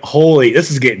 Is like, holy,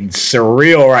 this is getting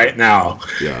surreal right now.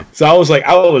 Yeah. So I was like,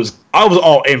 I was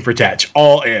all in for Tetch,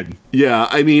 all in. Yeah,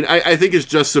 I mean, I think it's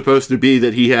just supposed to be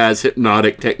that he has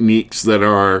hypnotic techniques that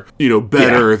are,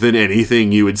 better than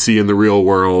anything you would see in the real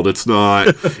world. It's not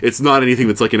anything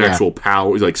that's like an actual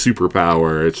power, like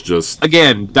superpower. It's just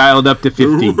again dialed up to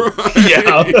 15.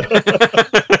 Yeah.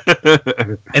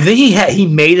 And then he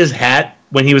made his hat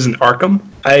when he was in Arkham.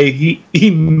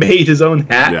 He made his own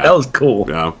hat. Yeah. That was cool.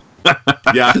 Yeah.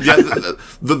 Yeah.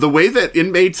 The way that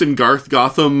inmates in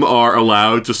Gotham are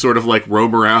allowed to sort of like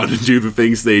roam around and do the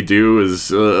things they do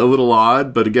is a little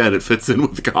odd, but again, it fits in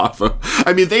with Gotham.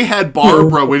 I mean, they had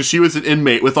Barbara when she was an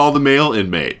inmate with all the male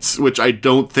inmates, which I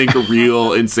don't think a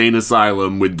real insane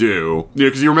asylum would do.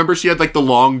 Because you remember she had like the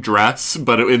long dress,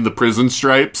 but in the prison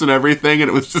stripes and everything, and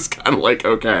it was just kind of like,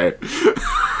 okay.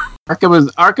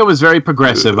 Arkham was very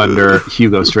progressive under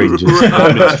Hugo Strange's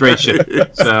administration.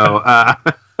 So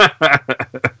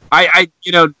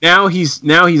now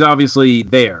he's obviously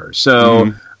there.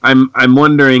 So I'm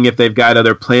wondering if they've got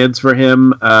other plans for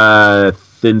him in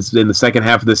the second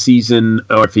half of the season,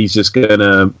 or if he's just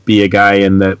gonna be a guy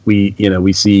in that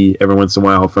we see every once in a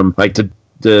while from like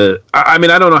I mean,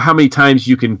 I don't know how many times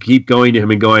you can keep going to him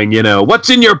and going,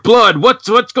 what's in your blood?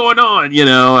 What's going on?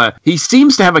 He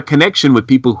seems to have a connection with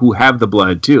people who have the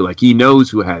blood too. Like he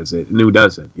knows who has it and who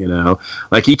doesn't,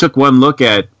 like he took one look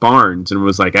at Barnes and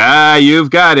was like, you've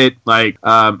got it. Like,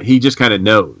 he just kind of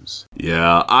knows.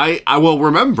 Yeah, I will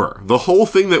remember the whole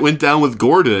thing that went down with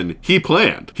Gordon. He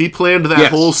planned that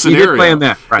whole scenario. He did plan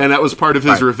that. Right. And that was part of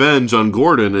his revenge on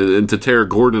Gordon and to tear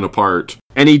Gordon apart.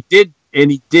 And he did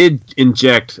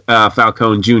inject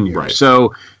Falcone Jr. Right.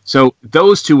 So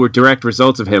those two were direct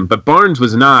results of him, but Barnes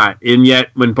was not. And yet,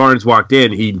 when Barnes walked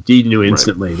in, he knew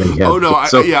instantly that he had. Oh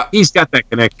no! He's got that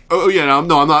connection. Oh yeah,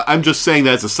 no, I'm not. I'm just saying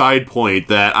that as a side point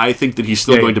that I think that he's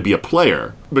still going to be a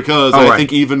player. Because I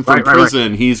think even from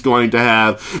prison, he's going to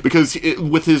have, because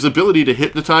with his ability to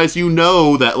hypnotize,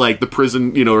 that like the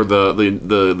prison, or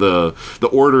the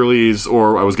orderlies,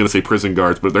 or I was going to say prison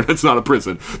guards, but it's not a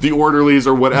prison. The orderlies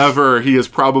or whatever, he is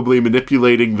probably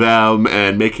manipulating them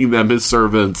and making them his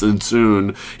servants, and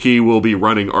soon he will be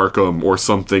running Arkham or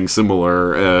something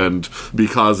similar and be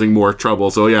causing more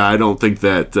trouble. So yeah, I don't think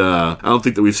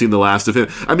that we've seen the last of him.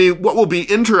 I mean, what will be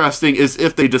interesting is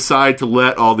if they decide to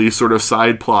let all these sort of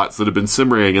side plots that have been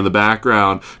simmering in the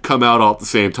background come out all at the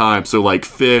same time. So like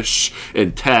Fish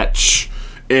and Tetch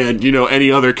and,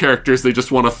 any other characters they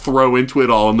just want to throw into it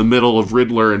all in the middle of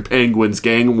Riddler and Penguin's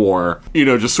gang war,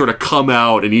 just sort of come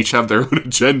out and each have their own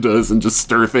agendas and just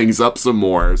stir things up some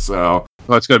more. So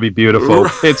Oh, it's going to be beautiful.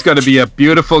 It's going to be a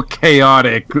beautiful,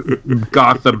 chaotic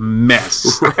Gotham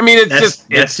mess. I mean,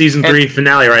 that's season 3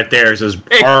 finale right there. It says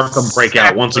Arkham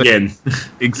breakout once again.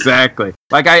 Exactly.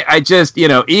 Like, I just,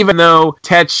 even though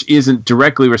Tetch isn't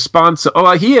directly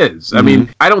responsible, he is. Mm-hmm. I mean,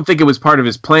 I don't think it was part of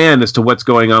his plan as to what's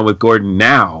going on with Gordon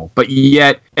now, but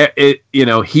yet,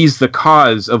 he's the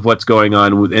cause of what's going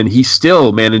on, and he's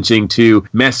still managing to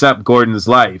mess up Gordon's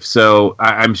life. So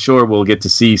I'm sure we'll get to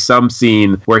see some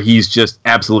scene where he's just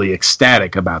absolutely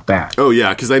ecstatic about that. Oh,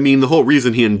 yeah, because, I mean, the whole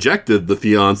reason he injected the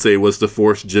fiancé was to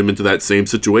force Jim into that same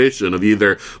situation of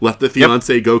either let the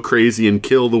fiancé go crazy and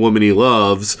kill the woman he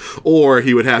loves, or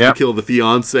he would have to kill the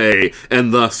fiancé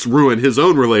and thus ruin his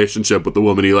own relationship with the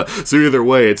woman he loves. So either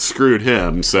way, it screwed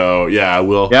him. So, yeah,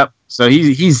 we'll... Yep. So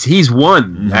he's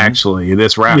won, actually,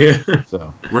 this round. Yeah.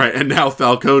 So. Right, and now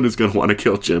Falcone is going to want to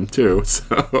kill Jim, too.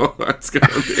 So that's going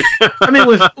to be... I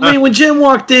mean, when Jim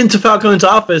walked into Falcone's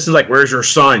office and like, "Where's your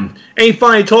son?" And he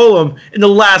finally told him, in the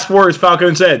last words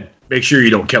Falcone said, "Make sure you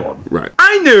don't kill him." Right.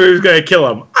 I knew he was going to kill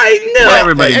him. I knew it.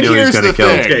 Everybody knew he was going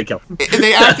to kill him.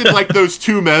 They acted like those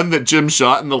two men that Jim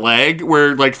shot in the leg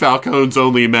were like Falcone's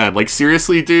only men. Like,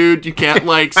 seriously, dude, you can't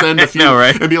like send a few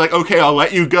and be like, "Okay, I'll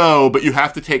let you go, but you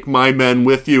have to take my men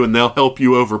with you and they'll help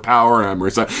you overpower him," or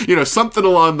something. Something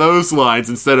along those lines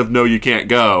instead of "No, you can't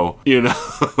go."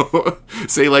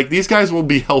 Say like, these guys will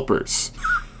be helpers.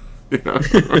 But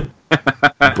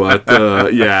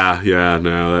no,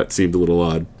 that seemed a little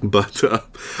odd. But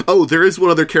there is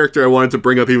one other character I wanted to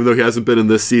bring up, even though he hasn't been in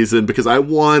this season, because I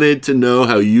wanted to know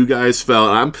how you guys felt.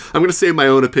 I'm going to say my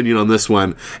own opinion on this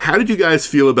one. How did you guys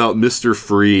feel about Mr.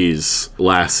 Freeze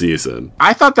last season?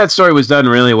 I thought that story was done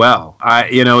really well.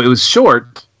 It was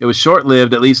short. It was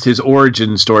short-lived. At least his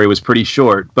origin story was pretty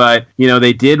short. But,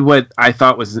 they did what I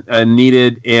thought was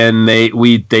needed, and they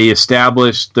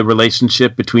established the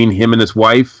relationship between him and his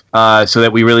wife so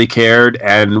that we really cared.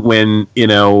 And when,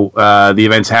 the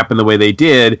events happened the way they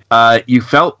did, you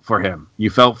felt for him. You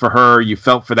felt for her. You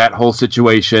felt for that whole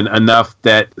situation enough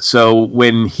that so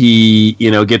when he,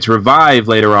 gets revived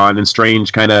later on and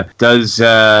Strange kind of does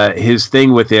his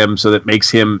thing with him so that makes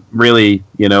him really,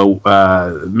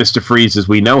 Mr. Freeze as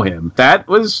we know him.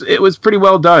 It was pretty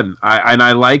well done.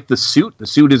 I like the suit. The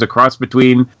suit is a cross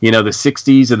between, the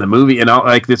 60s and the movie and all,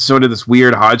 like this sort of this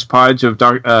weird hodgepodge of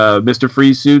Mr.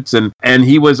 Freeze suits. And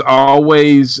he was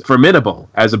always formidable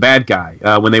as a bad guy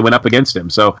when they went up against him.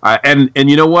 So, and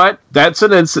you know what? That's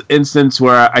an instance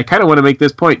where I kind of want to make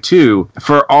this point too.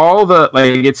 For all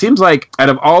it seems like out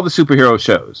of all the superhero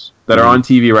shows that are on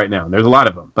TV right now, there's a lot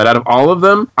of them, but out of all of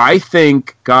them, I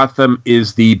think Gotham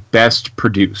is the best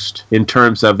produced in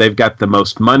terms of they've got the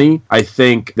most money. I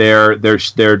think their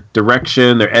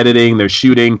direction, their editing, their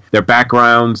shooting, their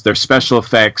backgrounds, their special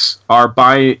effects are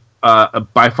by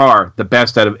far the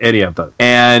best out of any of them.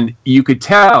 And you could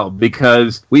tell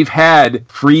because we've had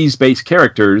Freeze-based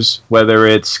characters, whether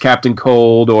it's Captain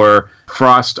Cold or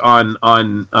Frost on the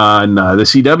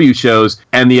CW shows,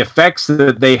 and the effects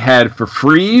that they had for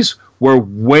Freeze were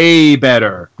way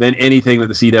better than anything that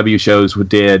the CW shows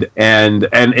did. And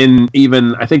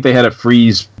even I think they had a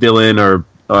Freeze villain or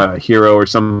hero or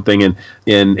something in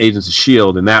Agents of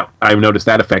S.H.I.E.L.D., and that I've noticed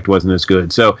that effect wasn't as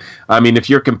good. So, I mean, if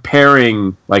you're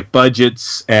comparing like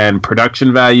budgets and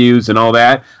production values and all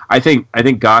that, I think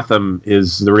Gotham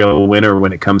is the real winner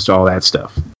when it comes to all that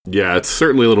stuff. Yeah, it's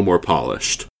certainly a little more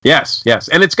polished. Yes,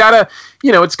 and it's got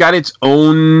its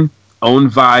own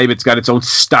vibe. It's got its own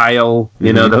style.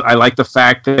 I like the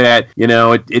fact that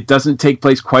it doesn't take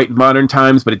place quite in modern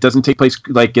times, but it doesn't take place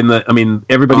like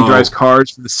everybody drives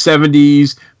cars from the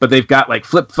 70s, but they've got like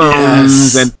flip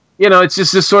phones and it's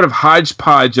just this sort of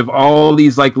hodgepodge of all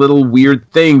these like little weird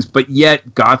things, but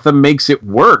yet Gotham makes it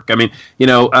work. I mean, you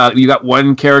got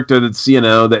one character that's,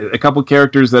 a couple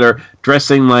characters that are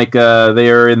dressing like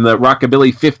they are in the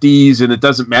rockabilly 50s, and it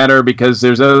doesn't matter because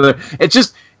there's other. It's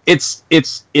just.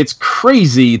 It's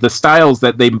crazy the styles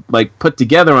that they like put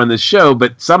together on this show,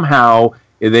 but somehow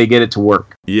they get it to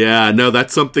work. Yeah, no,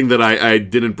 that's something that I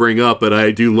didn't bring up, but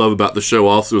I do love about the show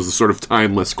also is the sort of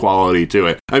timeless quality to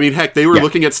it. I mean, heck, they were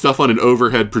looking at stuff on an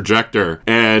overhead projector,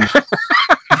 and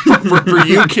for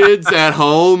you kids at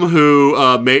home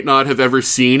who may not have ever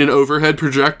seen an overhead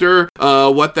projector,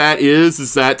 what that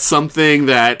is that something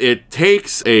that it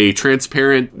takes a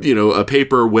transparent, a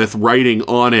paper with writing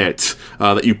on it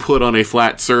that you put on a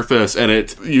flat surface, and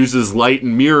it uses light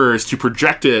and mirrors to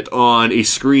project it on a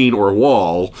screen or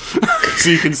wall so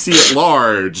you can see it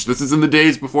large. This is in the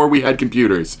days before we had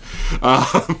computers.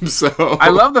 So I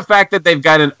love the fact that they've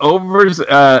got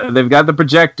they've got the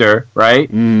projector, right,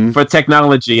 for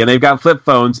technology, and they've got flip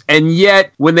phones, and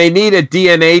yet when they need a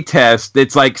DNA test,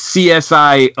 it's like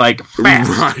CSI like fast.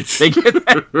 Right. They get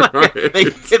they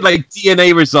get like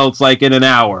DNA results like in an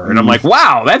hour, and I'm like,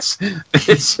 wow, it's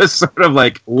just sort of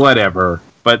like whatever,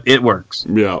 but it works.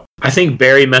 Yeah, I think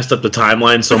Barry messed up the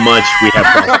timeline so much we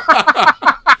have.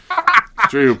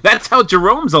 True. That's how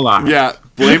Jerome's alive. Yeah,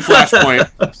 blame Flashpoint.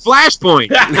 Flashpoint.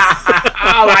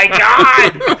 Oh my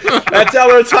god! That's how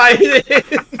we're tying it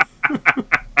in.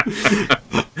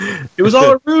 It was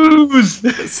all a ruse.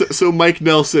 So Mike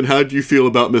Nelson, how do you feel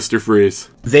about Mr. Freeze?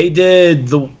 They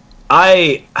did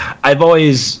I've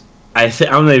always. I'm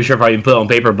not even sure if I even put it on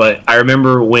paper, but I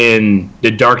remember when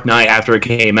The Dark Knight, after it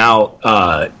came out,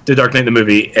 The Dark Knight the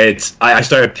movie, I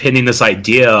started pinning this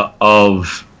idea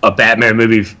of a Batman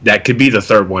movie that could be the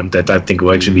third one that I think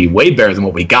will actually be way better than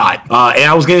what we got. And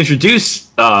I was going to introduce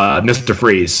Mr.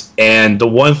 Freeze, and the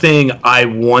one thing I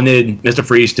wanted Mr.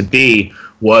 Freeze to be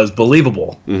was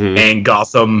believable, and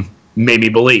Gotham made me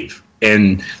believe.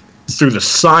 And through the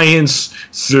science,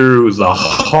 through the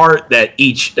heart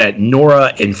that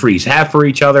Nora and Freeze have for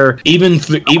each other, even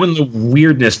the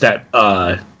weirdness that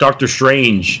Doctor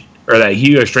Strange or that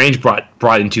Hugo Strange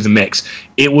brought into the mix,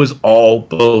 it was all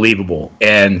believable.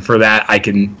 And for that, I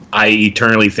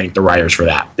eternally thank the writers for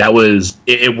that. That was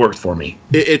it worked for me.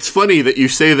 It's funny that you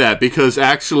say that because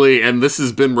actually, and this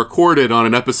has been recorded on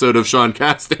an episode of Sean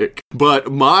Castic,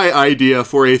 but my idea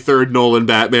for a third Nolan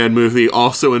Batman movie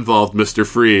also involved Mr.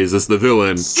 Freeze as the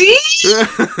villain. See?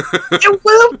 It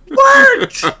would have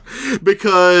worked!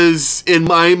 Because in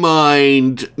my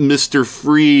mind, Mr.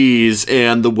 Freeze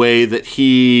and the way that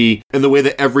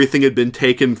everything had been been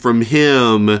taken from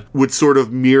him would sort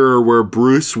of mirror where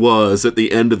Bruce was at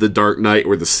the end of The Dark Knight,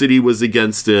 where the city was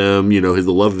against him, you know,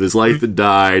 the love of his life had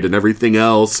died and everything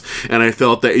else. And I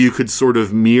felt that you could sort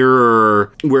of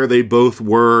mirror where they both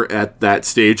were at that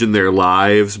stage in their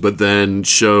lives, but then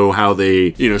show how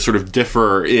they, you know, sort of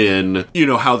differ in, you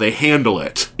know, how they handle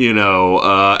it, you know,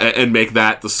 and make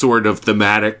that the sort of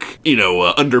thematic, you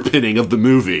know, underpinning of the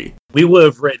movie. We would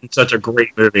have written such a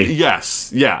great movie.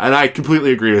 Yes, yeah, and I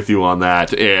completely agree with you on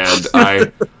that, and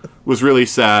I was really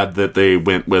sad that they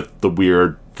went with the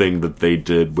weird thing that they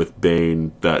did with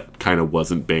Bane that kind of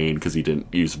wasn't Bane because he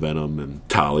didn't use Venom, and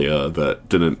Talia that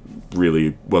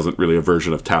wasn't really a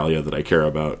version of Talia that I care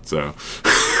about, so...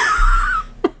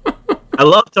 I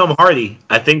love Tom Hardy.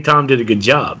 I think Tom did a good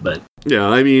job, but... Yeah,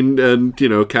 I mean, and, you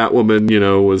know, Catwoman, you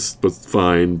know, was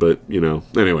fine, but, you know,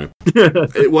 anyway.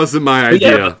 It wasn't my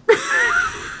idea.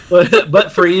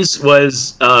 But Freeze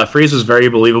was very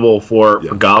believable for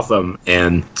Gotham,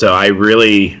 and so I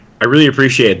really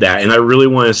appreciate that, and I really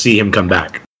want to see him come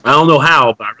back. I don't know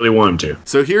how, but I really want him to.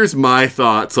 So here's my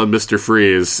thoughts on Mr.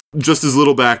 Freeze. Just as a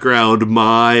little background,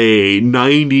 my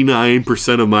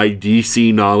 99% of my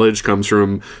DC knowledge comes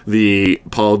from the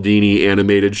Paul Dini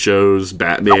animated shows,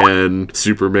 Batman,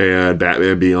 Superman,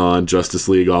 Batman Beyond, Justice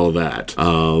League, all of that.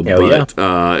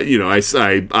 You know,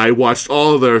 I watched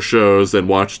all of those shows and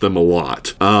watched them a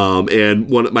lot. And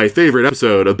my favorite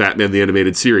episode of Batman the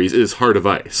Animated Series is Heart of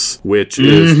Ice, which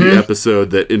is the episode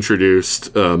that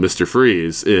introduced Mr.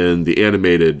 Freeze in the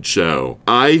animated show.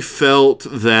 I felt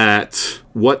that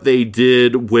what they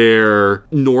did where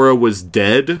Nora was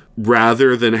dead,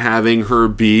 rather than having her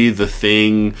be the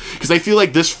thing, because I feel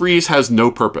like this Freeze has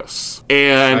no purpose,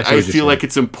 and I feel like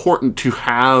it's important to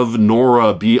have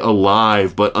Nora be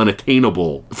alive but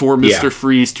unattainable for Mr.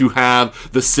 Freeze to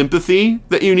have the sympathy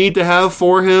that you need to have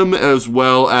for him, as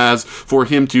well as for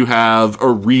him to have a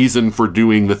reason for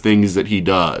doing the things that he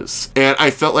does. And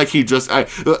I felt like he just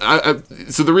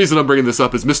so the reason I'm bringing this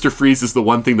up is Mr. Freeze is the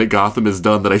one thing that Gotham has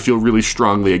done that I feel really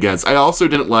strongly against. I also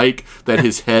didn't like that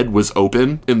his head was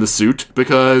open in the suit,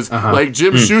 because like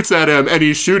Jim shoots at him and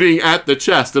he's shooting at the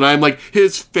chest, and I'm like,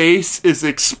 his face is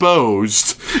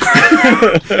exposed.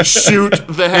 Shoot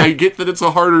the head. I get that it's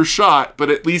a harder shot, but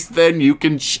at least then you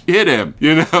can hit him,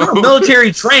 you know? You're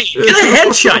military trained. Get a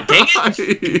headshot, dang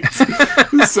it.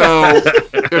 So,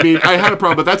 I mean, I had a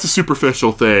problem, but that's a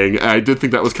superficial thing. I did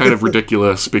think that was kind of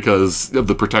ridiculous because of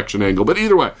the protection angle. But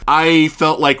either way, I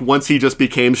felt like once he just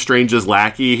became Strange's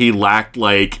lackey, he lacked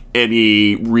like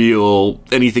anything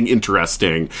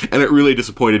interesting, and it really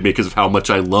disappointed me because of how much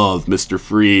I love Mr.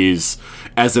 Freeze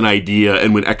as an idea,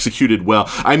 and when executed well.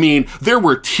 I mean, there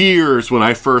were tears when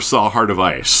I first saw Heart of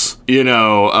Ice. You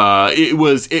know, it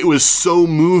was so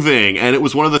moving, and it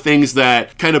was one of the things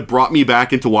that kind of brought me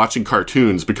back into watching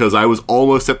cartoons, because I was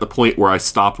almost at the point where I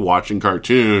stopped watching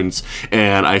cartoons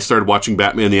and I started watching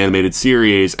Batman the Animated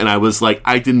Series, and I was like,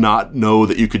 I did not know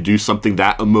that you could do something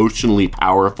that emotionally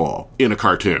powerful in a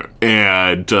cartoon.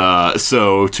 And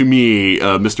so to me,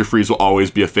 Mr. Freeze will always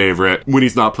be a favorite when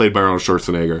he's not played by Arnold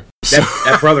Schwarzenegger.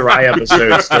 That Brother Eye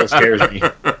episode still scares me.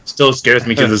 Still scares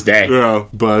me to this day. Yeah,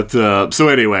 but so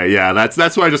anyway, yeah,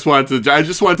 that's why I just wanted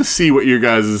to see what your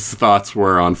guys' thoughts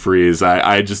were on Freeze.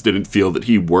 I just didn't feel that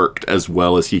he worked as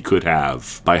well as he could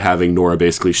have by having Nora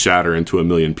basically shatter into a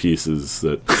million pieces.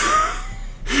 That.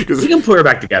 We can put her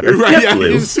back together. Right, yeah,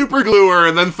 you super glue her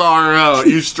and then thaw her out.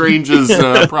 Use Strange's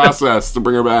process to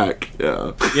bring her back.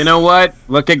 Yeah. You know what?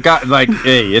 Look at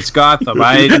hey, it's Gotham.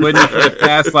 I wouldn't put it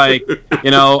past,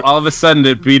 all of a sudden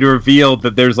it'd be revealed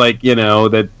that there's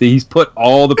that he's put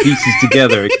all the pieces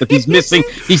together, except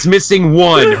he's missing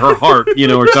one, her heart,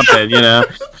 or something,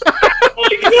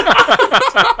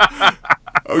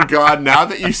 Oh God! Now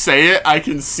that you say it, I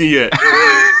can see it.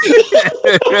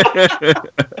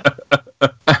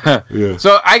 Yeah.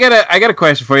 So I got a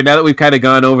question for you. Now that we've kind of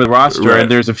gone over the roster, and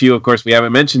there's a few, of course, we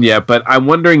haven't mentioned yet, but I'm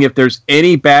wondering if there's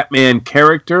any Batman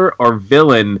character or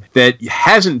villain that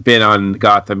hasn't been on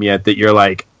Gotham yet that you're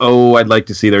like, oh, I'd like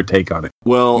to see their take on it.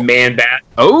 Well, Man-Bat.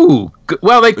 Oh,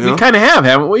 well, we kind of have,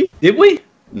 haven't we? Did we?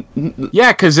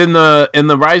 Yeah, because in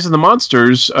the Rise of the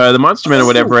Monsters, the Monster Men or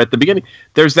whatever, at the beginning,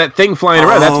 there's that thing flying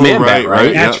around. That's Man-Bat,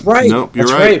 right? That's right. Nope, you're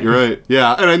right. You're right.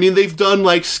 Yeah, and I mean, they've done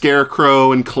like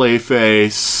Scarecrow and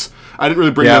Clayface. I didn't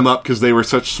really bring them up because they were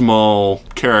such small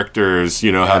characters,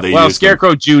 how they used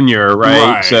Scarecrow Jr.,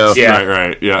 right? So,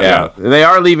 right. Yeah. They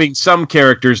are leaving some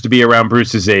characters to be around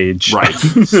Bruce's age. Right.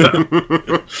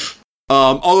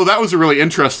 Although that was a really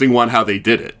interesting one, how they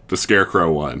did it, the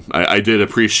Scarecrow one. I did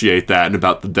appreciate that, and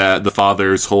about the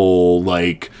father's whole,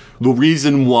 the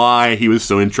reason why he was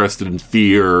so interested in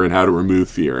fear and how to remove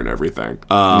fear and everything.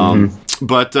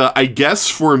 But I guess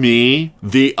for me,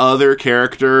 the other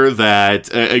character that,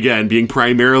 again, being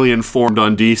primarily informed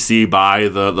on DC by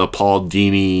the Paul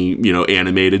Dini,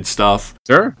 animated stuff.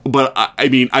 Sure. But I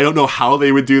mean, I don't know how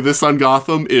they would do this on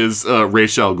Gotham, is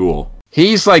Ra's al Ghul.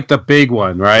 He's like the big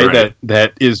one, right?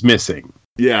 That is missing.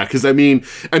 Yeah, because I mean,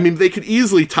 they could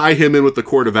easily tie him in with the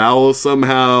Court of Owls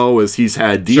somehow, as he's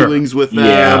had dealings with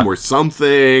them or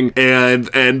something,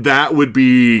 and that would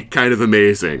be kind of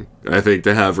amazing. I think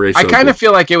to have Ra's al Ghul. I kind of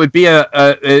feel like it would be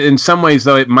in some ways,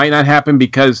 though, it might not happen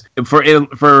because for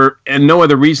no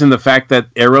other reason, the fact that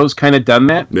Arrow's kind of done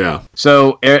that. Yeah.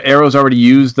 So Arrow's already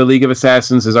used the League of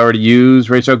Assassins, has already used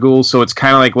Ra's al Ghul, so it's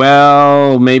kind of like,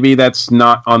 well, maybe that's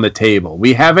not on the table.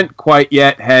 We haven't quite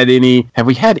yet had any. Have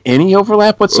we had any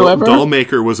overlap whatsoever?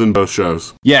 Dollmaker was in both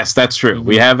shows. Yes, that's true.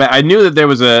 We have. I knew that there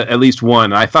was at least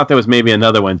one. I thought there was maybe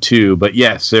another one too, but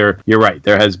yes, you're right.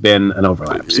 There has been an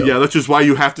overlap. So. Yeah, that's just why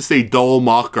you have to say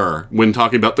Dollmaker when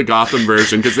talking about the Gotham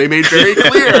version, because they made very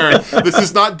clear this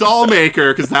is not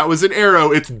Dollmaker, because that was an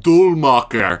Arrow, it's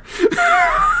Dollmaker.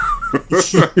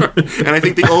 And I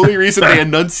think the only reason they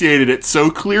enunciated it so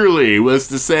clearly was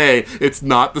to say it's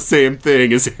not the same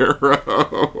thing as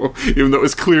Arrow, even though it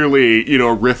was clearly,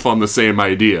 a riff on the same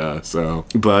idea. So,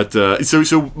 but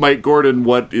so Mike Gordon,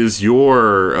 what is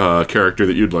your character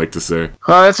that you'd like to say?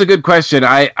 Well, that's a good question.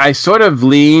 I sort of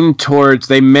lean towards.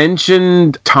 They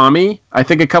mentioned Tommy, I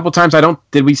think, a couple times.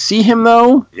 Did we see him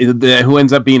though? Who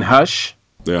ends up being Hush?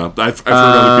 Yeah, I've heard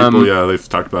other people. Yeah, they've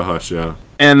talked about Hush. Yeah.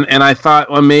 And I thought,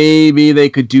 well, maybe they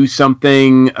could do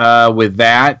something with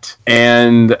that.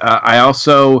 And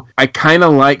I kind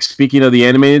of like, speaking of the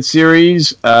animated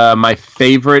series, my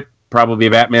favorite probably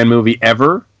Batman movie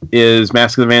ever is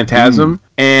Mask of the Phantasm.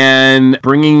 And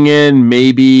bringing in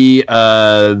maybe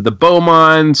the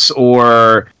Beaumonts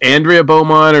or Andrea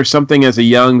Beaumont or something as a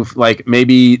young,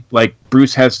 maybe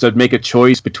Bruce has to make a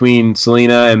choice between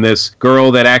Selina and this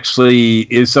girl that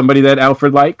actually is somebody that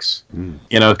Alfred likes.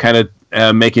 Kind of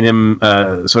making him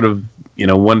sort of,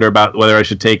 wonder about whether I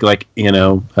should take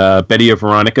Betty or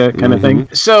Veronica kind of thing.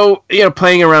 So,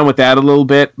 playing around with that a little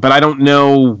bit, but I don't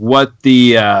know what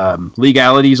the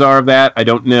legalities are of that. I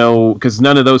don't know, because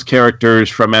none of those characters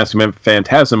from Mask of the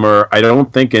Phantasm are, I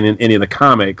don't think, in any of the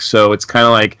comics. So it's kind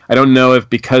of like, I don't know if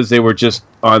because they were just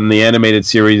on the animated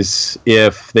series,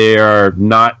 if they are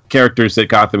not characters that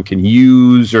Gotham can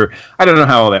use, or I don't know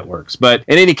how all that works. But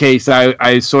in any case,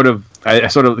 I sort of,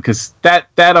 because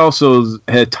that also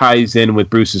ties in with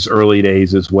Bruce's early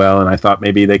days as well, and I thought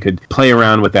maybe they could play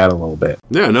around with that a little bit.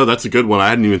 Yeah, no, that's a good one. I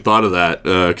hadn't even thought of that,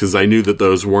 because I knew that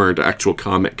those weren't actual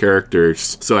comic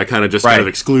characters, so I kind of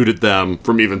excluded them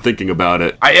from even thinking about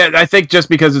it. I think just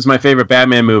because it's my favorite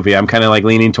Batman movie, I'm kind of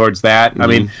leaning towards that. I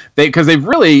mean, because they've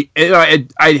really,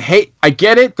 I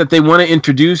get it that they want to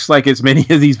introduce as many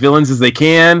of these villains as they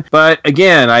can, but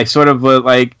again, I sort of with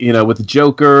the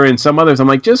Joker and some others, I'm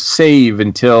like, just save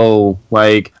until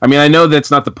I know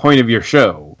that's not the point of your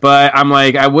show, but I'm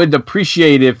I would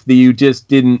appreciate if you just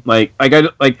didn't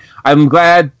I'm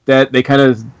glad that they kind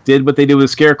of did what they did with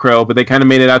Scarecrow, but they kind of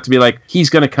made it out to be he's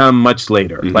going to come much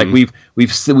later.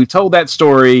 We've told that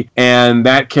story, and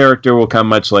that character will come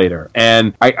much later.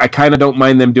 And I kind of don't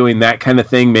mind them doing that kind of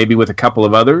thing, maybe with a couple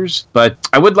of others. But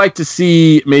I would like to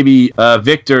see maybe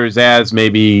Victor Zsasz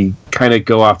maybe kind of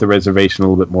go off the reservation a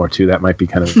little bit more too. That might be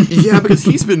kind of yeah, because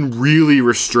he's been really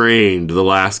restrained the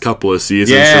last couple of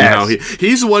seasons. Yes. From how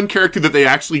he's one character that they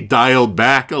actually dialed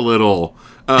back a little.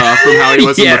 From how he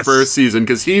was in the first season,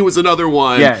 because he was another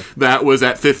one that was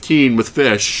at 15 with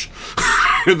Fish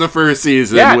in the first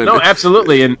season. Yeah, no,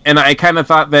 absolutely, and I kind of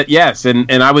thought that, yes, and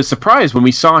I was surprised when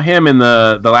we saw him in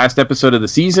the last episode of the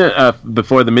season,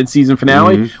 before the mid-season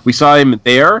finale. We saw him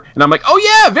there, and I'm like, oh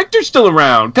yeah, Victor's still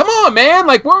around. Come on, man,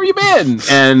 where have you been?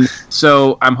 And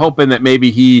so I'm hoping that maybe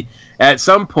he, at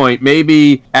some point,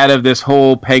 maybe out of this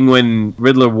whole Penguin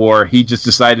Riddler war, he just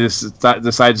decided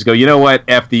to go, you know what,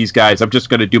 F these guys, I'm just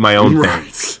going to do my own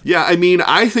thing. Yeah, I mean,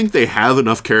 I think they have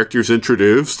enough characters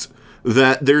introduced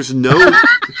that there's no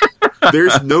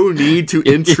need to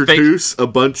introduce a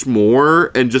bunch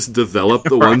more and just develop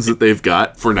the ones that they've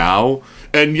got for now.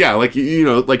 And yeah, like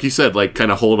you said,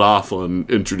 kind of hold off on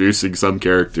introducing some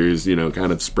characters,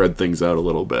 kind of spread things out a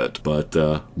little bit. But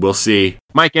we'll see.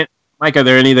 Mike, are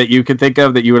there any that you could think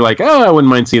of that you were I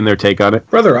wouldn't mind seeing their take on it?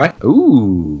 Brother Eye.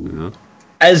 Ooh.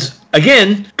 As,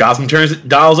 again, Gotham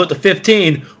dials up to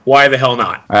 15, why the hell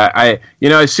not?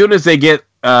 As soon as they get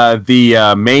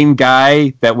the main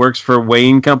guy that works for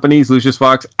Wayne Companies, Lucius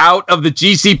Fox, out of the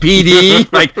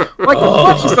GCPD.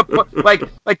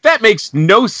 like that makes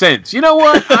no sense. You know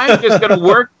what? I'm just going to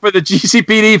work for the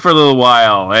GCPD for a little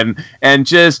while and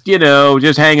just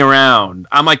hang around.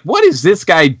 I'm like, what is this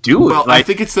guy doing? Well, I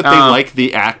think it's that they like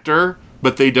the actor,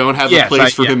 but they don't have a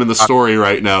place for him in the story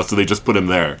right now, so they just put him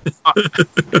there.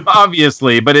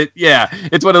 Obviously, but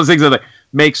it's one of those things that like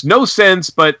makes no sense,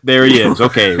 but there he is.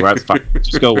 Okay, well, that's fine.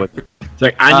 Just go with it. It's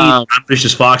like I'm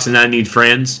Lucius Fox, and I need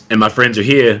friends, and my friends are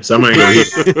here, so I'm going to go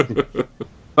here.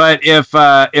 But if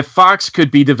Fox could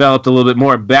be developed a little bit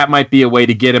more, that might be a way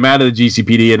to get him out of the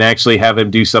GCPD and actually have him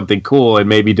do something cool and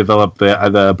maybe develop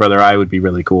the Brother Eye would be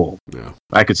really cool. Yeah,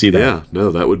 I could see that. Yeah,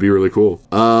 no, that would be really cool.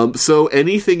 So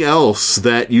anything else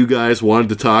that you guys wanted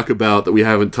to talk about that we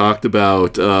haven't talked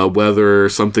about, whether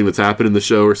something that's happened in the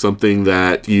show or something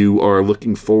that you are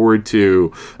looking forward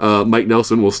to? Mike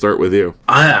Nelson, we'll start with you.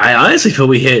 I honestly feel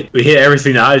we hit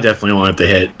everything that I definitely wanted to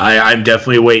hit. I'm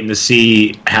definitely waiting to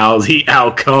see how the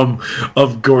outcome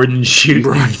of Gordon shooting.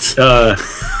 Right.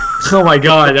 Oh my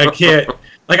God, I can't.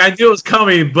 Like, I knew it was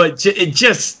coming, but it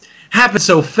just happened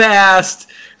so fast.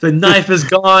 The knife is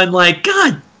gone. Like,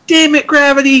 God damn it,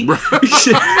 Gravity.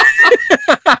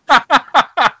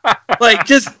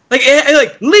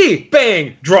 like Lee,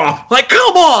 bang, drop. Like,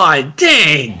 come on,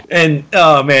 dang. And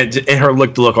oh man, and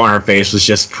the look on her face was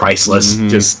just priceless. Mm-hmm.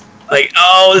 Just like,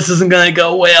 oh, this isn't gonna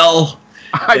go well.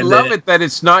 I love it that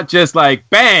it's not just like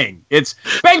bang. It's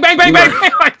bang, bang, bang, bang,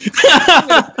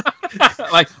 bang.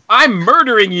 Like, I'm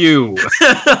murdering you.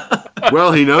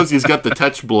 Well, he knows he's got the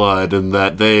touch blood and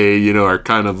that they, are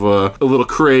kind of a little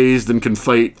crazed and can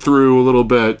fight through a little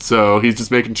bit. So he's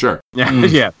just making sure. Yeah.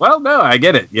 Yeah. Well, no, I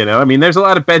get it. I mean, there's a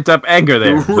lot of pent up anger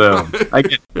there. So I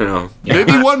get it.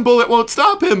 Maybe one bullet won't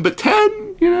stop him, but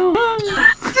 10,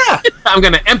 Yeah. I'm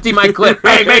going to empty my clip.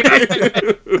 Bang, bang,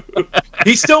 bang.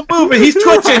 He's still moving. He's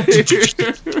twitching.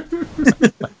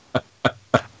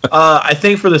 I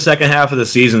think for the second half of the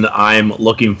season, I'm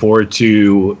looking forward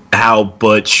to how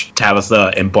Butch,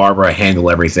 Tabitha, and Barbara handle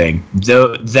everything.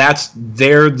 That's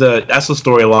the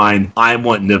storyline I'm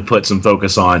wanting to put some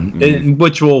focus on,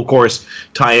 which will, of course,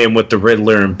 tie in with the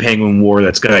Riddler and Penguin War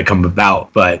that's going to come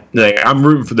about. But I'm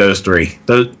rooting for those three.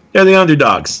 They're the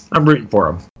underdogs. I'm rooting for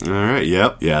them. All right.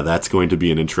 Yep. Yeah, that's going to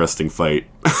be an interesting fight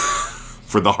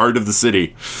for the heart of the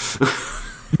city.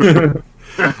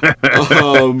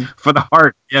 For the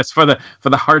heart, yes, for the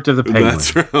heart of the Penguin.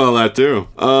 That's all that too.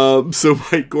 So,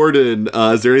 Mike Gordon,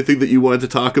 is there anything that you wanted to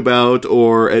talk about,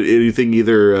 or anything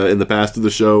either in the past of the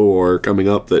show or coming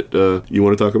up that you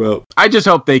want to talk about? I just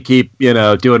hope they keep,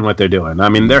 doing what they're doing. I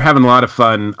mean, they're having a lot of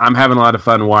fun. I'm having a lot of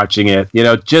fun watching it.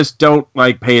 Just don't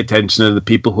pay attention to the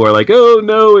people who are like, oh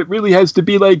no, it really has to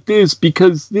be like this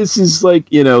because this is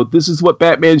this is what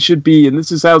Batman should be, and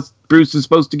this is how Bruce is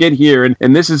supposed to get here,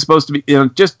 and this is supposed to be,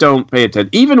 just don't pay attention.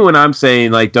 Even when I'm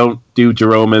saying, like, don't do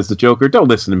Jerome as the Joker, don't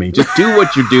listen to me. Just do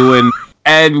what you're doing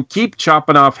and keep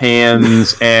chopping off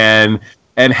hands and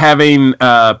having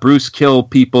Bruce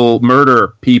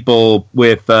murder people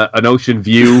with an ocean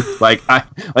view. like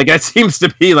that seems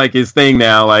to be like his thing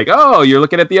now. Like, oh, you're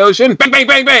looking at the ocean, bang, bang,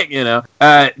 bang,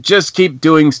 bang. Just keep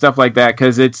doing stuff like that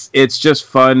because it's just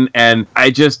fun. And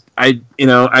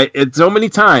so many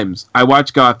times I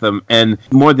watch Gotham, and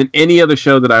more than any other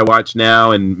show that I watch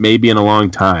now, and maybe in a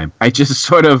long time, I just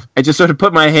sort of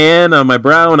put my hand on my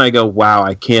brow and I go, wow,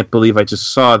 I can't believe I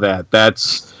just saw that.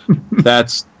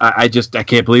 I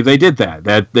can't believe they did that.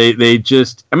 That they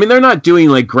just, I mean, they're not doing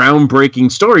like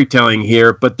groundbreaking storytelling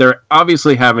here, but they're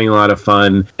obviously having a lot of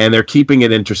fun and they're keeping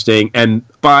it interesting.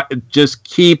 But just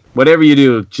keep, whatever you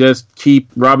do, just keep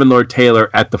Robin Lord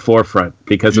Taylor at the forefront,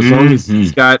 because as long as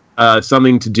he's got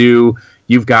something to do,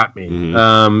 you've got me.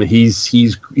 Mm-hmm.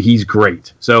 He's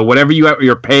great. So whatever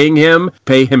you're paying him,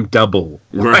 pay him double.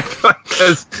 Right.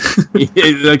 Because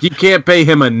you can't pay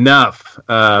him enough.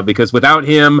 Because without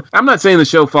him, I'm not saying the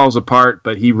show falls apart,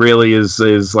 but he really is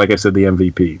like I said, the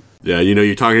MVP. Yeah,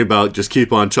 you're talking about just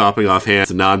keep on chopping off hands,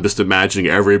 and now I'm just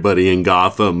imagining everybody in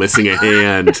Gotham missing a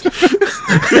hand.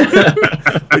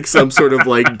 Like some sort of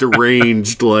like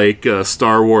deranged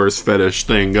Star Wars fetish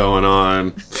thing going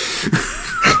on.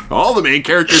 All the main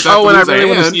characters have to lose a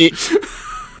hand.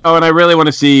 And I really want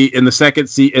to see in the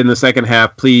second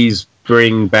half, please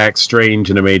bring back Strange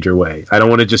in a major way. I don't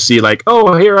want to just see like,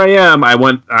 oh, here I am. I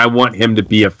want him to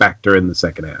be a factor in the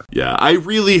second half. Yeah, I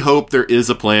really hope there is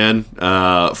a plan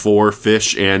for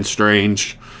Fish and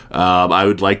Strange. I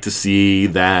would like to see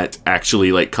that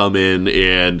actually like come in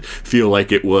and feel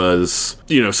like it was,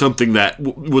 you know, something that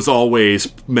was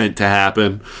always meant to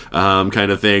happen,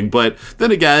 kind of thing. But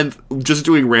then again, just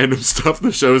doing random stuff,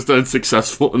 the show's done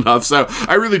successful enough. So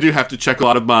I really do have to check a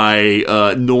lot of my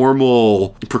normal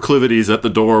proclivities at the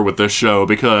door with this show,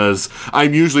 because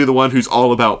I'm usually the one who's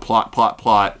all about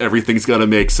plot. Everything's gonna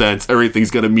make sense.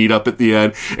 Everything's gonna meet up at the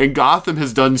end. And Gotham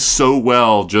has done so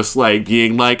well, just like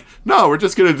being like, no, we're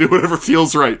just gonna do whatever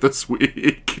feels right this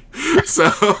week.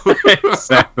 So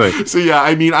Exactly. So yeah,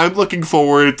 I mean, I'm looking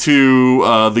forward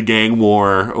to the gang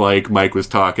war, like Mike was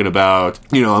talking about.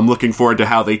 You know, I'm looking forward to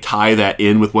how they tie that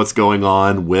in with what's going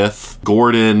on with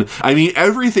Gordon. I mean,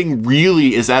 everything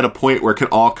really is at a point where it can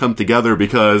all come together,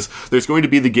 because there's going to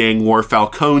be the gang war.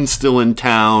 Falcone's still in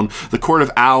town. The Court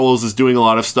of Owls is doing a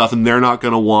lot of stuff, and they're not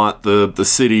going to want the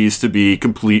cities to be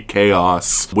complete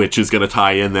chaos, which is going to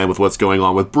tie in then with what's going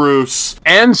on with Bruce.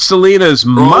 And Selina's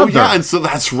mother. Oh, yeah, and so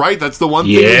that's right. That's the one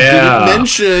thing we didn't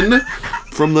mention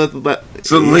from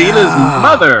Selina's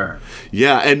mother.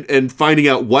 Yeah, and finding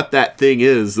out what that thing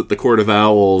is that the Court of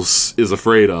Owls is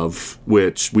afraid of,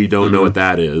 which we don't know what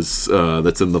that is,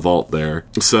 that's in the vault there.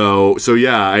 So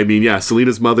yeah, I mean, yeah,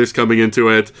 Selina's mother's coming into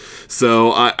it.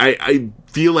 So I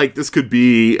feel like this could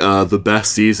be the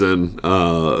best season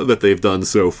that they've done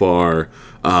so far,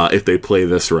 if they play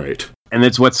this right. And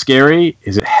it's what's scary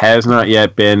is it has not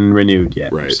yet been renewed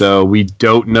yet. Right. So we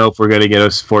don't know if we're going to get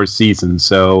a fourth season.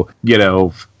 So, you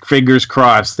know, fingers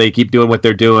crossed they keep doing what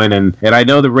they're doing. And I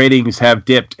know the ratings have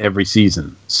dipped every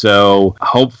season. So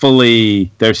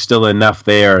hopefully there's still enough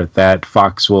there that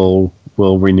Fox will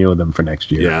renew them for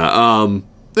next year. Yeah.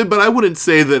 But I wouldn't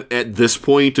say that at this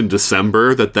point in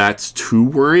December that's too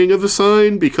worrying of a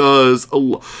sign, because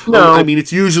I mean,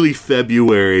 it's usually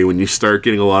February when you start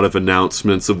getting a lot of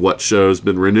announcements of what show's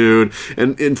been renewed,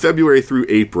 and in February through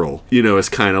April, you know, is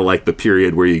kind of like the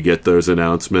period where you get those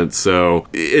announcements. So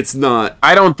it's not.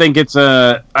 I don't think it's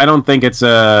a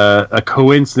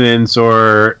coincidence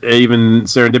or even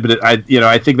serendipity.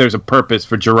 I think there's a purpose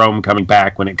for Jerome coming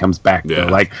back when it comes back. Yeah.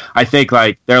 Though. Like, I think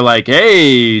like they're like,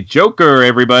 hey, Joker,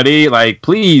 everybody, like,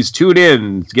 please tune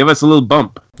in, give us a little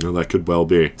bump. Well, that could well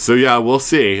be. So yeah, we'll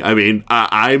see. I mean,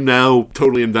 I'm now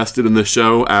totally invested in the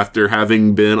show after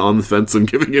having been on the fence and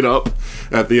giving it up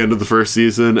at the end of the first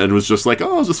season, and was just like,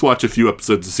 oh, I'll just watch a few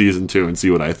episodes of season 2 and see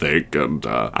what I think. And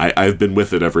I've been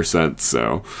with it ever since.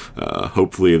 So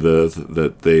hopefully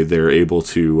they're able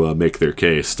to make their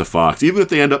case to Fox, even if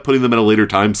they end up putting them in a later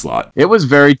time slot. It was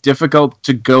very difficult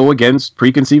to go against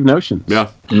preconceived notions.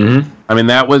 Yeah. Mm-hmm. I mean,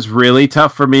 that was really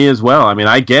tough for me as well. I mean,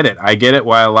 I get it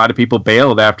why a lot of people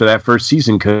bailed after that first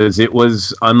season, because it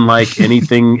was unlike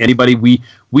anybody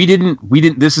we didn't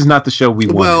this is not the show we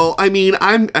wanted. Well, I mean,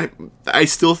 I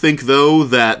still think though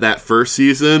that first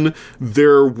season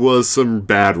there was some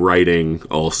bad writing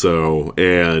also,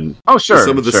 and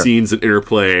some of the scenes and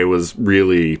interplay was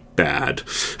really bad.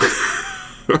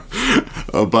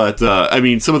 But I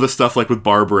mean, some of the stuff like with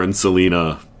Barbara and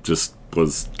Selina just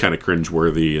was kind of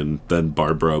cringeworthy, and then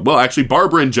Barbara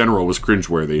in general was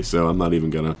cringeworthy, so I'm not even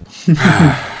gonna.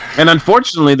 And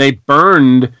unfortunately, they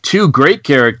burned two great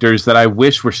characters that I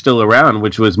wish were still around,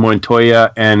 which was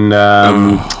Montoya and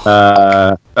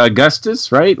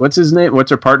Augustus, right? What's his name?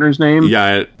 What's her partner's name?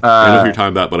 Yeah, I know who you're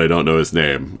talking about, but I don't know his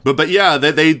name. But yeah,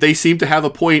 they seem to have a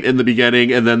point in the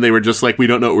beginning, and then they were just like, we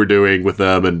don't know what we're doing with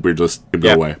them, and we're just gonna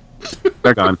go away.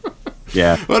 They're gone.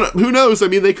 Yeah. But who knows? I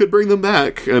mean, they could bring them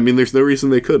back. I mean, there's no reason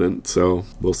they couldn't, so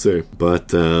we'll see.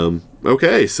 But,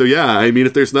 okay, so yeah, I mean,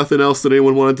 if there's nothing else that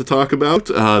anyone wanted to talk about,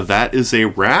 that is a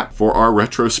wrap for our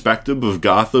retrospective of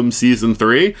Gotham Season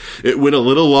 3. It went a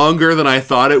little longer than I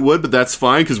thought it would, but that's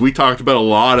fine, because we talked about a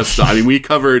lot of stuff. I mean, we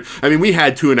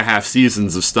had 2.5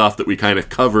 seasons of stuff that we kind of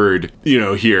covered,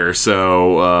 here,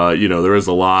 so, there was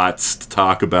a lot to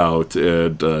talk about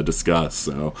and discuss,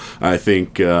 so I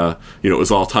think, it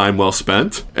was all time well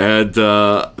spent, and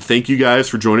thank you guys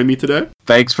for joining me today.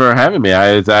 Thanks for having me.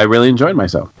 I really enjoyed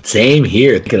myself. Same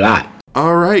here. Thank you a lot.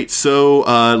 All right, so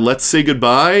let's say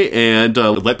goodbye and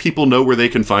let people know where they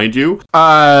can find you.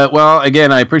 Well,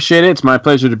 again, I appreciate it. It's my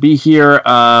pleasure to be here.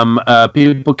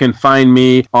 People can find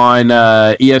me on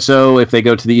ESO if they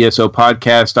go to the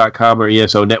ESOpodcast.com or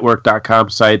ESOnetwork.com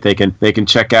site. They can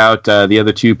check out the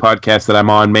other two podcasts that I'm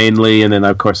on mainly, and then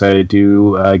of course I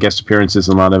do guest appearances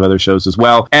on a lot of other shows as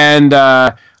well. And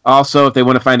Also, if they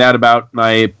want to find out about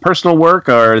my personal work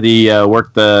or the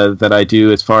work that I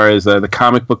do as far as the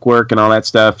comic book work and all that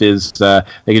stuff, is they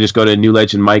can just go to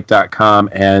newlegendmike.com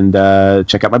and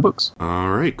check out my books. All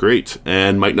right, great.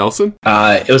 And Mike Nelson?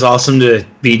 It was awesome to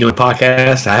be doing a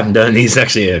podcast. I haven't done these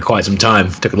actually in quite some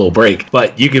time. Took a little break.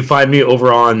 But you can find me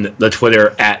over on the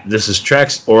Twitter at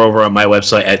ThisIsTrex or over on my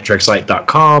website at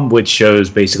trexlight.com, which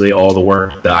shows basically all the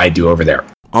work that I do over there.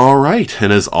 All right,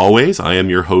 and as always, I am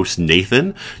your host,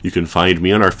 Nathan. You can find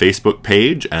me on our Facebook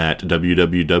page at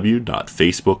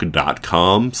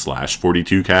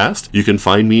www.facebook.com/42cast. You can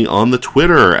find me on the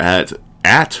Twitter at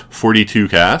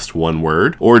 42cast, one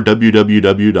word, or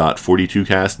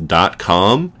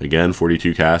www.42cast.com. Again,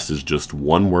 42cast is just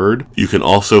one word. You can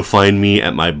also find me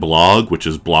at my blog, which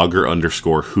is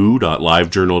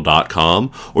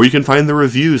blogger_who.livejournal.com, or you can find the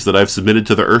reviews that I've submitted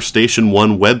to the Earth Station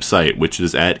 1 website, which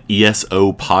is at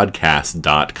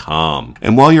esopodcast.com.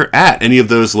 And while you're at any of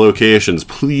those locations,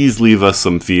 please leave us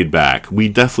some feedback. We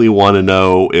definitely want to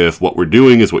know if what we're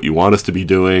doing is what you want us to be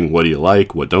doing. What do you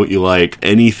like? What don't you like?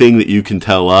 Anything that you can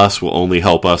tell us will only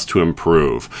help us to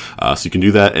improve. So you can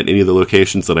do that at any of the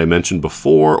locations that I mentioned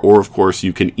before, or of course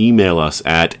you can email us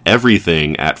at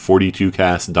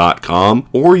everything@42cast.com,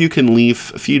 or you can leave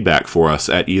feedback for us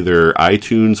at either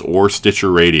iTunes or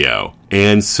Stitcher Radio.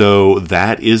 And so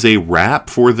that is a wrap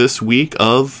for this week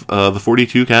of the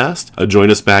 42cast. Join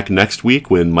us back next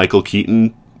week when Michael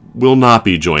Keaton will not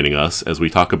be joining us as we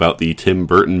talk about the Tim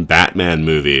Burton Batman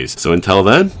movies. So until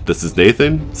then, this is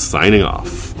Nathan signing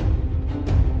off.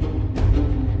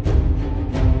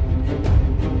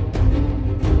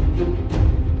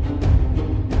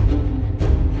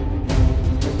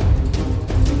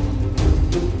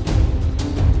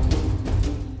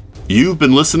 You've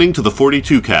been listening to the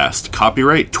 42cast,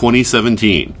 copyright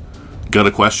 2017. Got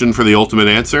a question for the ultimate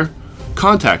answer?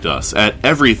 Contact us at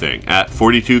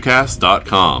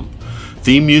everything@42cast.com.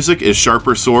 Theme music is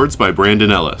Sharper Swords by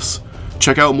Brandon Ellis.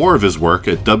 Check out more of his work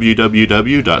at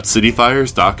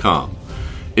www.cityfires.com.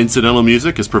 Incidental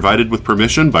music is provided with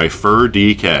permission by Fur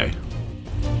DK.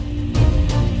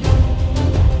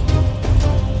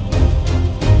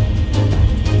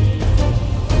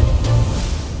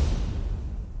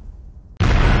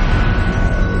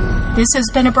 This has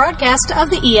been a broadcast of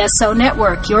the ESO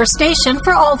Network, your station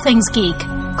for all things geek,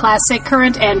 classic,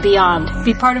 current, and beyond.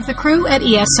 Be part of the crew at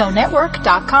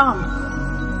esonetwork.com.